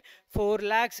 divided by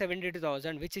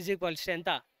 4,72,000, which is equals to ఎంత?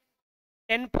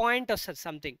 10 point వస్తుంది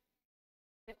సంథింగ్,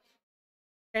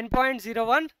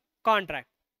 10.01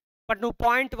 కాంట్రాక్ట్. బట్ నువ్వు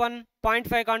 0.1,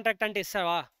 0.5 కాంట్రాక్ట్ అంటే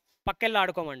ఇస్తావా? పక్కెళ్ళి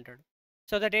ఆడుకోమంటాడు.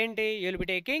 సో దట్ ఏంటి? You will be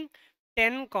taking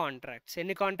 10 contracts.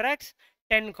 ఎన్ని కాంట్రాక్ట్స్?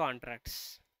 10 కాంట్రాక్ట్స్.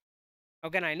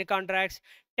 ఓకేనా? ఎన్ని కాంట్రాక్ట్స్?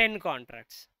 10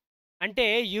 కాంట్రాక్ట్స్. అంటే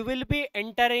you will be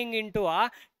entering in to ఆ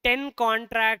 10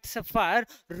 కాంట్రాక్ట్స్ ఫర్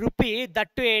రూపీ.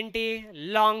 దట్టు ఏంటి?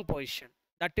 Long position.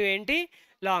 దట్టు ఏంటి?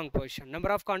 Long position.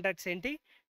 Number of contracts ఏంటి?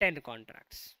 10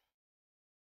 కాంట్రాక్ట్స్.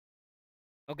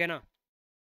 ఓకేనా?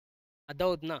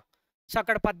 అర్థమవుతుందా? సో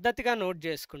అక్కడ పద్ధతిగా నోట్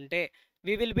చేసుకుంటే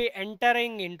we will be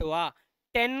entering in to ఆ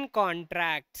 10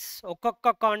 కాంట్రాక్ట్స్. ఒక్కొక్క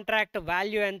కాంట్రాక్ట్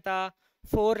వాల్యూ ఎంత?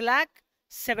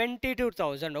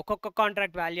 4,72,000. ఒక్కొక్క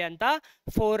కాంట్రాక్ట్ వాల్యూ ఎంత?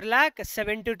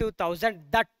 4,72,000.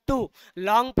 That to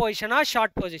long పొజిషనా,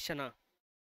 short పొజిషనా?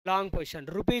 Long position.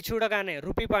 Rupee చూడగానే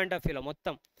రూపీ పాయింట్ ఆఫ్ వ్యూలో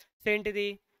మొత్తం ఏంటిది?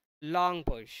 Long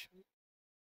position.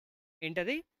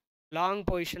 ఏంటది? Long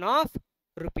position of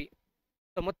rupee.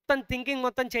 So మొత్తం థింకింగ్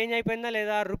మొత్తం చేంజ్ అయిపోయిందా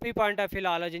లేదా? రూపీ పాయింట్ ఆఫ్ వ్యూలో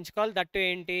ఆలోచించుకోవాలి. దట్టు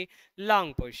ఏంటి?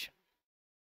 Long position.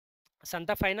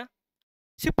 అంతా ఫైనా?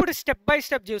 సో ఇప్పుడు స్టెప్ బై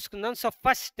స్టెప్ చూసుకుందాం. సో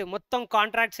ఫస్ట్ మొత్తం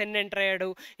కాంట్రాక్ట్స్ ఎన్ని ఎంటర్ అయ్యాడు,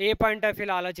 ఏ పాయింట్ ఆఫ్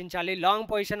వ్యూలో ఆలోచించాలి, లాంగ్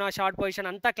పొజిషన్, షార్ట్ పొజిషన్,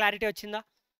 అంతా క్లారిటీ వచ్చిందా?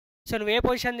 సో నువ్వు ఏ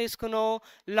పొజిషన్ తీసుకున్నావు?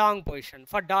 Long position.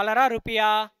 For డాలరా, రూపీయా?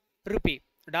 Rupee.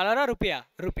 డాలరా, రూపీయా?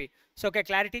 Rupee. So okay,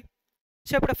 clarity.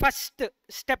 So ఇప్పుడు ఫస్ట్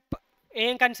స్టెప్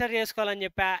ఏం కన్సిడర్ చేసుకోవాలని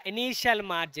చెప్పా? ఇనీషియల్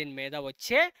మార్జిన్ మీద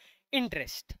వచ్చే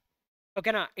ఇంట్రెస్ట్.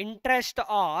 ఓకేనా? Interest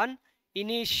on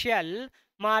initial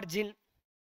margin.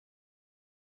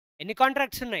 ఎన్ని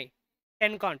కాంట్రాక్ట్స్ ఉన్నాయి?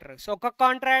 10 కాంట్రాక్ట్స్. ఒక్కొక్క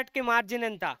కాంట్రాక్ట్కి మార్జిన్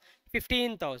ఎంత?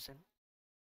 15,000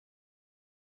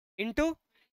 into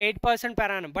 8% per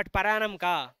annum. But per annum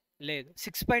కా? లేదు,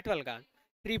 6/12 కాదు,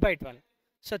 3/12.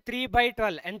 సో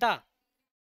 3/12 ఎంత?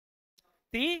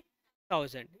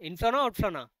 3,000. ఇన్ఫ్లోనా,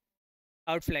 అవుట్ఫ్లోనా?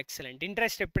 అవుట్ఫ్లో. ఎక్సలెంట్.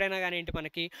 ఇంట్రెస్ట్ ఎప్పుడైనా కానీ ఏంటి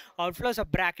మనకి? అవుట్ఫ్లో. సో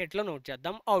బ్రాకెట్లో నోట్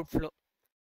చేద్దాం అవుట్ఫ్లో.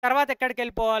 తర్వాత ఎక్కడికి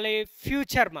వెళ్ళిపోవాలి?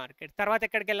 Future market. తర్వాత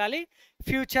ఎక్కడికి వెళ్ళాలి?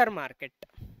 Future market.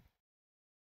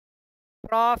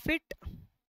 Profit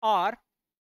or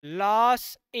loss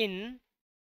in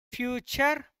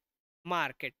future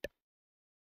market.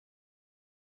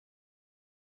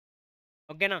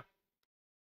 ఓకేనా?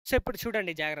 సో ఇప్పుడు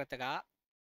చూడండి జాగ్రత్తగా.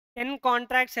 10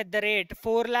 contracts at the rate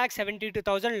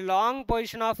 4,72,000 long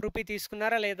position of rupee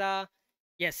తీసుకున్నారా లేదా?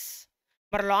 ఎస్.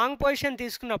 మరి లాంగ్ పొజిషన్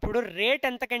తీసుకున్నప్పుడు రేట్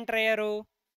ఎంతకు ఎంటర్ అయ్యారు?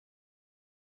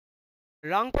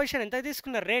 లాంగ్ పొజిషన్ ఎంత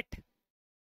తీసుకున్నారు? Rate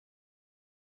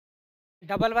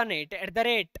 118 at the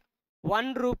rate 1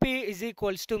 rupee is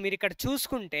equals to, మీరు ఇక్కడ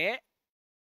చూసుకుంటే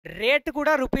రేట్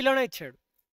కూడా రూపీలోనే ఇచ్చాడు.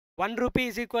 1 rupee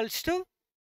is equals to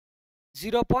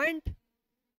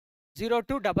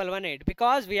 0.02118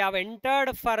 because we have entered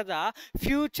for the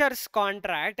futures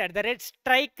contract at the rate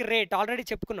strike rate. Already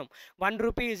చెప్పుకున్నాం. 1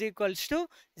 రూపీ ఈజ్ ఈక్వల్స్ టు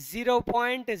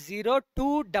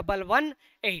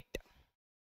 0.02118.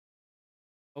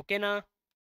 ఓకేనా?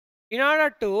 In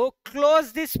order to close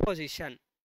this position,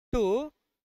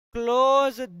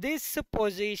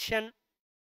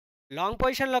 long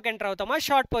పొజిషన్లోకి enter అవుతామా,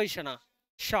 short పొజిషనా?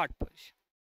 Short position.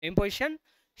 ఏం position?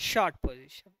 Short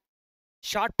position.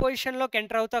 Short పొజిషన్లోకి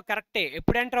enter అవుతావు, కరెక్టే.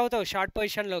 ఎప్పుడు enter అవుతావు short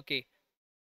పొజిషన్లోకి?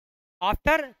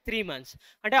 After 3 months.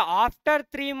 అంటే after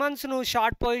 3 months నువ్వు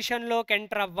short పొజిషన్లోకి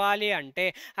enter అవ్వాలి అంటే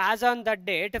as on that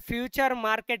date future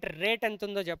market rate ఎంత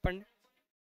ఉందో చెప్పండి.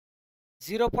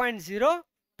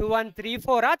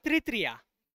 0.02134 33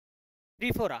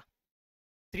 34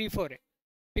 34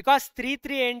 బికాస్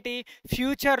 33 ఏంటి,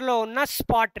 ఫ్యూచర్లో ఉన్న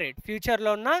స్పాట్ రేట్,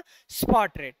 ఫ్యూచర్లో ఉన్న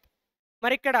స్పాట్ రేట్.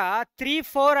 మరి ఇక్కడ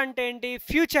 34 అంటే ఏంటి,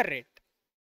 ఫ్యూచర్ రేట్.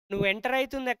 నువ్వు ఎంటర్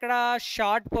అవుతుంది ఎక్కడ,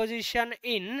 short position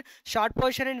in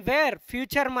where,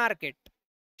 future market.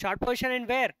 Short position in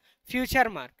where, future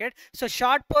market. So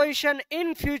short position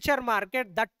in future market,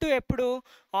 that ఎప్పుడు,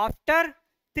 after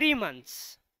 3 months.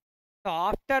 So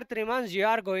after 3 months you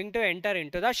are going to enter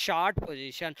into the short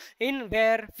position in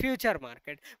where future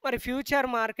market. మరి future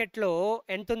మార్కెట్లో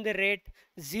ఎంత ఉంది rate,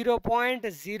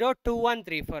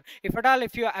 0.02134. If at all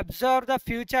if you observe the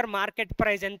future market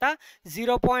price ఎంత,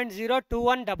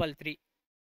 0.02133.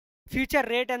 Future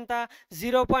rate ఎంత,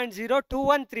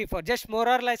 0.02134. Just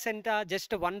more or less ఎంత,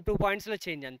 just 1-2 pointsలో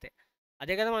change అంతే.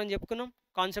 అదే కదా మనం చెప్పుకున్నాం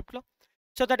కాన్సెప్ట్లో.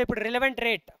 సో దట్ ఇప్పుడు రిలవెంట్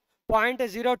రేట్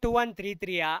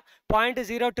 0.02133,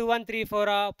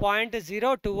 0.02134,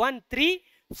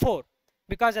 0.02134,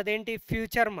 బికాజ్ అదేంటి,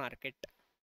 ఫ్యూచర్ మార్కెట్.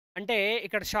 అంటే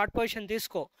ఇక్కడ షార్ట్ పొజిషన్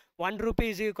తీసుకో, 1 rupee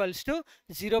is equals to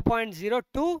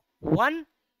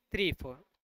 0.02134.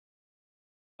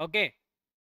 Okay,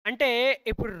 అంటే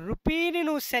ఇప్పుడు రూపీని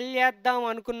నువ్వు సెల్ చేద్దాం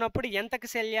అనుకున్నప్పుడు ఎంతకి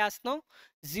సెల్ చేస్తున్నావు,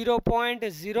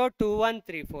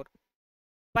 0.02134.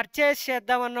 పర్చేస్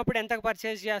చేద్దాం అన్నప్పుడు ఎంతకు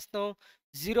పర్చేస్ చేస్తున్నావు,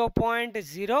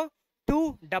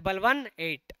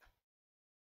 0.02118.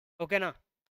 ఓకేనా,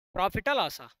 ప్రాఫిటా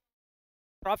లాసా,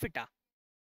 ప్రాఫిటా?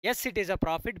 Yes, it is a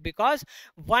profit, because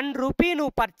 1 rupee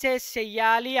నువ్వు పర్చేస్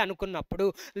చెయ్యాలి అనుకున్నప్పుడు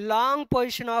లాంగ్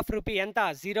పొజిషన్ ఆఫ్ రూపీ ఎంత,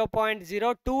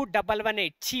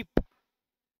 0.02118 చీప్.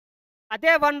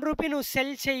 అదే 1 రూపీ నువ్వు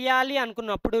సెల్ చెయ్యాలి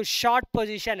అనుకున్నప్పుడు షార్ట్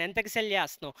పొజిషన్ ఎంతకి సెల్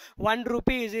చేస్తున్నావు, 1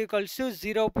 rupee is equals to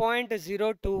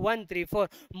 0.02134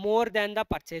 more than the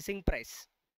purchasing price.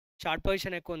 Short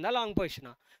position ఎక్కువ ఉందా, లాంగ్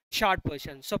పొజిషనా, షార్ట్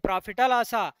పొజిషన్. సో ప్రాఫిటా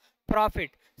లాసా,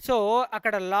 ప్రాఫిట్. సో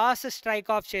అక్కడ లాస్ స్ట్రైక్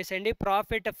ఆఫ్ చేసేయండి.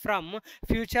 Profit from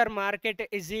future market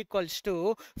is equals to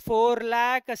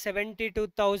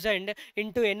 4,72,000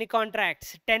 into ఎన్ని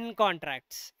contracts, 10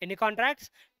 contracts. ఎన్ని contracts,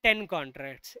 10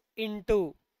 contracts into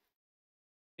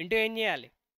ఏం చేయాలి,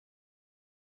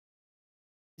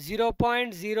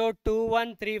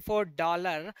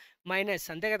 $0.02134 minus,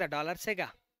 అంతే కదా, డాలర్సేగా,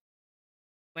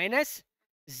 minus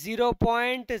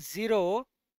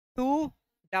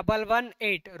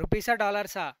 0.02118 రూపీసా,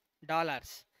 డాలర్సా,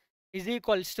 dollars, is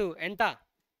equals to ఎంత,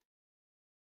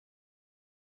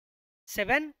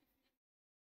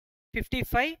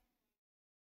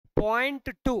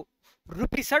 755.2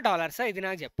 రూపీసా, డాలర్సా, ఇది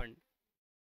నాకు చెప్పండి.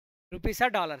 రూపీసా,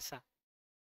 డాలర్సా,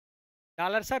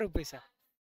 డాలర్సా, రూపీసా,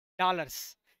 dollars.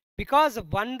 Because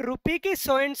 1 రూపీకి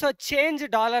so and so change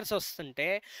dollars వస్తుంటే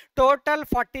టోటల్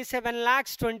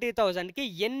 47,20,000కి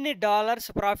ఎన్ని డాలర్స్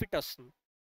ప్రాఫిట్ వస్తుంది.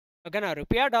 ఓకేనా,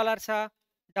 రూపియా, డాలర్సా,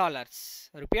 డాలర్స్,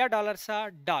 రూపియా, డాలర్సా,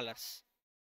 డాలర్స్.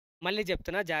 మళ్ళీ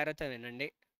చెప్తున్నా, జాగ్రత్త వినండి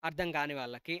అర్థం కాని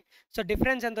వాళ్ళకి. సో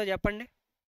డిఫరెన్స్ ఎంతో చెప్పండి,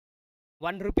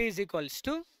 1 rupee is equals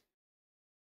to,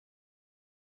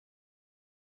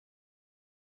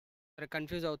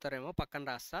 confuse అవుతారేమో, పక్కన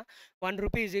రాస్తా. 1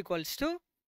 rupee is equals to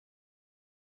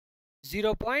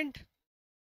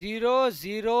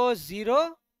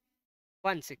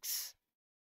 0.00016.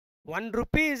 1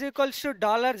 rupee is equals to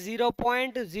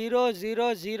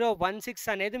 $0.00016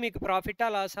 అనేది మీకు ప్రాఫిటా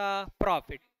లాసా,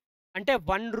 ప్రాఫిట్. అంటే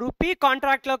 1 రూపీ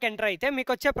కాంట్రాక్ట్లోకి ఎంటర్ అయితే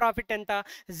మీకు వచ్చే ప్రాఫిట్ ఎంత,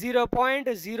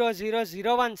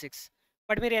 0.00016.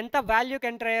 బట్ మీరు ఎంత వాల్యూకి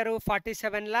ఎంటర్ అయ్యారు,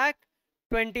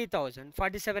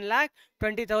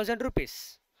 47,20,000 రూపీస్.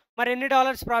 మరి ఎన్ని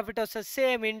డాలర్స్ ప్రాఫిట్ వస్తుంది,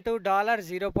 same into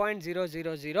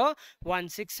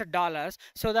 $0.00016,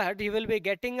 so that you will be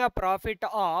getting a profit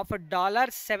of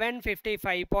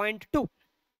 $755.2.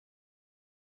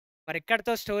 మరి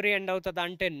ఇక్కడతో స్టోరీ ఎండ్ అవుతుంది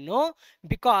అంటే నో,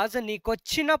 బికాజ్ నీకు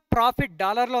వచ్చిన ప్రాఫిట్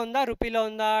డాలర్లో ఉందా, రూపీలో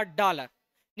ఉందా, డాలర్.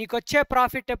 నీకు వచ్చే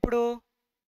ప్రాఫిట్ ఎప్పుడు,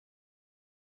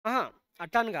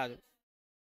 అట్లాని కాదు,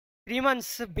 3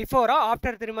 months బిఫోరా,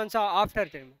 after 3 months,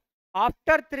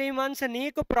 after 3 months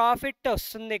నీకు ప్రాఫిట్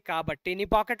వస్తుంది కాబట్టి నీ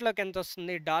పాకెట్లోకి ఎంత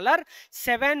వస్తుంది,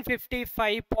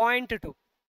 $755.2.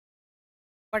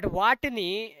 బట్ వాటిని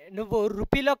నువ్వు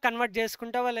రూపీలో కన్వర్ట్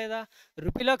చేసుకుంటావా లేదా,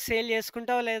 రూపీలోకి సేల్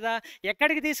చేసుకుంటావా లేదా,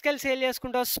 ఎక్కడికి తీసుకెళ్ళి సేల్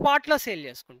చేసుకుంటావు, స్పాట్లో సేల్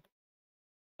చేసుకుంటావు.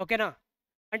 ఓకేనా,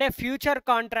 అంటే ఫ్యూచర్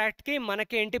కాంట్రాక్ట్కి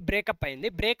మనకేంటి బ్రేకప్ అయింది.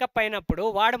 బ్రేకప్ అయినప్పుడు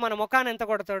వాడు మన ముఖాన్ని ఎంత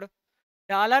కొడతాడు,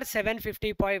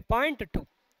 $755.2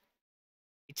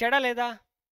 ఇచ్చాడా లేదా,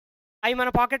 అవి మన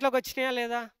పాకెట్లోకి వచ్చినాయా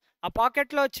లేదా. ఆ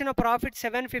పాకెట్లో వచ్చిన ప్రాఫిట్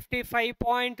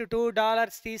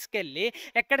 $755.2 తీసుకెళ్ళి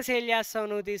ఎక్కడ సేల్ చేస్తావు,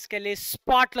 నువ్వు తీసుకెళ్ళి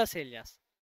స్పాట్లో సేల్ చేస్తావు.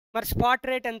 మరి స్పాట్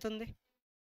రేట్ ఎంత ఉంది?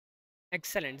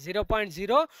 ఎక్సలెంట్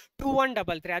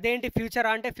 0.02133. అదేంటి ఫ్యూచర్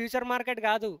అంటే ఫ్యూచర్ మార్కెట్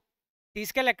కాదు,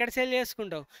 తీసుకెళ్ళి ఎక్కడ సేల్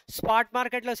చేసుకుంటావు? స్పాట్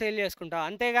మార్కెట్లో సేల్ చేసుకుంటావు.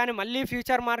 అంతేగాని మళ్ళీ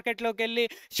ఫ్యూచర్ మార్కెట్లోకి వెళ్ళి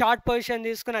షార్ట్ పొజిషన్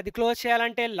తీసుకుని అది క్లోజ్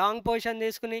చేయాలంటే లాంగ్ పొజిషన్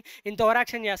తీసుకుని ఇంత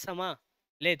ఓవరాక్షన్ చేస్తామా?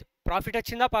 లేదు. ప్రాఫిట్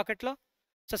వచ్చిందా పాకెట్లో?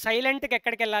 సో సైలెంట్గా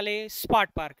ఎక్కడికి వెళ్ళాలి?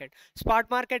 Spot market. Spot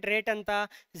market rate ఎంత?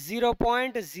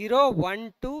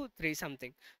 0.0123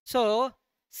 something. So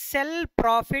cell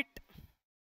profit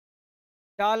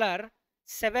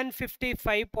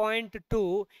 $755.2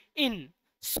 in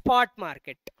spot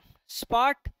market.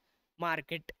 Spot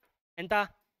market ఎంత?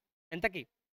 ఎంతకి?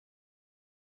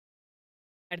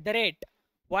 at the rate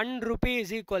 1 rupee is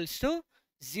equals to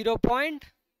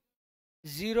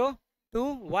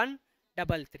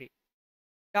 0.02133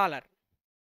 dollar.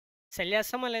 Cell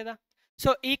చేస్తామా లేదా? సో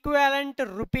ఈక్వాలెంట్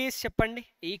రూపీస్ చెప్పండి.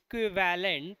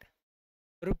 Equivalent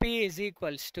rupee is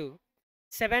equals to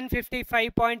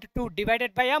 755.2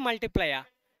 divided by మల్టిప్లయా?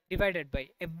 Divided by.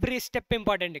 Every step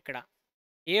important ఇక్కడ.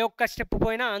 ఏ ఒక్క step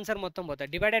పోయినా answer మొత్తం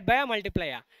పోతుంది. Divided by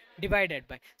మల్టిప్లయా? Divided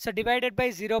by. So divided by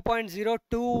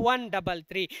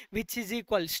 0.02133 which is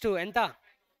equals to ఎంత?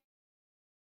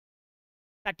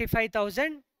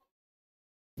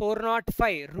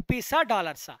 35,405 రూపీసా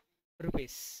డాలర్సా?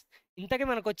 Rupees. ఇంతకీ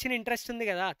మనకు వచ్చిన ఇంట్రెస్ట్ ఉంది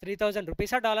కదా 3,000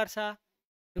 రూపీసా డాలర్సా?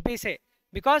 రూపీసే,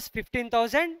 బికాస్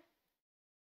 15,000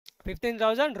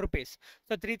 రూపీస్.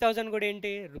 సో 3,000 కూడా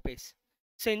ఏంటి? రూపీస్.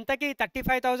 సో ఇంతకీ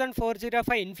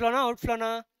 35,405 ఇన్ఫ్లోనా అవుట్ఫ్లోనా?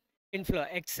 ఇన్ఫ్లో.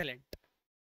 ఎక్సలెంట్.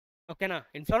 ఓకేనా?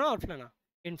 ఇన్ఫ్లోనా అవుట్ఫ్లోనా?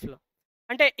 ఇన్ఫ్లో.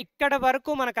 అంటే ఇక్కడ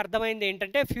వరకు మనకు అర్థమైంది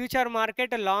ఏంటంటే future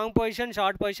market long position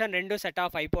short position రెండు సెట్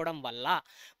ఆఫ్ అయిపోవడం వల్ల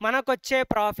మనకు వచ్చే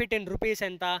ప్రాఫిట్ ఇన్ రూపీస్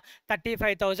ఎంత?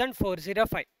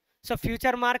 35,405. సో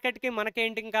ఫ్యూచర్ మార్కెట్కి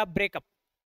మనకేంటి ఇంకా బ్రేకప్.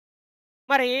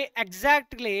 మరి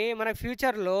ఎగ్జాక్ట్లీ మన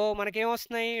ఫ్యూచర్లో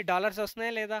మనకేమొస్తున్నాయి? డాలర్స్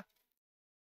వస్తున్నాయా లేదా?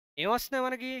 ఏమొస్తున్నాయి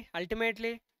మనకి?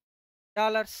 Ultimately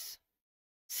dollars.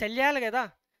 సెల్ చేయాలి కదా.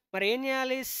 మరి ఏం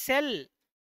చేయాలి? సెల్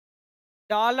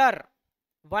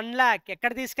 $1 lakh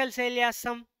ఎక్కడ తీసుకెళ్ళి సేల్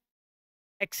చేస్తాం?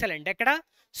 ఎక్సలెంట్. ఎక్కడ?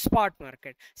 Spot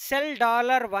market. Cell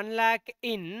 $1 lakh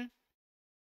in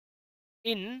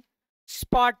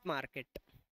spot market.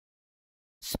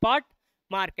 Spot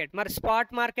market. మరి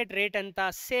స్పాట్ మార్కెట్ రేట్ ఎంత?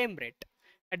 Same rate.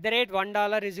 At the rate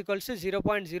 $1 is equals to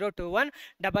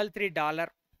 0.02133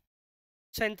 dollar.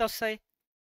 So ఎంత వస్తాయి?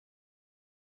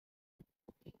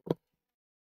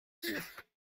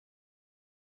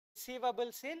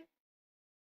 Receivables in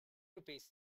rupees.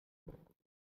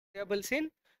 Receivables in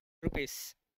rupees.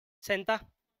 So ఎంత?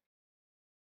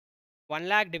 1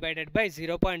 lakh divided by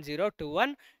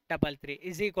 0.02133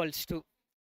 is equals to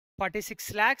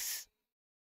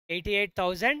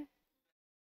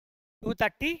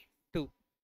 46,88,232.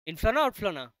 ఇన్ఫ్లోనా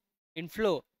అవుట్ఫ్లోనా?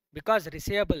 Inflow, because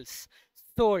receivables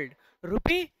sold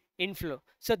rupee inflow.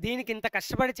 So దీనికి ఇంత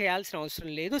కష్టపడి చేయాల్సిన అవసరం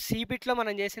లేదు. సిబిట్లో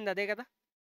మనం చేసింది అదే కదా.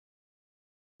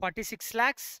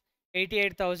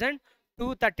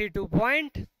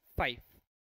 46,88,232.5.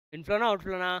 ఇన్ఫ్లోనా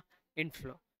అవుట్ఫ్లోనా?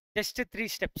 Inflow. Just 3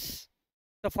 steps.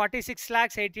 So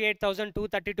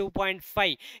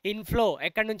 46,88,232.5 inflow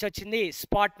ఎక్కడి నుంచి వచ్చింది?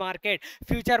 Spot market.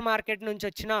 ఫ్యూచర్ మార్కెట్ నుంచి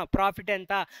వచ్చిన ప్రాఫిట్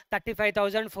ఎంత?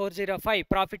 35,405.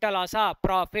 ప్రాఫిటా లాసా?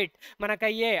 ప్రాఫిట్.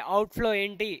 మనకయ్యే అవుట్ఫ్లో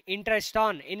ఏంటి? Interest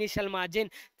on initial margin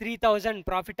 3,000.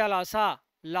 ప్రాఫిటా Laasa?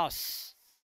 Loss.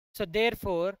 So there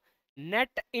four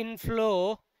net inflow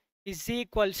is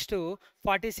equals to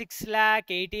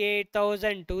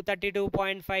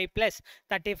 46,88,232.5 plus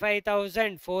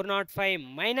 35,405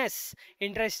 minus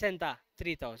interest ఎంత?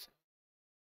 3,000.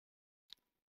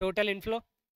 total inflow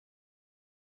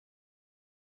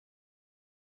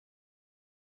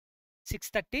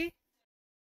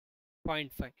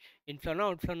 630.5. inflowనా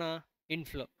outflowనా?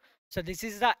 inflow. so this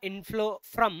is the inflow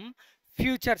from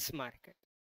futures market.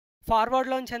 forward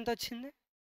లోంచి ఎంత వచ్చింది?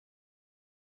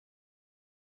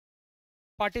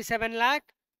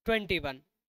 47,21,000.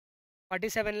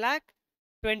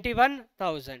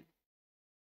 47,21,000.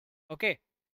 Okay.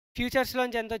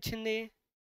 ఫ్యూచర్స్లోంచి ఎంత వచ్చింది?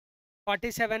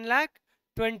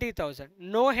 47,20,000.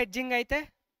 No hedging అయితే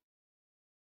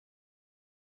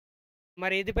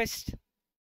మరి ఏది best?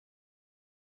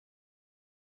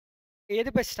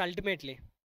 ఏది best ultimately?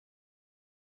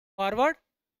 Forward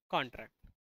contract.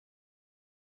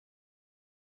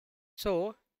 So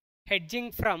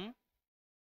hedging from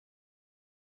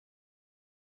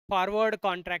forward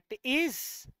contract is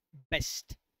best.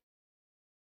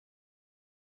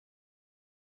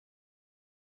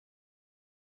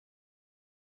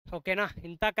 ఓకేనా?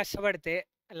 ఇంత కష్టపడితే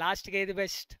లాస్ట్కి ఏది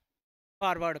best?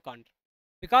 Forward contract.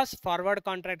 Because forward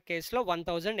contract కేసులో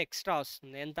 1,000 ఎక్స్ట్రా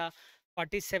వస్తుంది. ఎంత?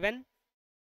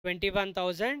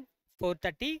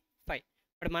 47,21,435.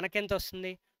 ఇప్పుడు మనకెంత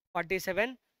వస్తుంది? 47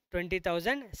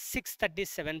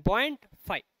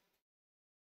 20,637.5.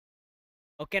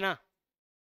 ఓకేనా?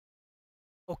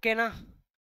 ఓకేనా?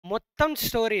 మొత్తం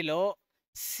స్టోరీలో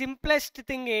సింప్లెస్ట్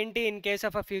థింగ్ ఏంటి ఇన్ కేస్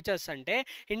ఆఫ్ ఫ్యూచర్స్ అంటే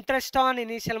ఇంట్రెస్ట్ ఆన్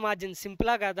ఇనీషియల్ మార్జిన్.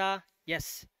 సింపులా కదా?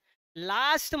 ఎస్.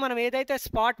 లాస్ట్ మనం ఏదైతే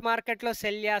స్పాట్ మార్కెట్లో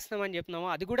సెల్ చేస్తున్నామని చెప్తున్నామో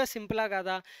అది కూడా సింపులా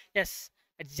కదా? Yes.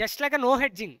 Just like no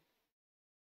hedging.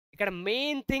 ఇక్కడ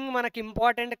మెయిన్ థింగ్ మనకి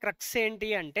ఇంపార్టెంట్ క్రక్స్ ఏంటి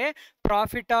అంటే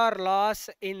profit or loss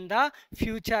in the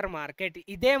future market.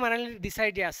 ఇదే మనల్ని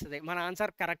డిసైడ్ చేస్తుంది మన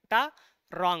ఆన్సర్ కరెక్టా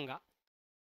రాంగా.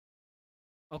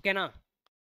 ఓకేనా?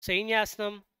 సో ఏం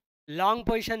చేస్తున్నాం? లాంగ్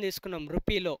పొజిషన్ తీసుకున్నాం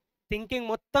రూపీలో. థింకింగ్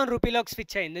మొత్తం రూపీలోకి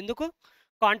స్విచ్ అయింది. ఎందుకు?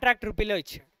 కాంట్రాక్ట్ రూపీలో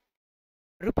ఇచ్చాడు.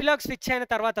 రూపీలోకి స్విచ్ అయిన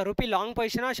తర్వాత rupee long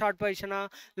పొజిషనా short పొజిషనా?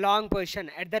 Long position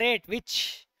at the rate which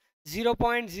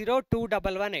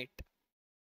 0.02118.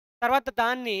 తర్వాత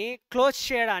దాన్ని క్లోజ్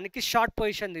చేయడానికి షార్ట్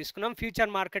పొజిషన్ తీసుకున్నాం.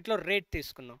 ఫ్యూచర్ మార్కెట్లో రేట్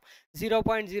తీసుకున్నాం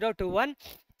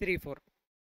 0.02134.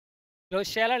 క్లోజ్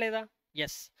చేయాలా లేదా?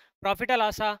 ఎస్. ప్రాఫిటా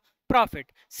లాసా? ప్రాఫిట్.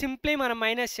 సింప్లీ మనం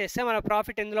మైనస్ చేస్తే మన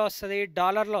ప్రాఫిట్ ఎందులో వస్తుంది?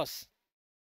 డాలర్లో వస్తుంది.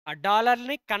 ఆ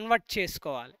డాలర్ని కన్వర్ట్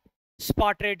చేసుకోవాలి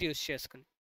స్పాట్ రేట్ యూస్ చేసుకుని.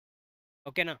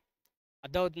 ఓకేనా?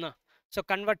 అర్థమవుతుందా? సో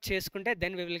కన్వర్ట్ చేసుకుంటే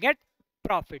then we will get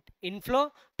profit. Inflow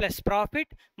plus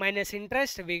profit minus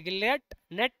interest we will get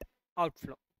net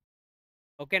outflow.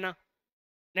 ఓకేనా?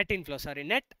 Net inflow, sorry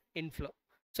net inflow.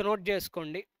 So note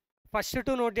చేసుకోండి. ఫస్ట్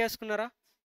 2 నోట్ చేసుకున్నారా?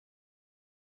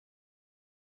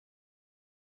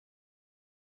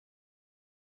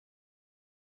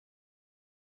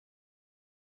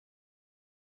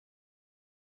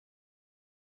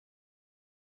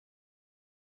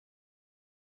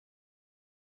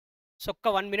 సో ఒక్క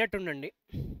 1 minute ఉండండి.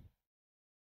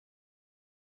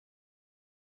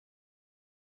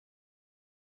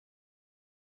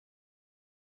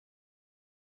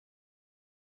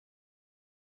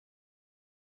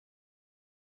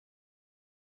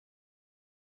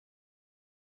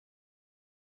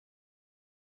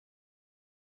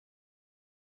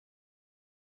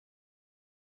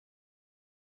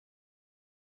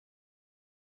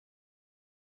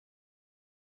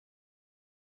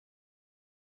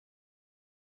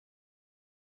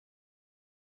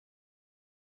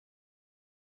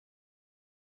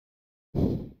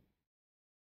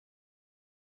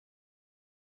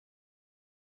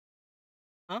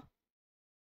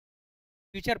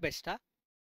 Future బెస్టా?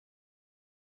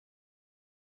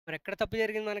 మరి ఎక్కడ తప్పు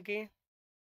జరిగింది మనకి?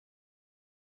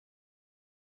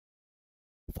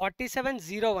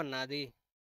 4701 అది.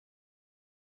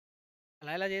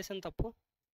 అలా ఎలా చేసాను తప్పు?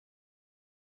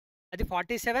 అది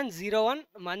 4701,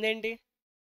 మందేంటి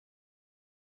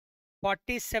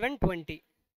 4720.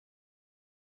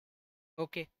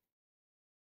 Okay.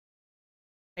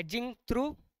 Hedging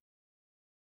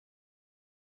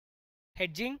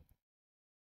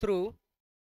through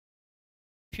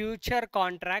future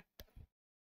contract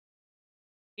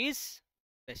is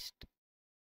best.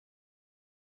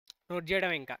 Note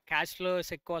చేయడం, ఇంకా క్యాష్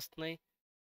ఫ్లోస్ ఎక్కువ వస్తున్నాయి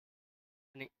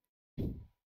అని.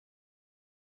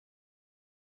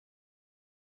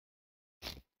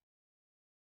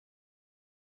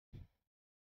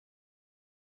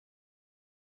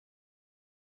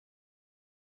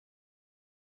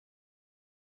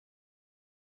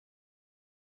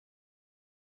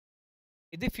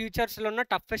 ఇది ఫ్యూచర్స్లో ఉన్న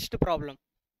టఫెస్ట్ ప్రాబ్లం.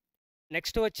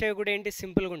 నెక్స్ట్ వచ్చేవి కూడా ఏంటి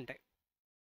సింపుల్గా ఉంటాయి.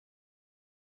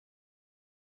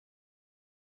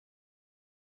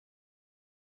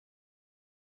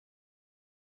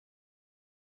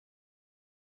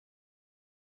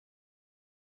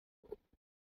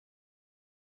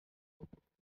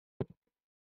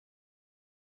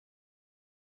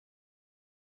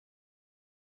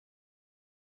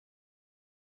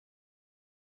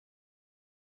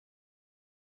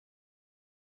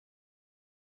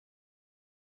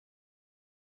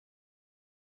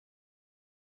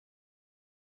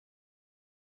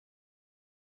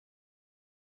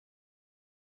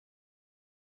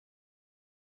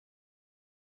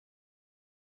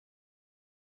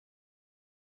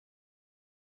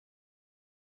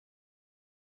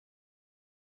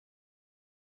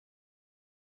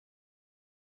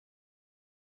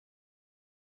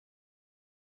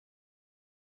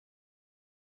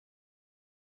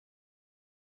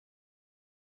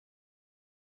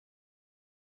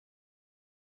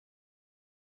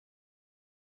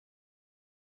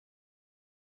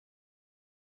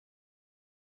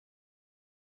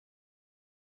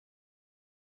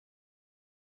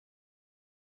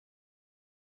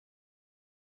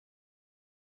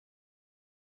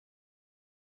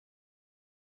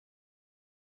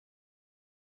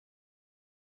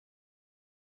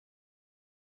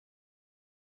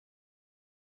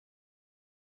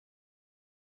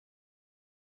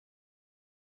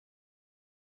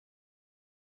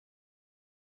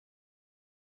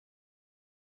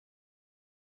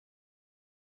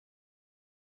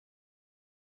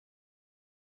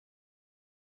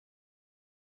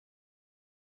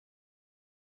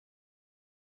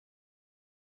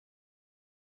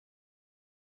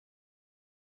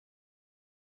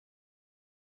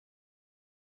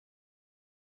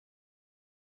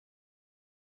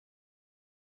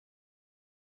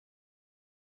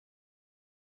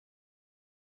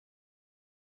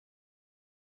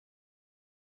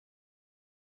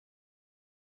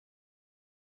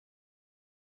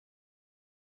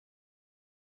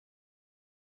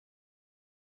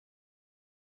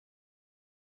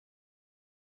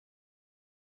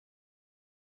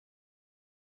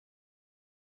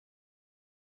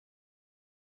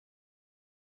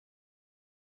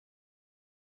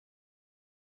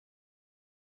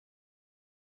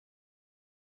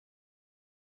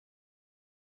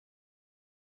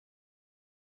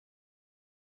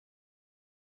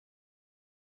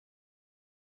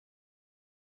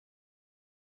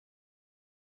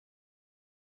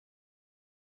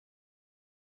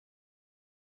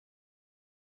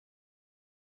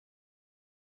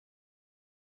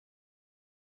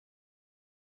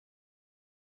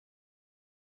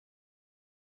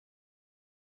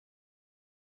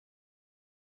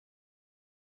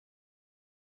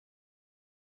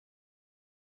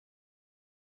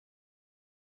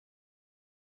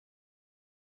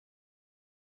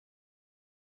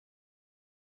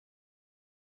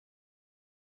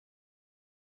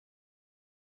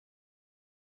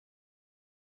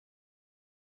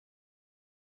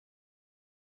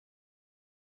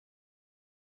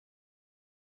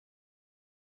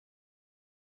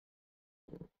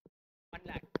 1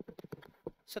 lakh.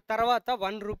 సో తర్వాత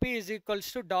 1 rupee is equals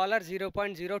to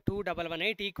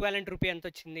 $0.02118 equivalent rupee ఎంత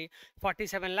వచ్చింది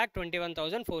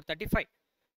 47,21,435.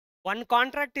 1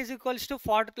 కాంట్రాక్ట్ ఈజ్ ఈక్వల్స్ టు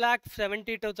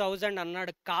 4,72,000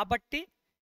 అన్నాడు కాబట్టి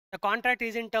the contract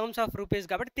is in terms of rupees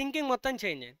కాబట్టి థింకింగ్ మొత్తం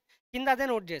చేంజ్ అయింది. కింద అదే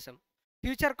నోట్ చేసాం.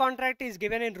 Future contract is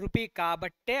given in rupee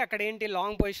కాబట్టే అక్కడ ఏంటి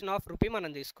లాంగ్ పొజిషన్ ఆఫ్ రూపీ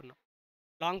మనం తీసుకున్నాం.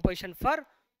 Long position for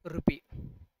rupee.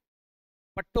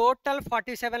 But total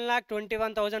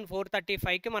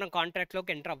 47,21,435కి మనం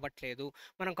కాంట్రాక్ట్లోకి ఎంటర్ అవ్వట్లేదు.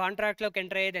 మనం కాంట్రాక్ట్లోకి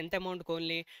ఎంటర్ అయ్యేది ఎంత అమౌంట్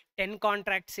ఓన్లీ 10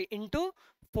 కాంట్రాక్ట్స్ ఇంటూ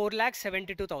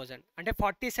 4,72,000 అంటే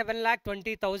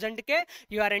 47,20,000కే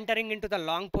you are entering in to the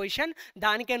long position.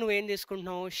 దానికే నువ్వు ఏం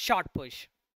తీసుకుంటున్నావు షార్ట్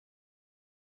పొజిషన్.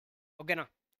 ఓకేనా?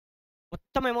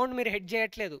 మొత్తం అమౌంట్ మీరు హెడ్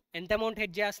చేయట్లేదు. ఎంత అమౌంట్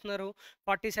హెడ్ చేస్తున్నారు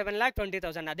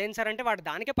 47,20,000. అదేం సార్ అంటే వాడు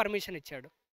దానికే పర్మిషన్ ఇచ్చాడు.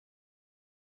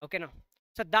 ఓకేనా?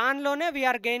 సో దానిలోనే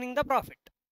we are gaining the profit.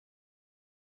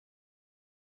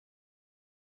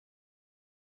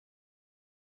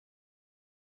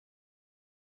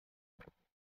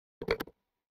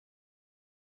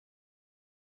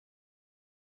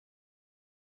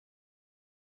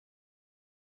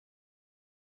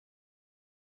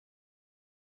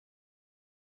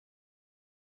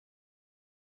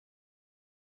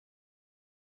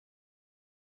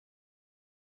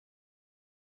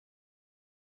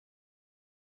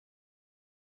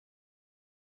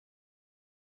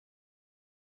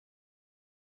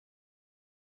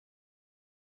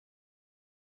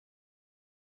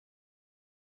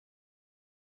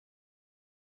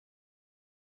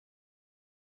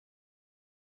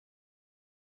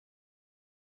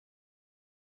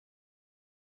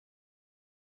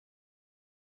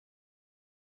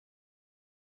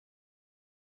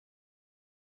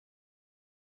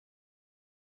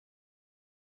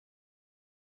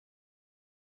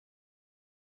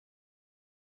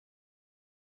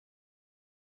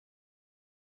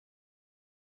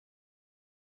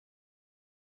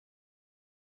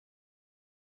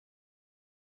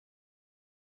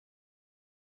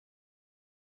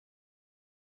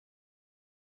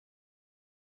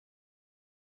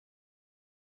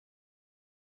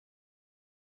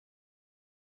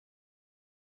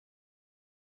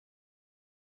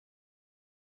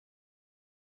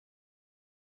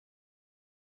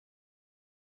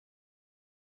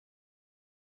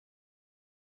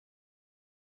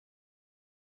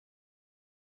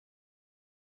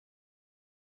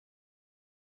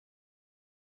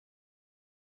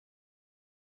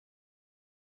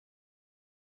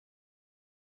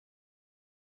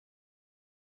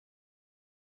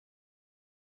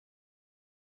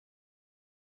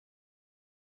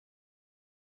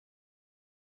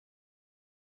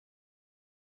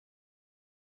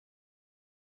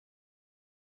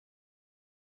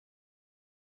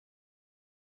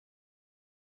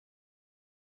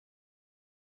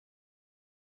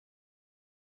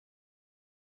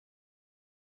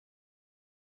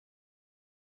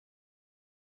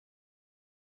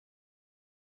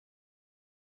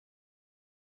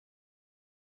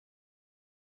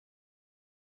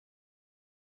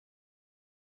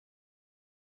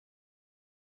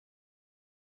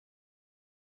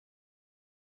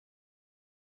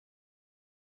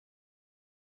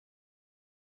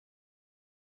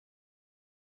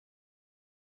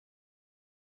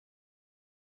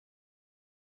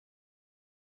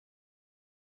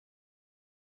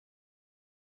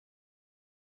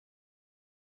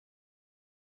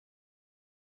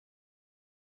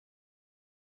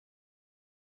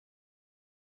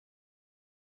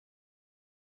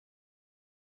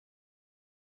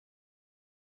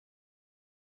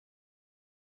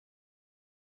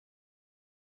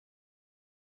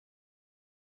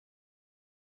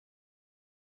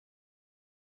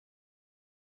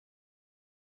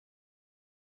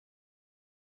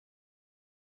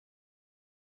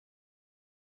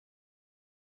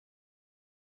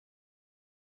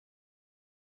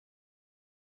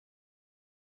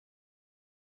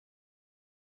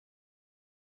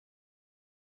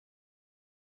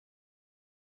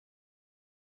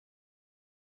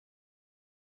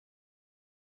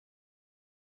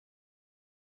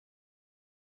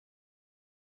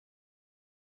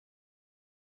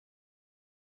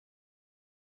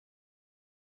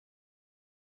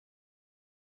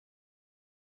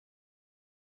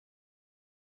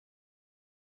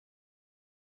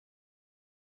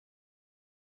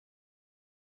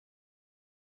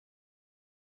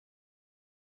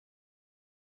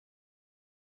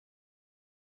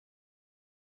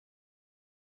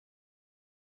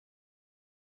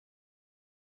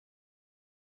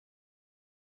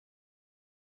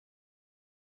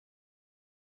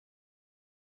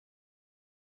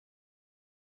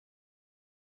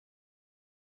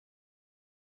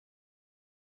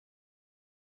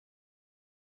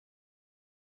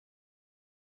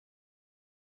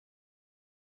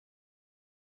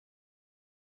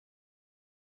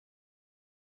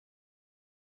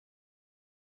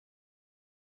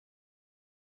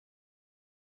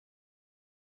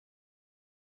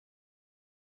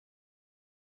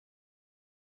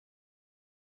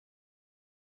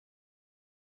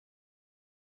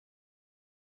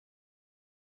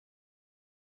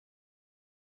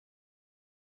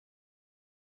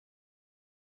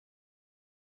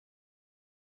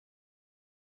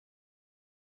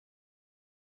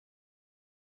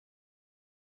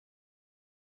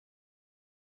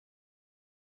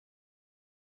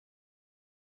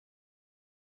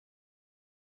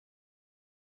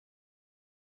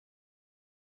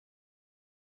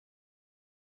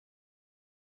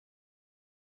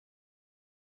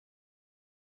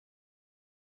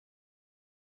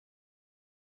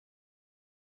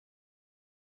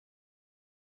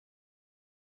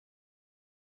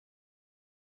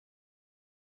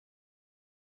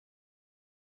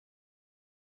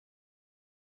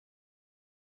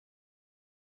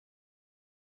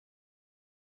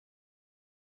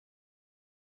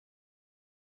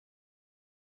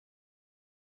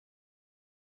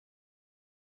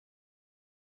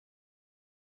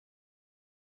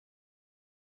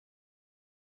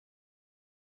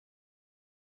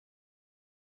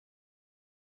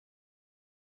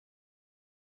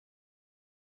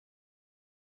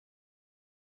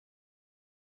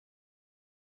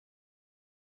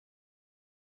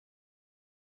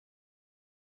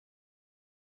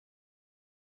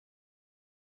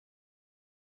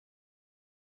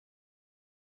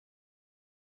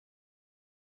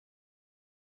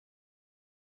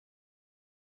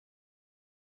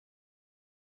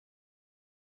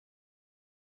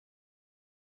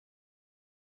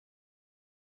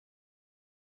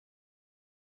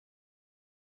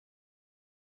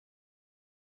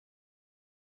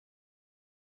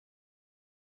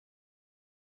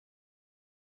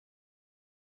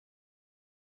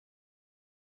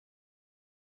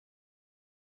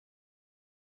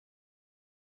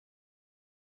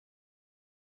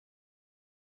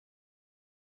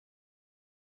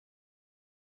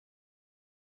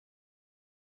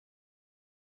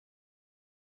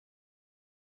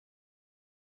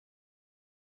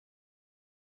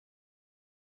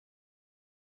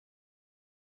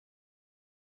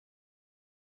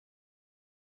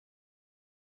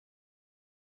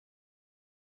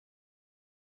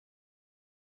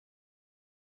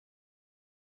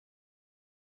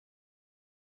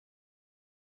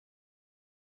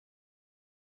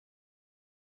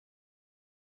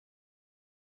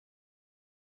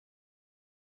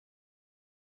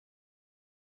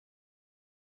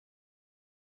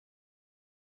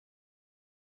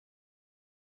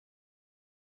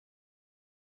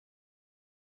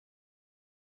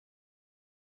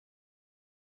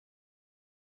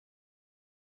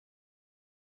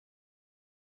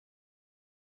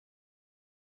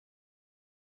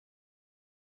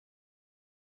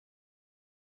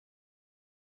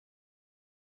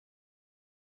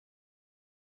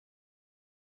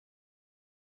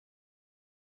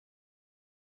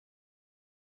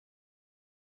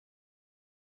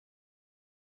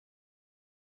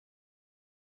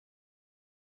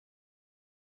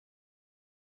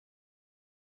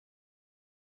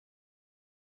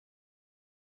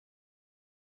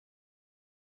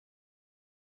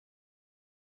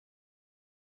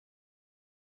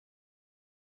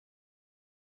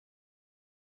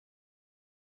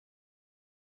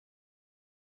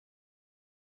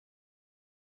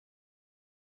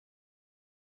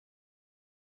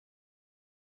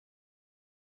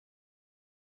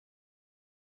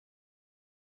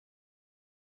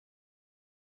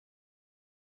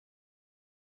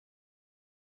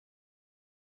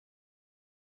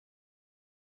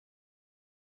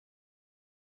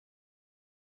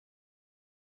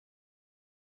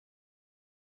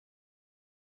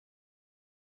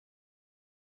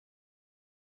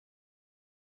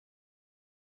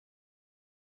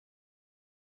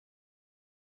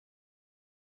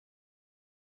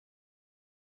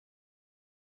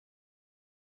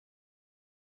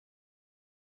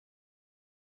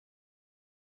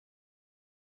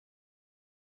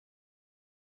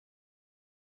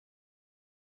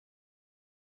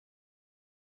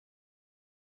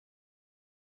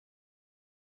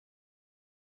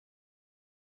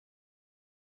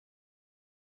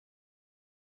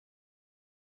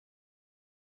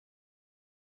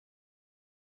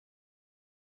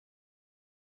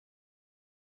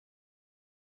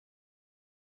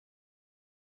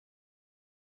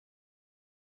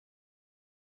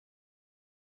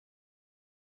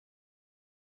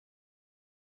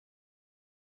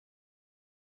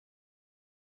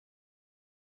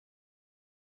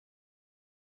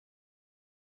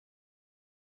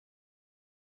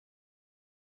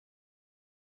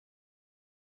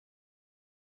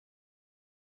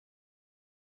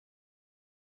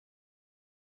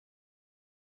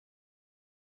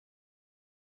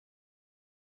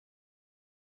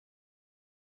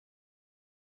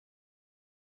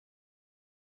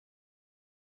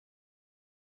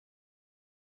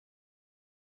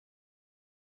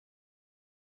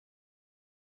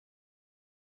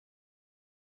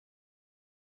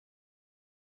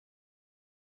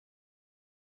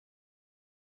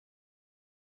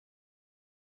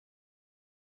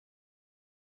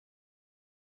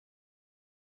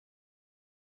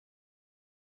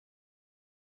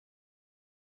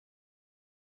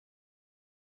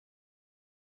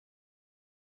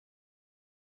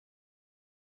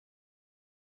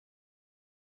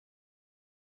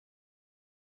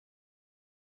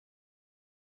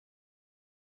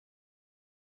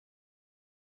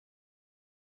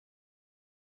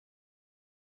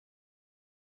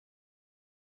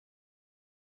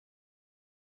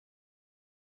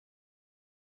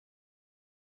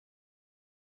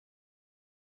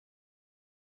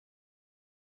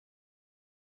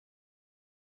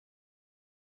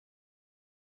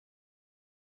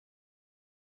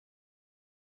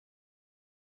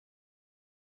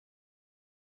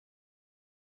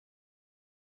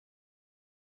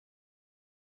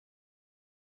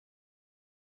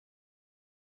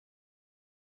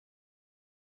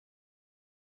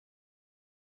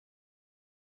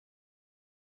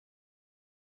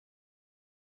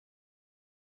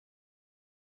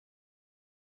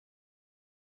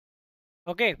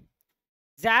 Okay.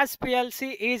 Jazz PLC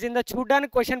is in the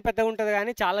చూడ్డానికి క్వశ్చన్ పెద్దగా ఉంటుంది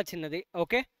కానీ చాలా చిన్నది.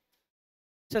 Okay.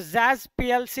 So jazz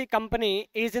PLC company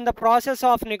is in the process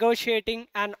of negotiating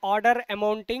an order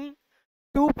amounting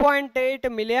 2.8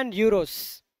 million euros.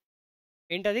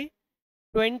 ఏంటది?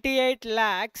 28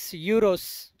 lakhs euros.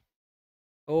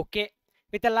 Okay.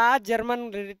 With a large German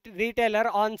retailer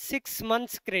on 6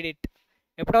 months credit.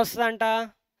 ఎప్పుడు వస్తుందంట?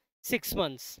 6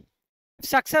 months.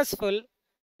 Successful,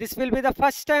 this will be the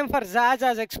first time for Zaz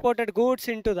has exported goods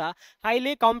into the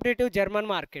highly competitive German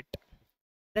market.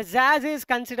 The Zaz is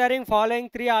considering following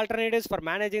 3 alternatives for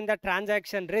managing the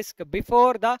transaction risk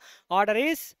before the order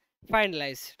is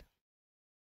finalized.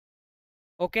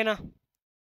 ఓకేనా?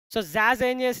 So jazz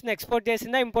ఏం చేసింది? Export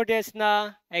చేసిందా, import చేసిందా?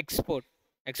 Export.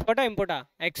 ఎక్స్పోర్టా, ఇంపోర్టా?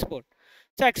 Export.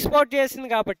 So export చేసింది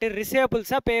కాబట్టి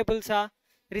రిసీవబుల్సా, పేయబుల్సా?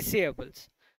 Receivables.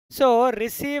 So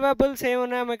receivables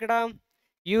ఏమున్నాము ఇక్కడ?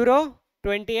 Euro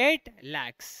 28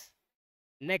 lakhs.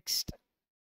 Next.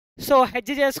 So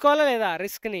hedge చేసుకోవాలా లేదా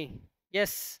రిస్క్ని?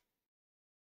 ఎస్.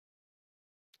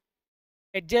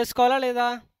 హెడ్జ్ చేసుకోవాలా లేదా?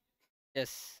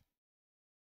 ఎస్.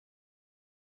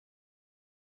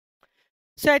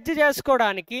 సో హెడ్జ్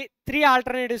చేసుకోవడానికి 3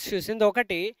 ఆల్టర్నేటివ్స్ చూసింది.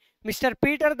 ఒకటి, mister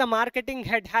Peter the marketing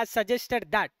head has suggested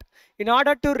that in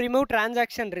order to remove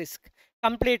transaction risk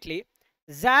completely,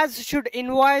 Zaz should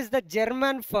invoice the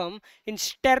German firm in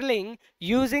sterling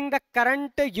using the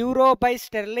current euro by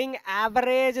sterling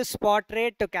average spot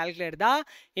rate to calculate the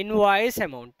invoice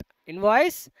amount.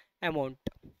 Invoice amount.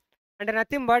 And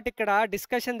nothing but ikkada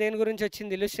discussion దేని గురించి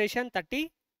వచ్చింది? illustration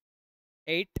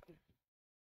 38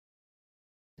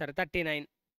 sorry 39.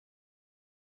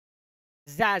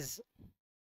 Zaz.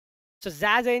 So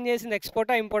Zaz ఏం చేసింది?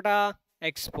 ఎక్స్పోర్టా, ఇంపోర్టా?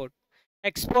 Export.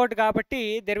 Export కాబట్టి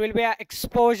there will be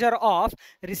exposure of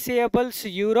receivables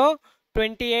euro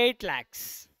 28 lakhs.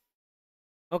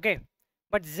 Okay.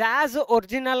 But jazz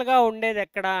ఒరిజినల్గా ఉండేది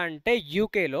ఎక్కడ అంటే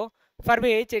యూకేలో, for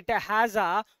which it has a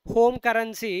home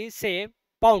currency say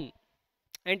pound.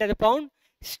 ఏంటది? Pound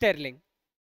sterling.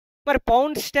 మరి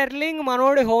పౌండ్ స్టెర్లింగ్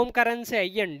మనోడి హోమ్ కరెన్సీ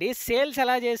అయ్యండి, సేల్స్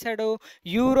ఎలా చేశాడు?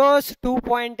 యూరోస్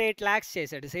 2.8 lakhs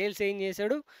చేశాడు. సేల్స్ ఏం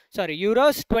చేశాడు? Sorry,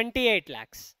 euros 28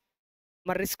 lakhs.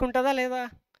 మరి రిస్క్ ఉంటుందా లేదా?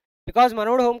 బికాజ్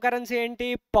మనోడు హోమ్ కరెన్సీ ఏంటి?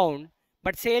 పౌండ్.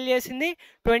 బట్ సేల్ చేసింది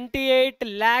 28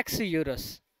 lakhs euros.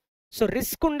 సో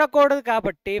రిస్క్ ఉండకూడదు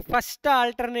కాబట్టి ఫస్ట్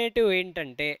ఆల్టర్నేటివ్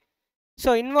ఏంటంటే, సో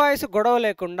ఇన్వాయిస్ గొడవ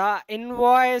లేకుండా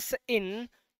ఇన్వాయిస్ ఇన్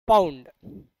పౌండ్.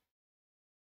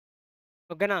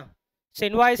 ఓకేనా? సో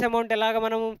ఇన్వాయిస్ అమౌంట్ ఎలాగ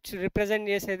మనం రిప్రజెంట్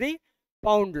చేసేది?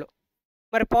 పౌండ్లో.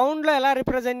 మరి పౌండ్లో ఎలా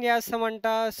represent చేస్తామంట?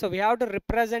 So we have to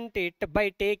represent it by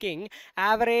taking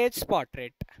average spot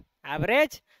rate.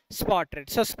 Average spot rate.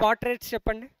 So spot rates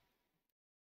చెప్పండి.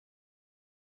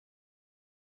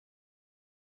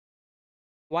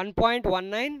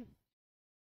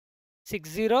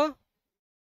 1.1960,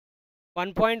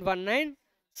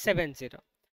 1.1970.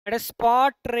 అంటే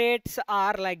spot rates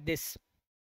are like this.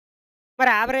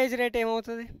 మరి యావరేజ్ రేట్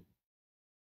ఏమవుతుంది?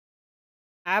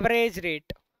 Average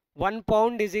rate 1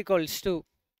 pound is equals to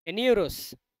ఎన్ని euros?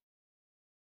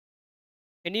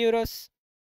 ఎన్ని euros?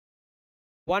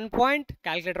 1 point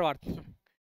calculator వాడుతుంది.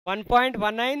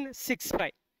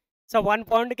 1.1965. So 1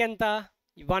 poundకి ఎంత?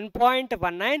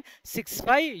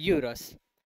 1.1965 euros.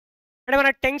 అంటే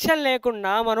మనకు టెన్షన్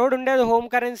లేకుండా మనోడు ఉండేది హోమ్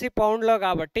కరెన్సీ పౌండ్లో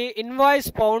కాబట్టి ఇన్వాయిస్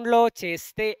పౌండ్లో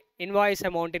చేస్తే ఇన్వాయిస్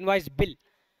అమౌంట్, ఇన్వాయిస్ బిల్,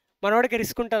 మనోడికి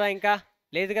రిస్క్ ఉంటుందా? ఇంకా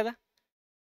లేదు కదా.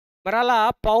 మరి అలా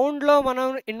పౌండ్లో మనం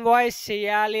ఇన్వాయిస్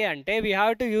చేయాలి అంటే we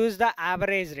have to use the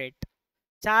average rate.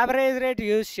 Average rate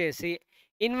use చేసి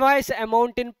ఇన్వాయిస్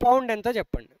అమౌంట్ ఇన్ పౌండ్ ఎంతో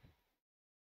చెప్పండి.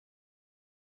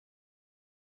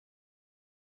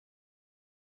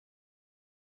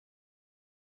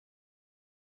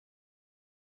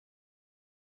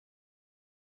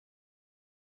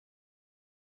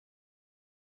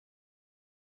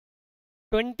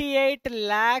 $28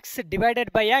 lakhs divided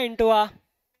by a into a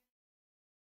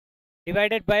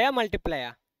divided by a multiply a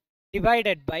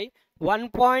divided by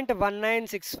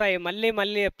 1.1965.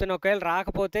 మళ్ళీ చెప్తున్నా, ఒకవేళ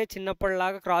రాకపోతే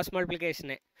చిన్నప్పటిలాగా క్రాస్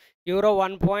మల్టిప్లికేషనే. యూరో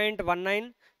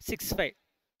 1.1965.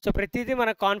 సో ప్రతిదీ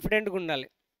మనకు కాన్ఫిడెంట్గా ఉండాలి.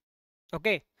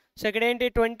 ఓకే. సో ఇక్కడ ఏంటి?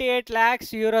 28 lakhs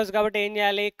euros కాబట్టి ఏం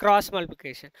చేయాలి? Cross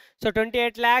multiplication. So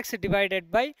 28 lakhs divided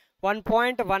by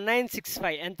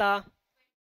 1.1965 ఎంత?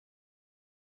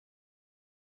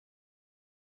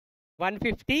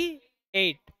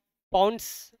 158 పౌండ్స్.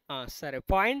 సరే,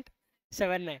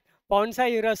 0.79 పౌండ్సా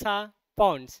యూరోసా?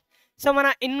 పౌండ్స్. సో మన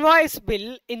invoice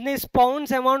bill in this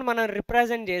pounds amount మనం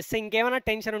రిప్రజెంట్ చేస్తే ఇంకేమైనా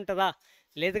టెన్షన్ ఉంటుందా?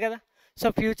 లేదు కదా. సో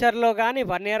ఫ్యూచర్లో కానీ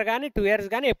 1 year కానీ 2 years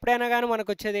కానీ ఎప్పుడైనా కానీ మనకు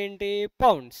వచ్చేది ఏంటి?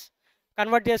 పౌండ్స్.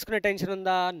 కన్వర్ట్ చేసుకునే టెన్షన్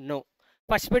ఉందా? నో.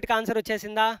 ఫస్ట్ బిట్కి ఆన్సర్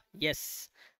వచ్చేసిందా? ఎస్.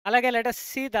 అలాగే let us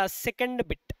see the second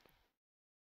bit.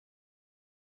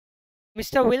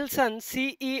 Mr. Wilson,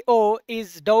 CEO, is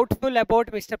doubtful about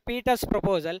Mr. Peter's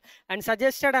proposal and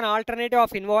suggested an alternative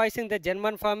of invoicing the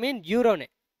German firm in eurone.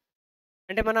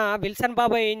 అంటే మన Wilson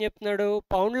బాబాయ్ ఏం చెప్తున్నాడు,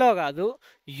 పౌండ్లో కాదు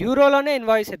యూరోలోనే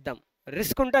invoice ఇద్దాం,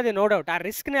 risk ఉంటుంది నో డౌట్. ఆ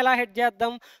రిస్క్ని ఎలా హెడ్జ్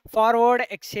చేద్దాం, forward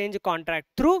exchange contract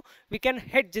through we can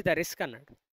hedge the risk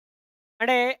అన్నాడు.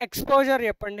 అంటే ఎక్స్పోజర్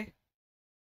చెప్పండి,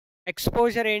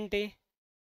 ఎక్స్పోజర్ ఏంటి,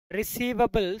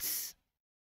 రిసీవబుల్స్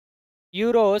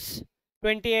యూరోస్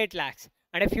 28 lakhs.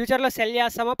 అంటే ఫ్యూచర్లో సెల్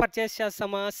చేస్తామా పర్చేస్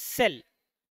చేస్తామా, సెల్.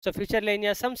 సో ఫ్యూచర్లో ఏం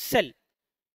చేస్తాం, సెల్.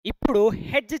 ఇప్పుడు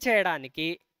హెడ్జ్ చేయడానికి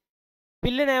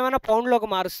బిల్లుని ఏమైనా పౌండ్లోకి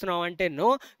మారుస్తున్నాం అంటే no,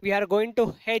 we are going to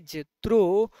hedge through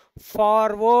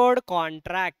forward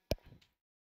contract.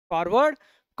 Forward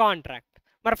contract.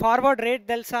 మరి ఫార్వర్డ్ రేట్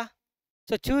తెలుసా?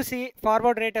 సో చూసి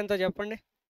ఫార్వర్డ్ రేట్ ఎంతో చెప్పండి.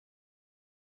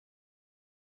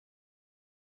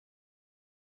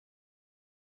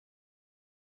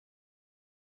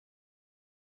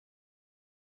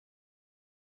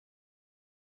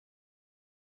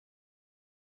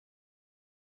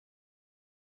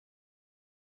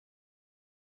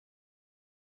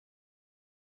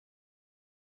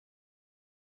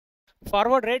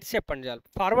 ఫార్వర్డ్ రేట్స్ చెప్పండి చాలు.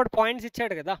 ఫార్వర్డ్ పాయింట్స్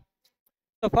ఇచ్చాడు కదా,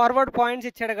 సో ఫార్వర్డ్ పాయింట్స్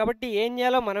ఇచ్చాడు కాబట్టి ఏం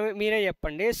చేయాలో మీరే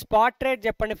చెప్పండి. స్పాట్ రేట్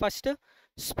చెప్పండి first.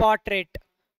 Spot rate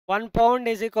 1 pound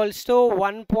is equals to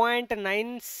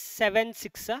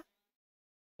 1.976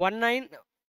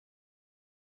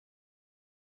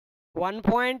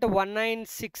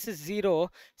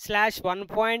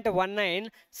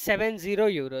 1.1960/1.1970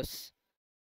 euros.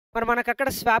 మరి మనకు అక్కడ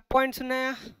స్వాప్ పాయింట్స్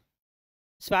ఉన్నాయా?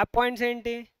 స్వాప్ పాయింట్స్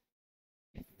ఏంటి,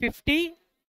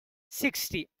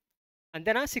 50-60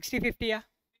 అంతేనా, 60-50యా?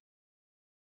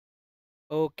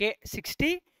 ఓకే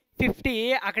 60-50.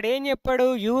 అక్కడ ఏం చెప్పాడు,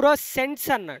 యూరో సెంట్స్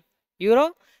అన్నాడు. Euro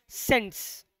cents,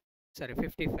 sorry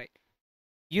 55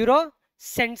 euro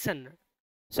cents అన్నాడు.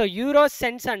 సో యూరో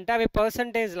సెంట్స్ అంటే అవి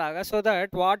పర్సంటేజ్ లాగా. So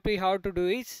that what we have to do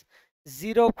is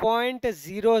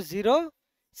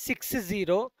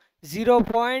 0.0060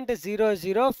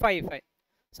 0.0055.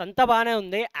 So అంతా బాగానే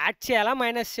ఉంది. యాడ్ చేయాలా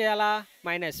మైనస్ చేయాలా?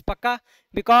 Minus Pakka,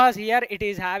 because here it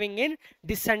is having in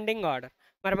descending order.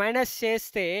 మరి మైనస్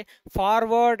చేస్తే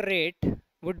forward rate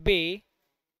would be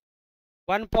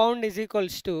 1 pound is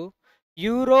equals to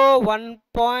euro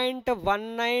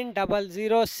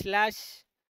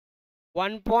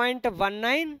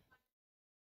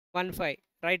 1.1900/1.1915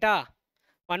 రైటా,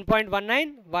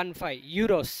 1.1915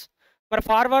 euros. మరి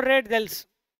forward rate తెలుసు.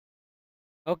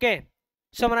 ఓకే,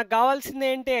 సో మనకు కావాల్సింది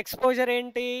ఏంటి, ఎక్స్పోజర్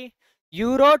ఏంటి,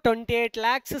 యూరో 28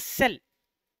 lakhs సెల్.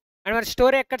 అండ్ మరి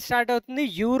స్టోరీ ఎక్కడ స్టార్ట్ అవుతుంది,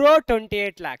 యూరో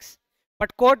 28 lakhs.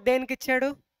 బట్ కోట్ దేనికి ఇచ్చాడు,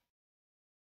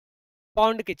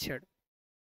 పౌండ్కి ఇచ్చాడు.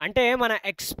 అంటే మన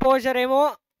ఎక్స్పోజర్ ఏమో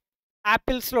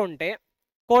యాపిల్స్లో ఉంటే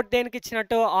కోట్ దేనికి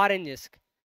ఇచ్చినట్టు, ఆరెంజెస్కి.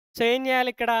 సో ఏం చేయాలి,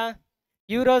 ఇక్కడ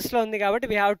యూరోస్లో ఉంది కాబట్టి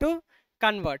we have to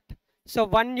convert. So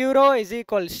 1 euro is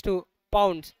equals to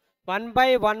pounds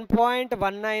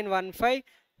 1/1.1915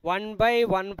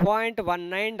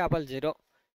 1/1.1900.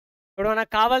 ఇప్పుడు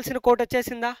మనకు కావాల్సిన కోట్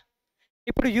వచ్చేసిందా?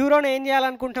 ఇప్పుడు యూరోని ఏం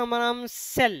చేయాలనుకుంటాం మనం,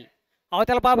 సెల్.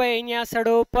 అవతల బాబాయ్ ఏం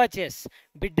చేస్తాడు, purchase.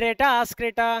 Bid రేటా ask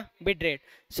రేటా, bid rate.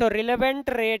 So relevant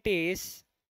rate is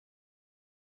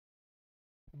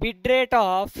bid rate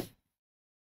of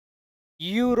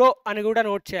euro అని కూడా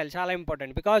నోట్ చేయాలి, చాలా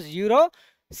important. Because euro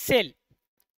cell,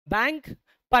 bank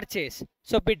purchase,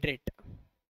 so bid rate.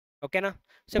 ఓకేనా?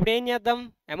 సో ఇప్పుడు ఏం చేద్దాం,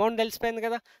 అమౌంట్ తెలిసిపోయింది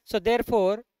కదా. So there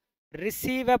four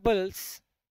receivables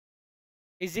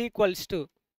is equals to,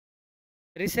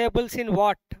 receivables in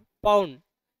what, pound,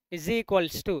 is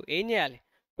equals to ఏం చేయాలి,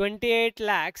 28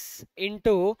 lakhs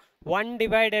into 1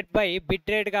 divided by bid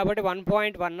rate కాబట్టి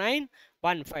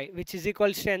 1.1915 which is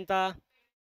equals to ఎంత,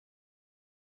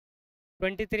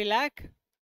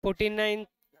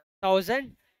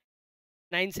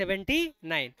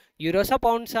 23,49,979. యూరోసా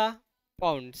పౌండ్సా,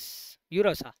 పౌండ్స్.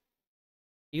 యూరోసా,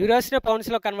 యూరోస్ని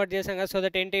పౌండ్స్లో కన్వర్ట్ చేసాం కదా, సో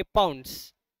దట్ ఏంటి, పౌండ్స్.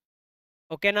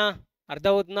 ఓకేనా,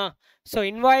 అర్థమవుతుందా? సో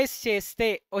ఇన్వాయిస్ చేస్తే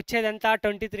వచ్చేది ఎంత,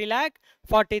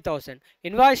 23,40,000.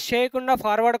 ఇన్వాయిస్ చేయకుండా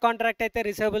ఫార్వర్డ్ కాంట్రాక్ట్ అయితే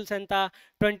రిసీవబుల్స్ ఎంత,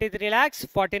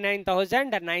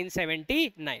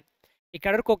 23,49,979.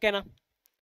 ఇక్కడ వరకు ఓకేనా?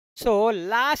 సో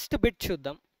లాస్ట్ బిట్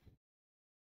చూద్దాం.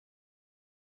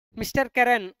 Mr.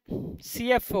 Kiran,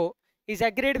 CFO, is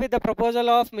agreed with the proposal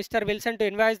of Mr. Wilson to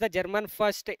invoice the German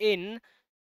first in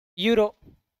euro.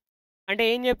 అంటే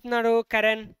ఏం చెప్తున్నాడు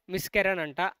కరణ్, మిస్ కిరణ్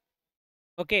అంట.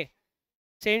 ఓకే,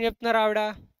 సో ఏం చెప్తున్నారు ఆవిడ,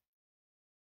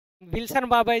 విల్సన్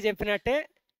బాబాయ్ చెప్పినట్టే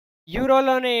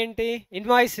యూరోలోనే ఏంటి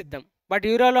ఇన్వాయిస్ ఇద్దాం. బట్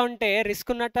యూరోలో ఉంటే రిస్క్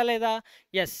ఉన్నట్టా లేదా,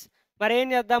 ఎస్. మరి ఏం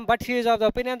చేద్దాం? But she is of the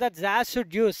opinion that jazz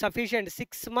should use sufficient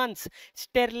 6 months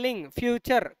sterling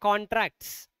future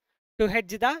contracts to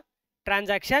hedge the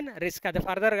transaction risk. అది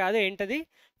ఫర్దర్ కాదు, ఏంటది?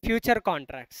 Future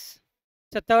contracts.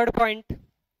 So third point,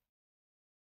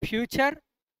 future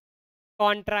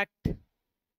contract.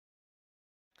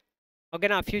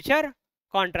 ఓకేనా? Future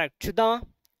contract చూద్దాం.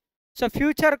 So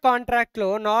future కాంట్రాక్ట్లో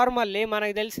normally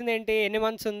మనకు తెలిసింది ఏంటి? ఎన్ని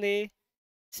months ఉంది?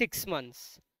 6 months.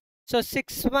 సో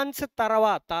 6 months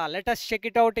తర్వాత let us check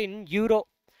it out in euro.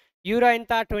 Euro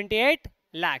ఎంత? 28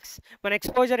 lakhs. మన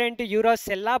ఎక్స్పోజర్ ఏంటి? యూరో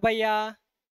సెల్లా బయ్యా?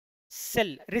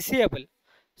 Cell. Receivable.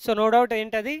 So no doubt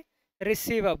ఏంటది?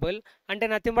 రిసీవబుల్. అంటే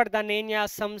నథింగ్ బట్ దాన్ని ఏం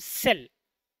చేస్తాం? సెల్.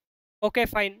 Okay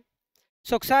fine.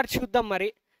 సో ఒకసారి చూద్దాం మరి.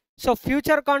 సో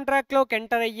ఫ్యూచర్ కాంట్రాక్ట్లోకి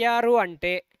ఎంటర్ అయ్యారు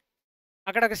అంటే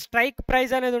అక్కడ ఒక స్ట్రైక్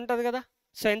ప్రైస్ అనేది ఉంటుంది కదా.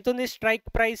 సో ఎంత ఉంది strike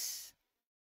price?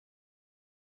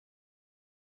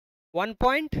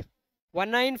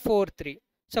 1.1943.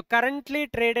 So currently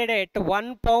traded at 1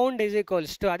 pound is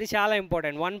equals to, అది చాలా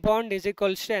important, 1 pound is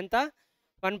equals to ఎంత?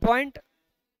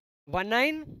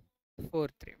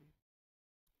 1.1943.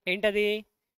 ఏంటది?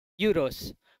 యూరోస్.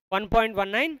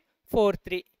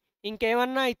 1.1943.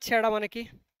 ఇంకేమన్నా ఇచ్చాడా మనకి?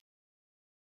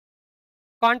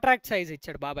 కాంట్రాక్ట్ సైజ్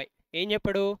ఇచ్చాడు బాబాయ్. ఏం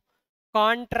చెప్పాడు?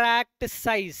 Contract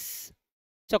size.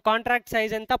 So contract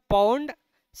size ఎంత?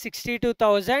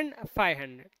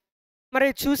 £62,500. మరి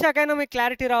చూసాకైనా మీకు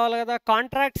క్లారిటీ రావాలి కదా.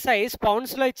 కాంట్రాక్ట్ సైజ్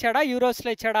పౌండ్స్లో ఇచ్చాడా, యూరోస్లో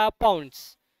ఇచ్చాడా? పౌండ్స్.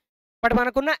 బట్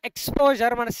మనకున్న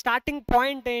ఎక్స్పోజర్, మన స్టార్టింగ్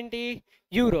పాయింట్ ఏంటి?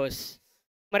 యూరోస్.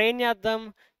 మరి ఏం చేద్దాం?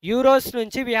 యూరోస్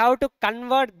నుంచి we have to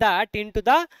convert that in to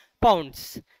the pounds.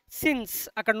 Since,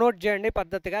 అక్కడ నోట్ చేయండి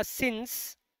పద్ధతిగా, since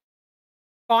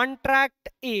contract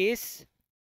is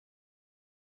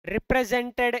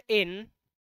represented in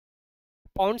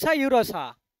పౌండ్సా యూరోసా?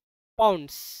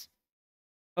 Pounds.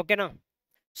 ఓకేనా?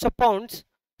 So pounds.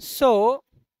 So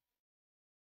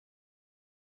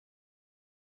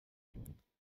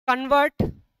convert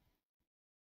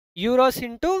euros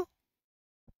into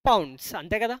pounds.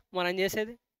 అంతే కదా మనం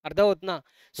చేసేది, అర్థమవుతుందా?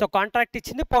 సో కాంట్రాక్ట్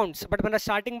ఇచ్చింది పౌండ్స్, బట్ మన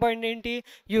స్టార్టింగ్ పాయింట్ ఏంటి?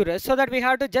 Euros. So that we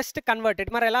have to just convert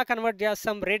it. మరి ఎలా కన్వర్ట్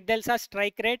చేస్తాం? రేట్ తెలుసా?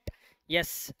 Strike rate.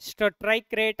 Yes,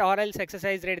 strike rate or else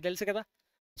exercise rate తెలుసు కదా.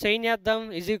 సో ఏం చేద్దాం?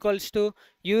 Is equals to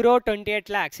euro 28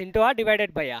 lakhs into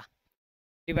divided by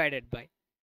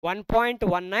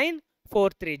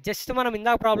 1.1943. Just మనం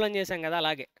ఇందాక ప్రాబ్లం చేసాం కదా,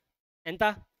 అలాగే. ఎంత?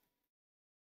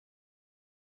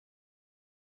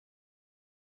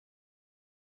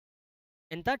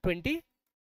 ఎంత?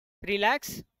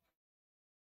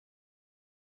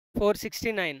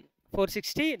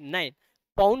 23,469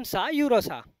 పౌండ్సా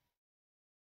యూరోసా?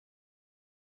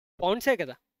 పౌండ్సే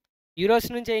కదా. యూరోస్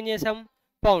నుంచి ఏం చేసాం?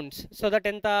 పౌండ్స్. సో దట్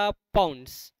ఎంత?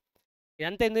 పౌండ్స్.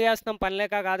 ఇదంతా ఎందుకు చేస్తున్నాం? పని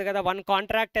లేక కాదు కదా. వన్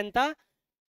కాంట్రాక్ట్ ఎంత?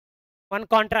 One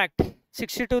contract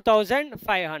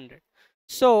 62,500.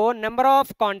 So number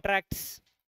of contracts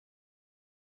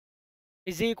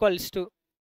is equals to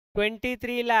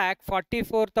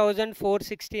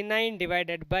 23,44,469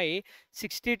 divided by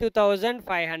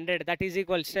 62,500. That is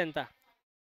equals to ఎంత?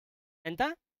 ఎంత?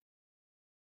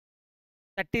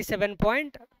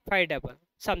 37.5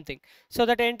 something. So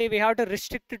that ఏంటి? we have to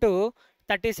restrict to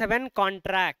 37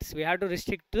 contracts. We have to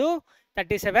restrict to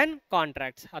 37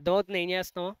 contracts. అర్థమవుతుంది ఏం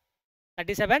చేస్తున్నాం?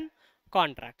 37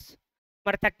 contracts.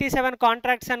 మరి 37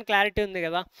 contracts అని clarity ఉంది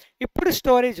కదా. ఇప్పుడు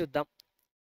స్టోరీ చూద్దాం.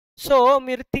 సో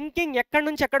మీరు థింకింగ్ ఎక్కడి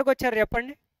నుంచి ఎక్కడికి వచ్చారు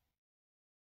చెప్పండి?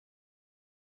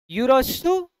 యూరోస్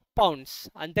టు పౌండ్స్,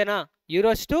 అంతేనా?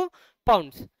 Euros to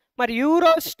pounds. మరి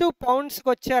యూరోస్ టు పౌండ్స్కి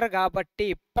వచ్చారు కాబట్టి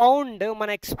పౌండ్ మన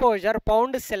exposure,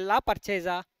 pound సెల్లా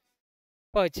పర్చేజా?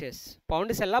 Purchase.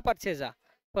 Pound సెల్లా పర్చేజా?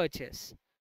 Purchase.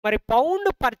 మరి పౌండ్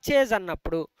పర్చేజ్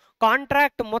అన్నప్పుడు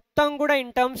కాంట్రాక్ట్ మొత్తం కూడా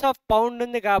ఇన్ టర్మ్స్ ఆఫ్ పౌండ్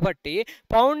ఉంది కాబట్టి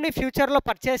పౌండ్ని ఫ్యూచర్లో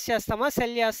పర్చేస్ చేస్తామా,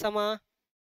 సెల్ చేస్తామా?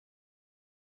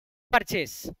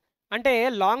 పర్చేస్. అంటే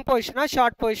long పొజిషనా,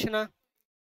 short పొజిషనా?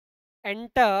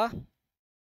 Enter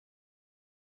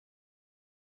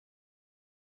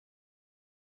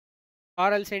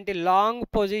or else ఏంటి? Long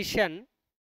position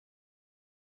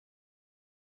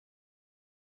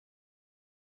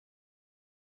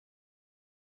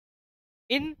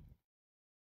in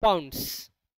pounds.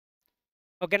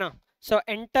 ఓకేనా? So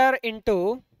enter into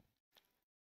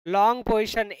long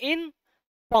position in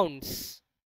pounds.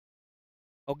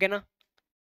 ఓకేనా?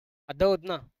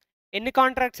 అర్థమవుతుందా? ఎన్ని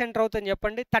కాంట్రాక్ట్స్ ఎంటర్ అవుతుంది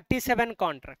చెప్పండి? 37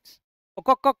 కాంట్రాక్ట్స్.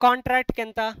 ఒక్కొక్క కాంట్రాక్ట్కి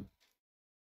ఎంత?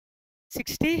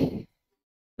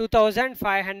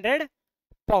 62,500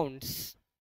 పౌండ్స్.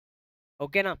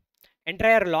 ఓకేనా? ఎంటర్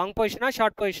అయ్యారు. Long పొజిషనా,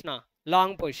 short పొజిషనా?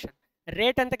 Long position.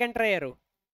 Rate ఎంతకు ఎంటర్ అయ్యారు?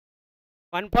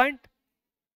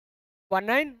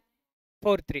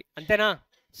 1.1943. అంతేనా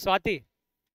Swathi?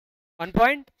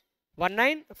 1.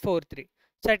 1943.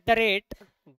 So at the rate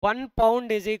 1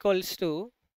 pound is equals to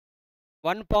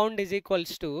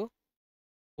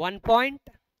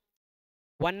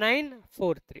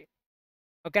 1.1943.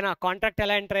 ఓకేనా. కాంట్రాక్ట్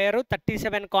ఎలా ఎంటర్ అయ్యారు?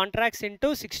 37 కాంట్రాక్ట్స్ ఇంటూ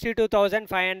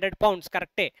 62,500 పౌండ్స్.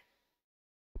 కరెక్టే.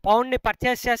 పౌండ్ని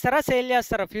పర్చేస్ చేస్తారా, సేల్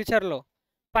చేస్తారా ఫ్యూచర్లో?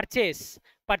 పర్చేస్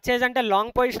అంటే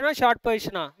long పొజిషనా, short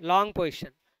పొజిషనా? Long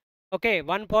position. Okay.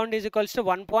 1 pound is equals to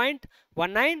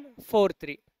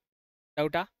 1.1943.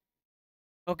 డౌటా?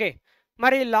 ఓకే.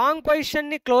 మరి లాంగ్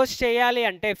పొజిషన్ని క్లోజ్ చేయాలి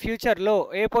అంటే ఫ్యూచర్లో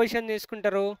ఏ పొజిషన్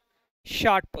తీసుకుంటారు?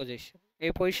 Short position. A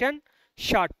position?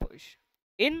 Short position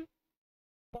in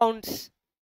pounds.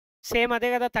 Same అదే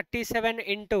కదా, 37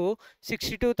 ఇంటూ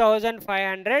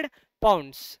 62,500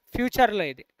 పౌండ్స్ ఫ్యూచర్లో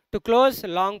ఇది to close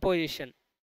long position.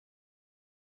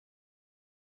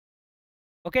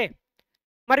 Okay.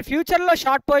 మరి ఫ్యూచర్లో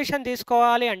షార్ట్ పొజిషన్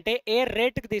తీసుకోవాలి అంటే ఏ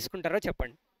రేట్కి తీసుకుంటారో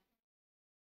చెప్పండి.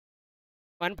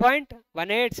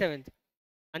 1.1873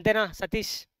 అంతేనా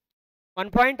సతీష్?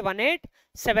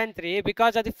 1.1873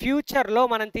 బికాజ్ అది ఫ్యూచర్లో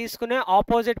మనం తీసుకునే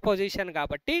ఆపోజిట్ పొజిషన్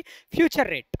కాబట్టి ఫ్యూచర్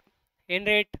రేట్. ఏం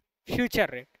rate?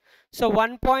 Future rate. So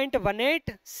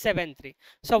 1.1873.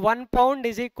 So 1 pound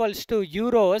is equals to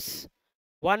euros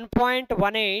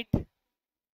 1.18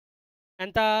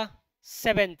 ఎంత?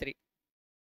 73.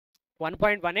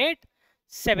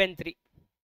 1.1873.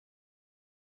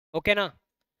 ఓకేనా.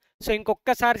 సో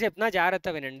ఇంకొకసారి చెప్తున్నా, జాగ్రత్త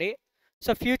వినండి.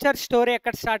 సో ఫ్యూచర్ స్టోరీ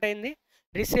ఎక్కడ స్టార్ట్ అయింది?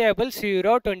 Receivables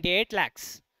euro 28 lakhs.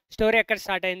 స్టోరీ ఎక్కడ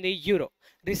స్టార్ట్ అయింది? Euro.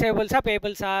 రిసీవబుల్సా,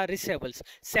 పేబుల్సా? Receivables.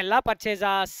 సెల్లా,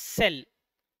 పర్చేజా? Cell.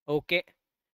 Okay.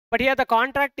 But here the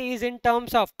contract is in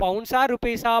terms of పౌండ్సా,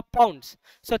 రూపీసా? Pounds.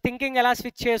 So thinking ఎలా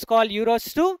స్విచ్ చేసుకోవాలి? Euros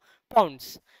to pounds.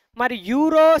 మరి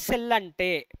యూరో సెల్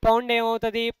అంటే పౌండ్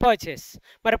ఏమవుతుంది? Purchase.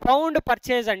 మరి పౌండ్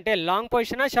పర్చేజ్ అంటే లాంగ్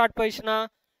పొజిషనా, షార్ట్ పొజిషనా?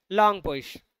 Long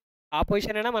position. ఆ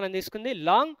పొజిషన్ అయినా మనం తీసుకుంది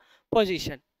లాంగ్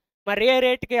పొజిషన్. మరి ఏ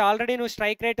రేట్కి? ఆల్రెడీ నువ్వు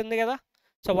స్ట్రైక్ రేట్ ఉంది కదా.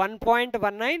 సో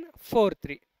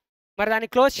 1.1943. మరి దాన్ని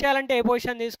క్లోజ్ చేయాలంటే ఏ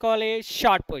పొజిషన్ తీసుకోవాలి?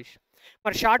 Short position.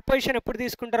 మరి షార్ట్ పొజిషన్ ఎప్పుడు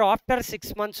తీసుకుంటారు? ఆఫ్టర్ 6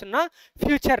 months ఉన్న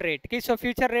ఫ్యూచర్ రేట్కి. సో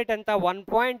ఫ్యూచర్ రేట్ ఎంత?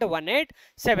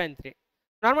 1.1873.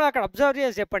 నార్మల్గా అక్కడ అబ్జర్వ్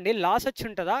చేసి చెప్పండి, లాస్ వచ్చి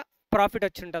ఉంటుందా, ప్రాఫిట్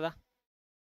వచ్చి ఉంటుందా?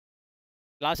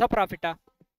 లాసా, ప్రాఫిటా?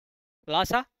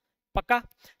 లాసా పక్కా.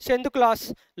 సో ఎందుకు లాస్?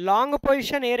 లాంగ్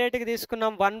పొజిషన్ ఏ రేటుకి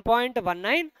తీసుకున్నాం?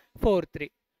 1.1943.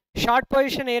 షార్ట్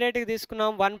పొజిషన్ ఏ రేటుకి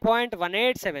తీసుకున్నాం?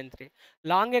 1.1873.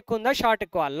 లాంగ్ ఎక్కువ ఉందా, షార్ట్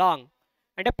ఎక్కువ? లాంగ్.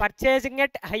 అంటే purchasing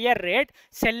at higher rate,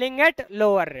 selling at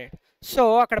lower rate. So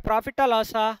అక్కడ ప్రాఫిటా,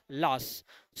 లాసా? Loss.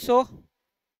 So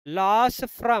loss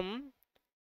from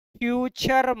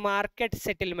future market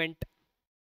settlement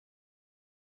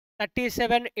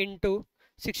 37 into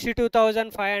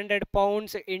 62,500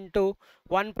 pounds into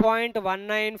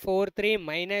 1.1943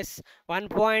 minus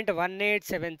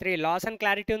 1.1873. Loss అని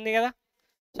క్లారిటీ ఉంది కదా.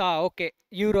 So okay.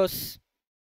 Euros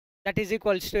that is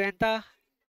equals to ఎంత?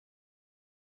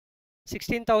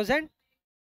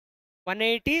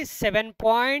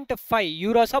 16,187.5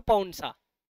 యూరోసా, పౌండ్సా?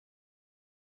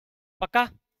 పక్కా.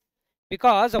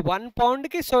 Because 1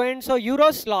 poundకి so and so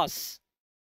euros loss.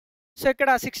 So ఇక్కడ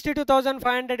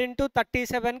 62,500 into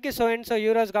 37కి so and so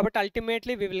euros కాబట్టి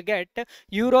ultimately we will get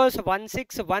euros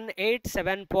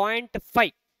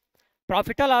 16,187.5.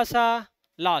 ప్రాఫిటా, Laasa?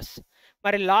 Loss.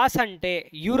 మరి loss అంటే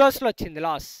యూరోస్లో వచ్చింది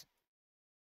loss.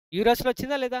 యూరోస్లో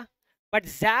వచ్చిందా లేదా? బట్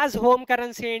జాజ్ హోమ్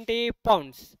కరెన్సీ ఏంటి?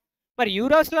 Pounds. మరి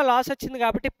యూరోస్లో లాస్ వచ్చింది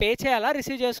కాబట్టి పే చేయాలా,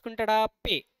 రిసీవ్ చేసుకుంటాడా?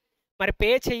 పే. మరి పే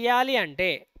చేయాలి అంటే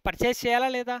పర్చేస్ చేయాలా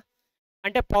లేదా?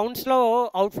 అంటే పౌండ్స్లో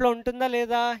అవుట్ఫ్లో ఉంటుందా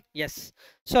లేదా? ఎస్.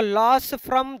 సో లాస్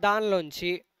ఫ్రమ్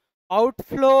దానిలోంచి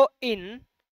outflow in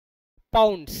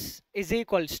pounds is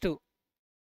equals to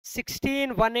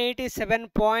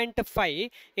 16,187.5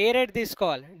 A rate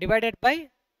తీసుకోవాలి? Divided by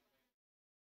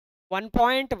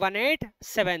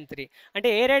 1.1873. అంటే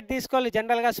ఏ రేట్ తీసుకోవాలి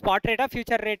జనరల్గా? Spot రేటా,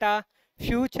 future రేటా?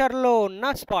 ఫ్యూచర్లో ఉన్న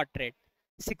spot rate.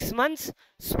 6 months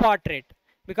spot rate.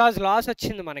 Because loss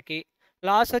వచ్చింది మనకి.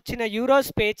 లాస్ వచ్చిన యూరోస్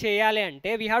పే చేయాలి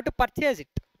అంటే we have to purchase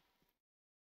it.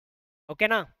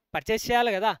 ఓకేనా. పర్చేస్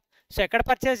చేయాలి కదా. సో ఎక్కడ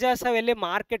పర్చేస్ చేస్తావు? వెళ్ళి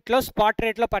మార్కెట్లో స్పాట్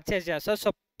రేట్లో పర్చేస్ చేస్తావు. సో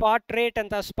స్పాట్ రేట్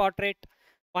ఎంత? Spot rate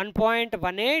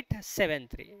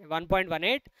 1.1873.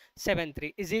 1.1873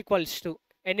 is equals to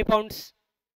ఎన్ని పౌండ్స్?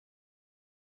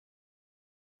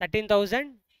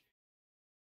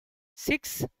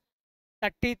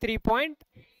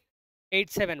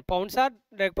 13,633.87 పౌండ్సా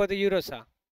లేకపోతే యూరోసా?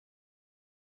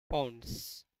 పౌండ్స్.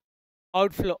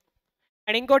 అవుట్ఫ్లో.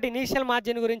 అండ్ ఇంకోటి ఇనీషియల్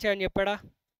మార్జిన్ గురించి ఏమని చెప్పాడా?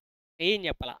 ఏం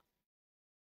చెప్పలా.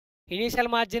 ఇనీషియల్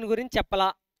మార్జిన్ గురించి చెప్పలా.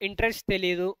 ఇంట్రెస్ట్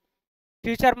తెలీదు.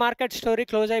 ఫ్యూచర్ మార్కెట్ స్టోరీ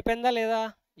క్లోజ్ అయిపోయిందా లేదా?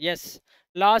 ఎస్.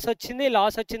 లాస్ వచ్చింది.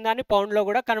 లాస్ వచ్చిందని పౌండ్లో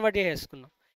కూడా కన్వర్ట్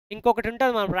చేసేసుకున్నాం. ఇంకొకటి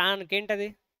ఉంటుంది మన ప్రాణానికి. ఏంటది?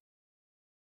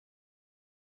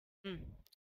 Hmm.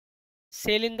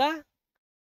 Sale in the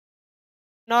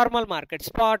normal market,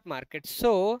 spot market.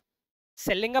 So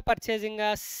selling a purchasing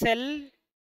a sell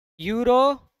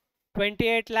euro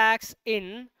 28 lakhs in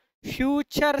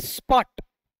future spot.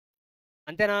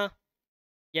 అంతేనా?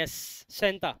 ఎస్. సో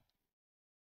ఎంత?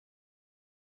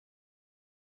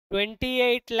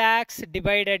 28 lakhs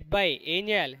డివైడెడ్ బై ఏం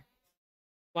చేయాలి?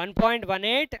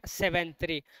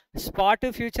 1.1873. స్పాట్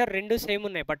ఫ్యూచర్ రెండు సేమ్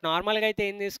ఉన్నాయి, బట్ నార్మల్గా అయితే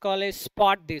ఏం తీసుకోవాలి?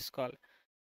 స్పాట్ తీసుకోవాలి,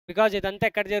 బికాజ్ ఇదంతా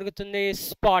ఎక్కడ జరుగుతుంది?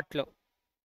 స్పాట్లో.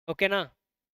 ఓకేనా?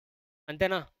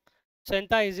 అంతేనా? సో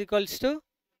ఎంత ఈజ్ ఈక్వల్స్ టు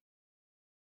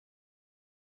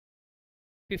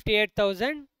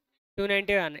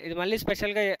 58,291. ఇది మళ్ళీ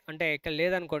స్పెషల్గా అంటే ఇక్కడ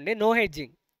లేదనుకోండి, నో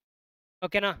హెడ్జింగ్.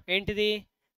 ఓకేనా? ఏంటిది?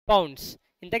 పౌండ్స్.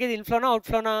 ఇంతకీ ఇది ఇన్ఫ్లోనా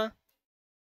అవుట్ఫ్లోనా?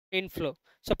 ఇన్ఫ్లో.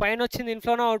 సో పైన వచ్చింది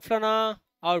ఇన్ఫ్లోనా అవుట్ఫ్లోనా?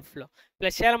 అవుట్ఫ్లో.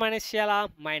 ప్లస్ చేయాలా మైనస్ చేయాలా?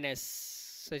 మైనస్.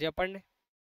 సో చెప్పండి.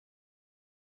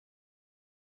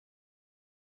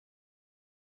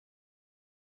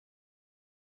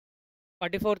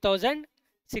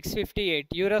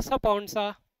 €44,658. పౌండ్సా?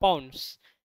 Pounds.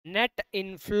 Net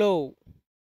inflow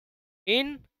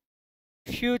in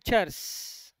futures.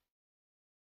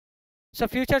 So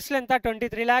ఫ్యూచర్స్లో ఎంత?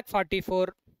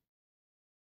 23,44,000,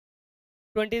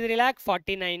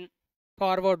 23,49,000.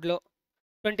 ఫార్వర్డ్లో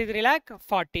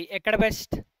 23,40,000. ఎక్కడ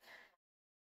best?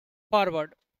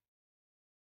 Forward.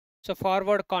 So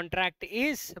forward contract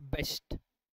is best.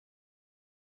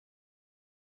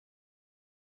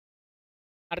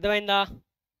 అర్థమైందా?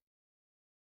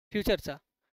 ఫ్యూచర్సా?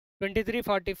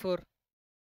 23,44,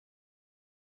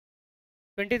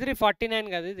 23,49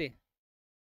 కదా ఇది.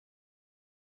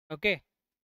 Okay.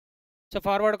 So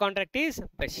forward contract is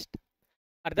best.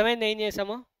 అర్థమైంది ఏం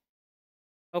చేసామో?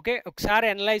 ఓకే, ఒకసారి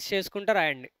అనలైజ్ చేసుకుంటూ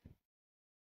రాయండి.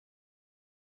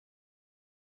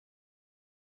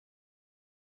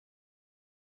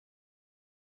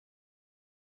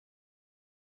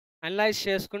 అనలైజ్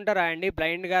చేసుకుంటూ రాయండి,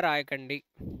 బ్లైండ్గా రాయకండి.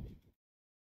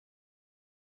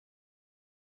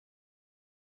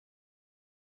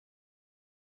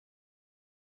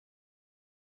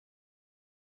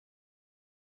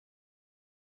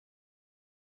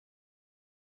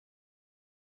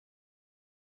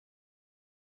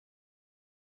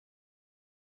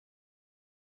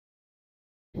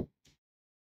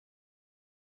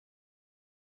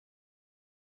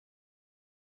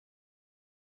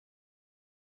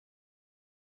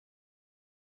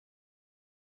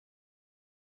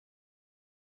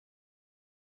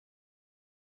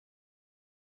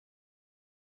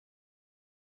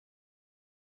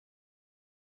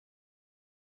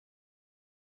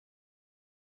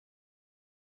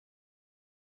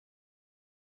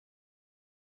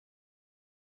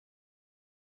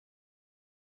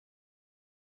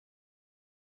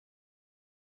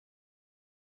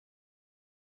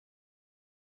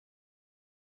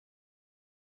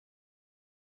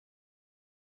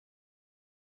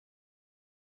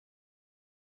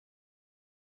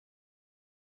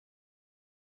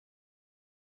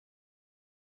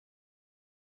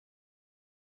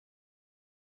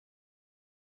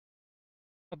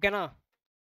 ఓకేనా?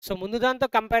 సో ముందు దాంతో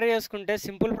కంపేర్ చేసుకుంటే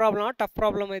సింపుల్ ప్రాబ్లమా టఫ్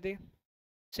ప్రాబ్లం ఇది?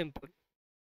 సింపుల్.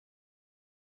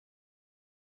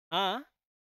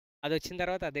 అది వచ్చిన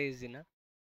తర్వాత అదే ఈజీనా?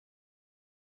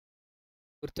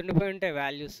 గుర్తుండిపోయి ఉంటాయి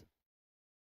వాల్యూస్.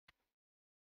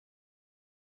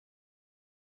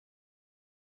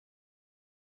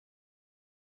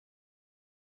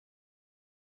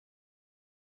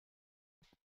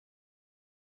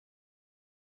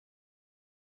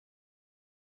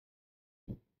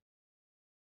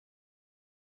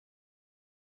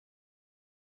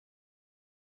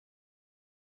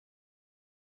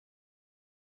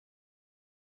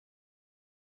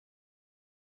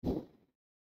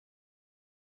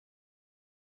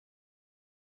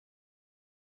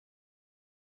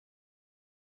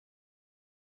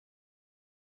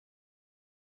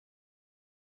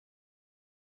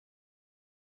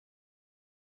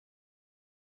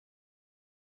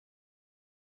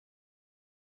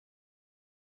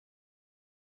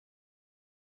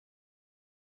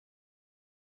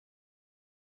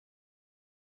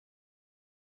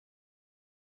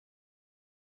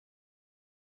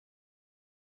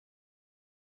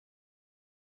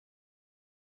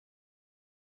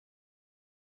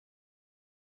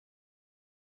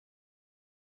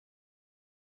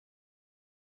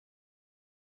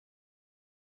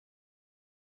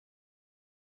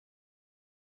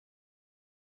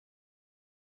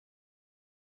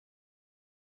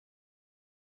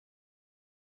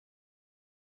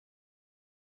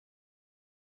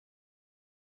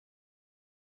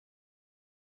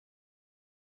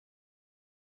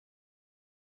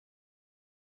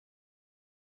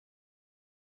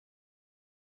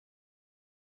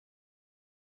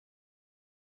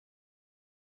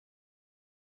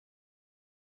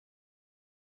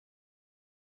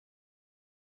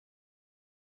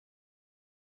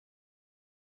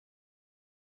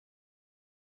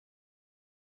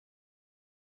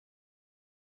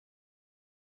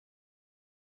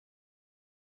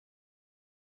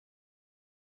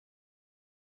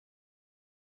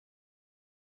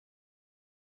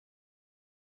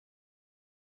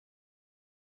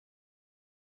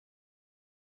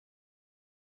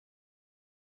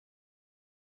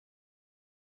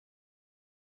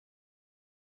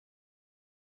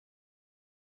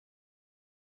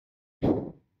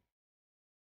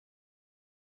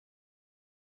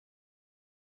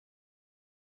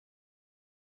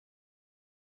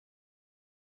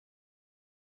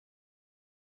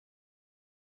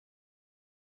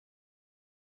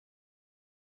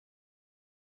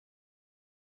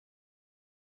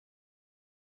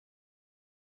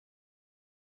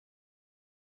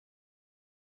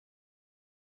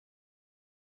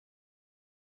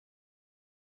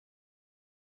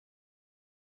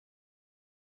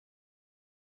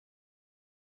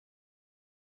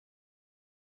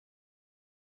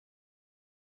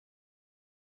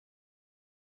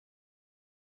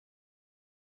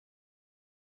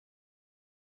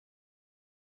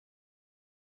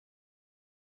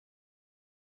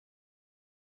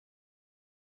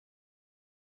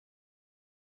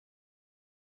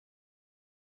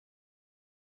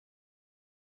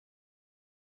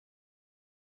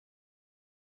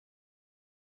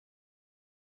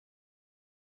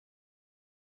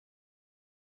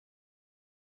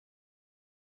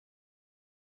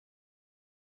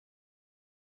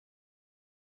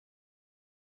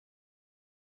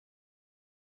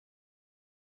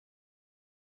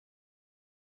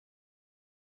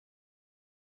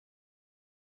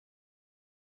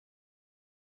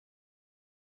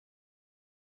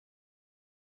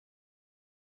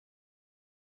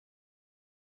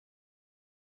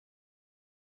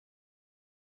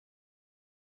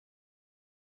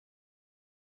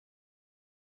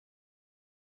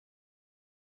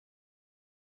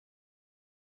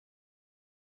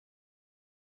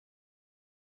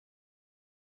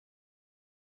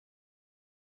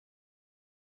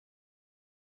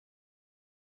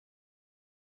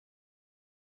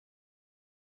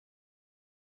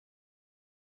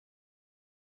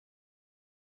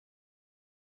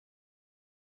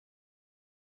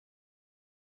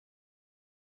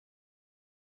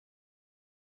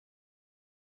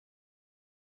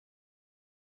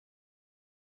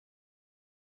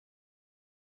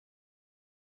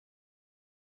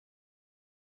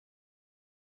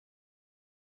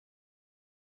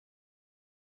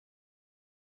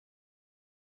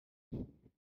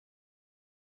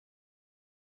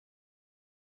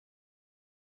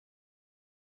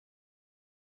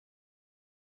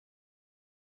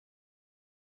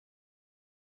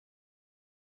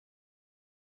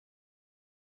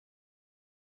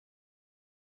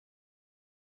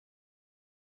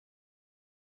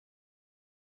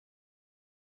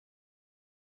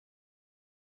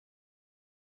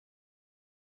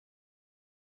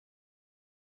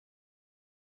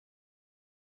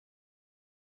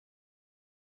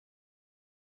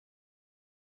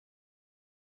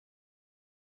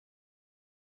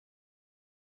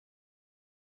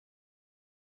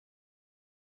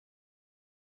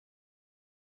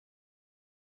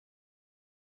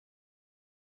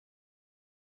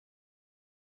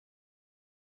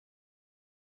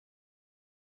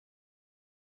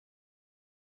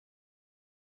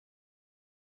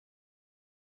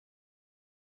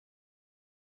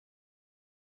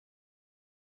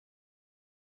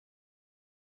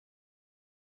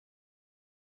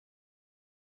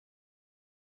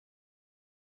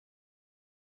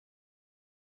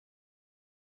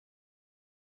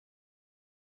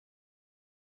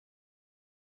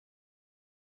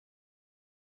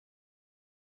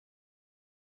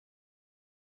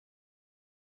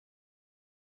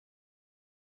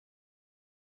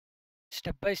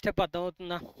 స్టెప్ బై స్టెప్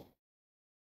అర్థమవుతుందా?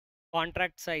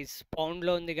 కాంట్రాక్ట్ సైజ్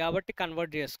పౌండ్లో ఉంది కాబట్టి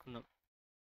కన్వర్ట్ చేసుకున్నాం.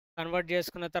 కన్వర్ట్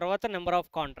చేసుకున్న తర్వాత నెంబర్ ఆఫ్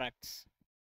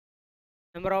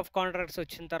కాంట్రాక్ట్స్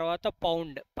వచ్చిన తర్వాత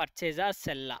పౌండ్ పర్చేజా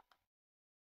సెల్లా.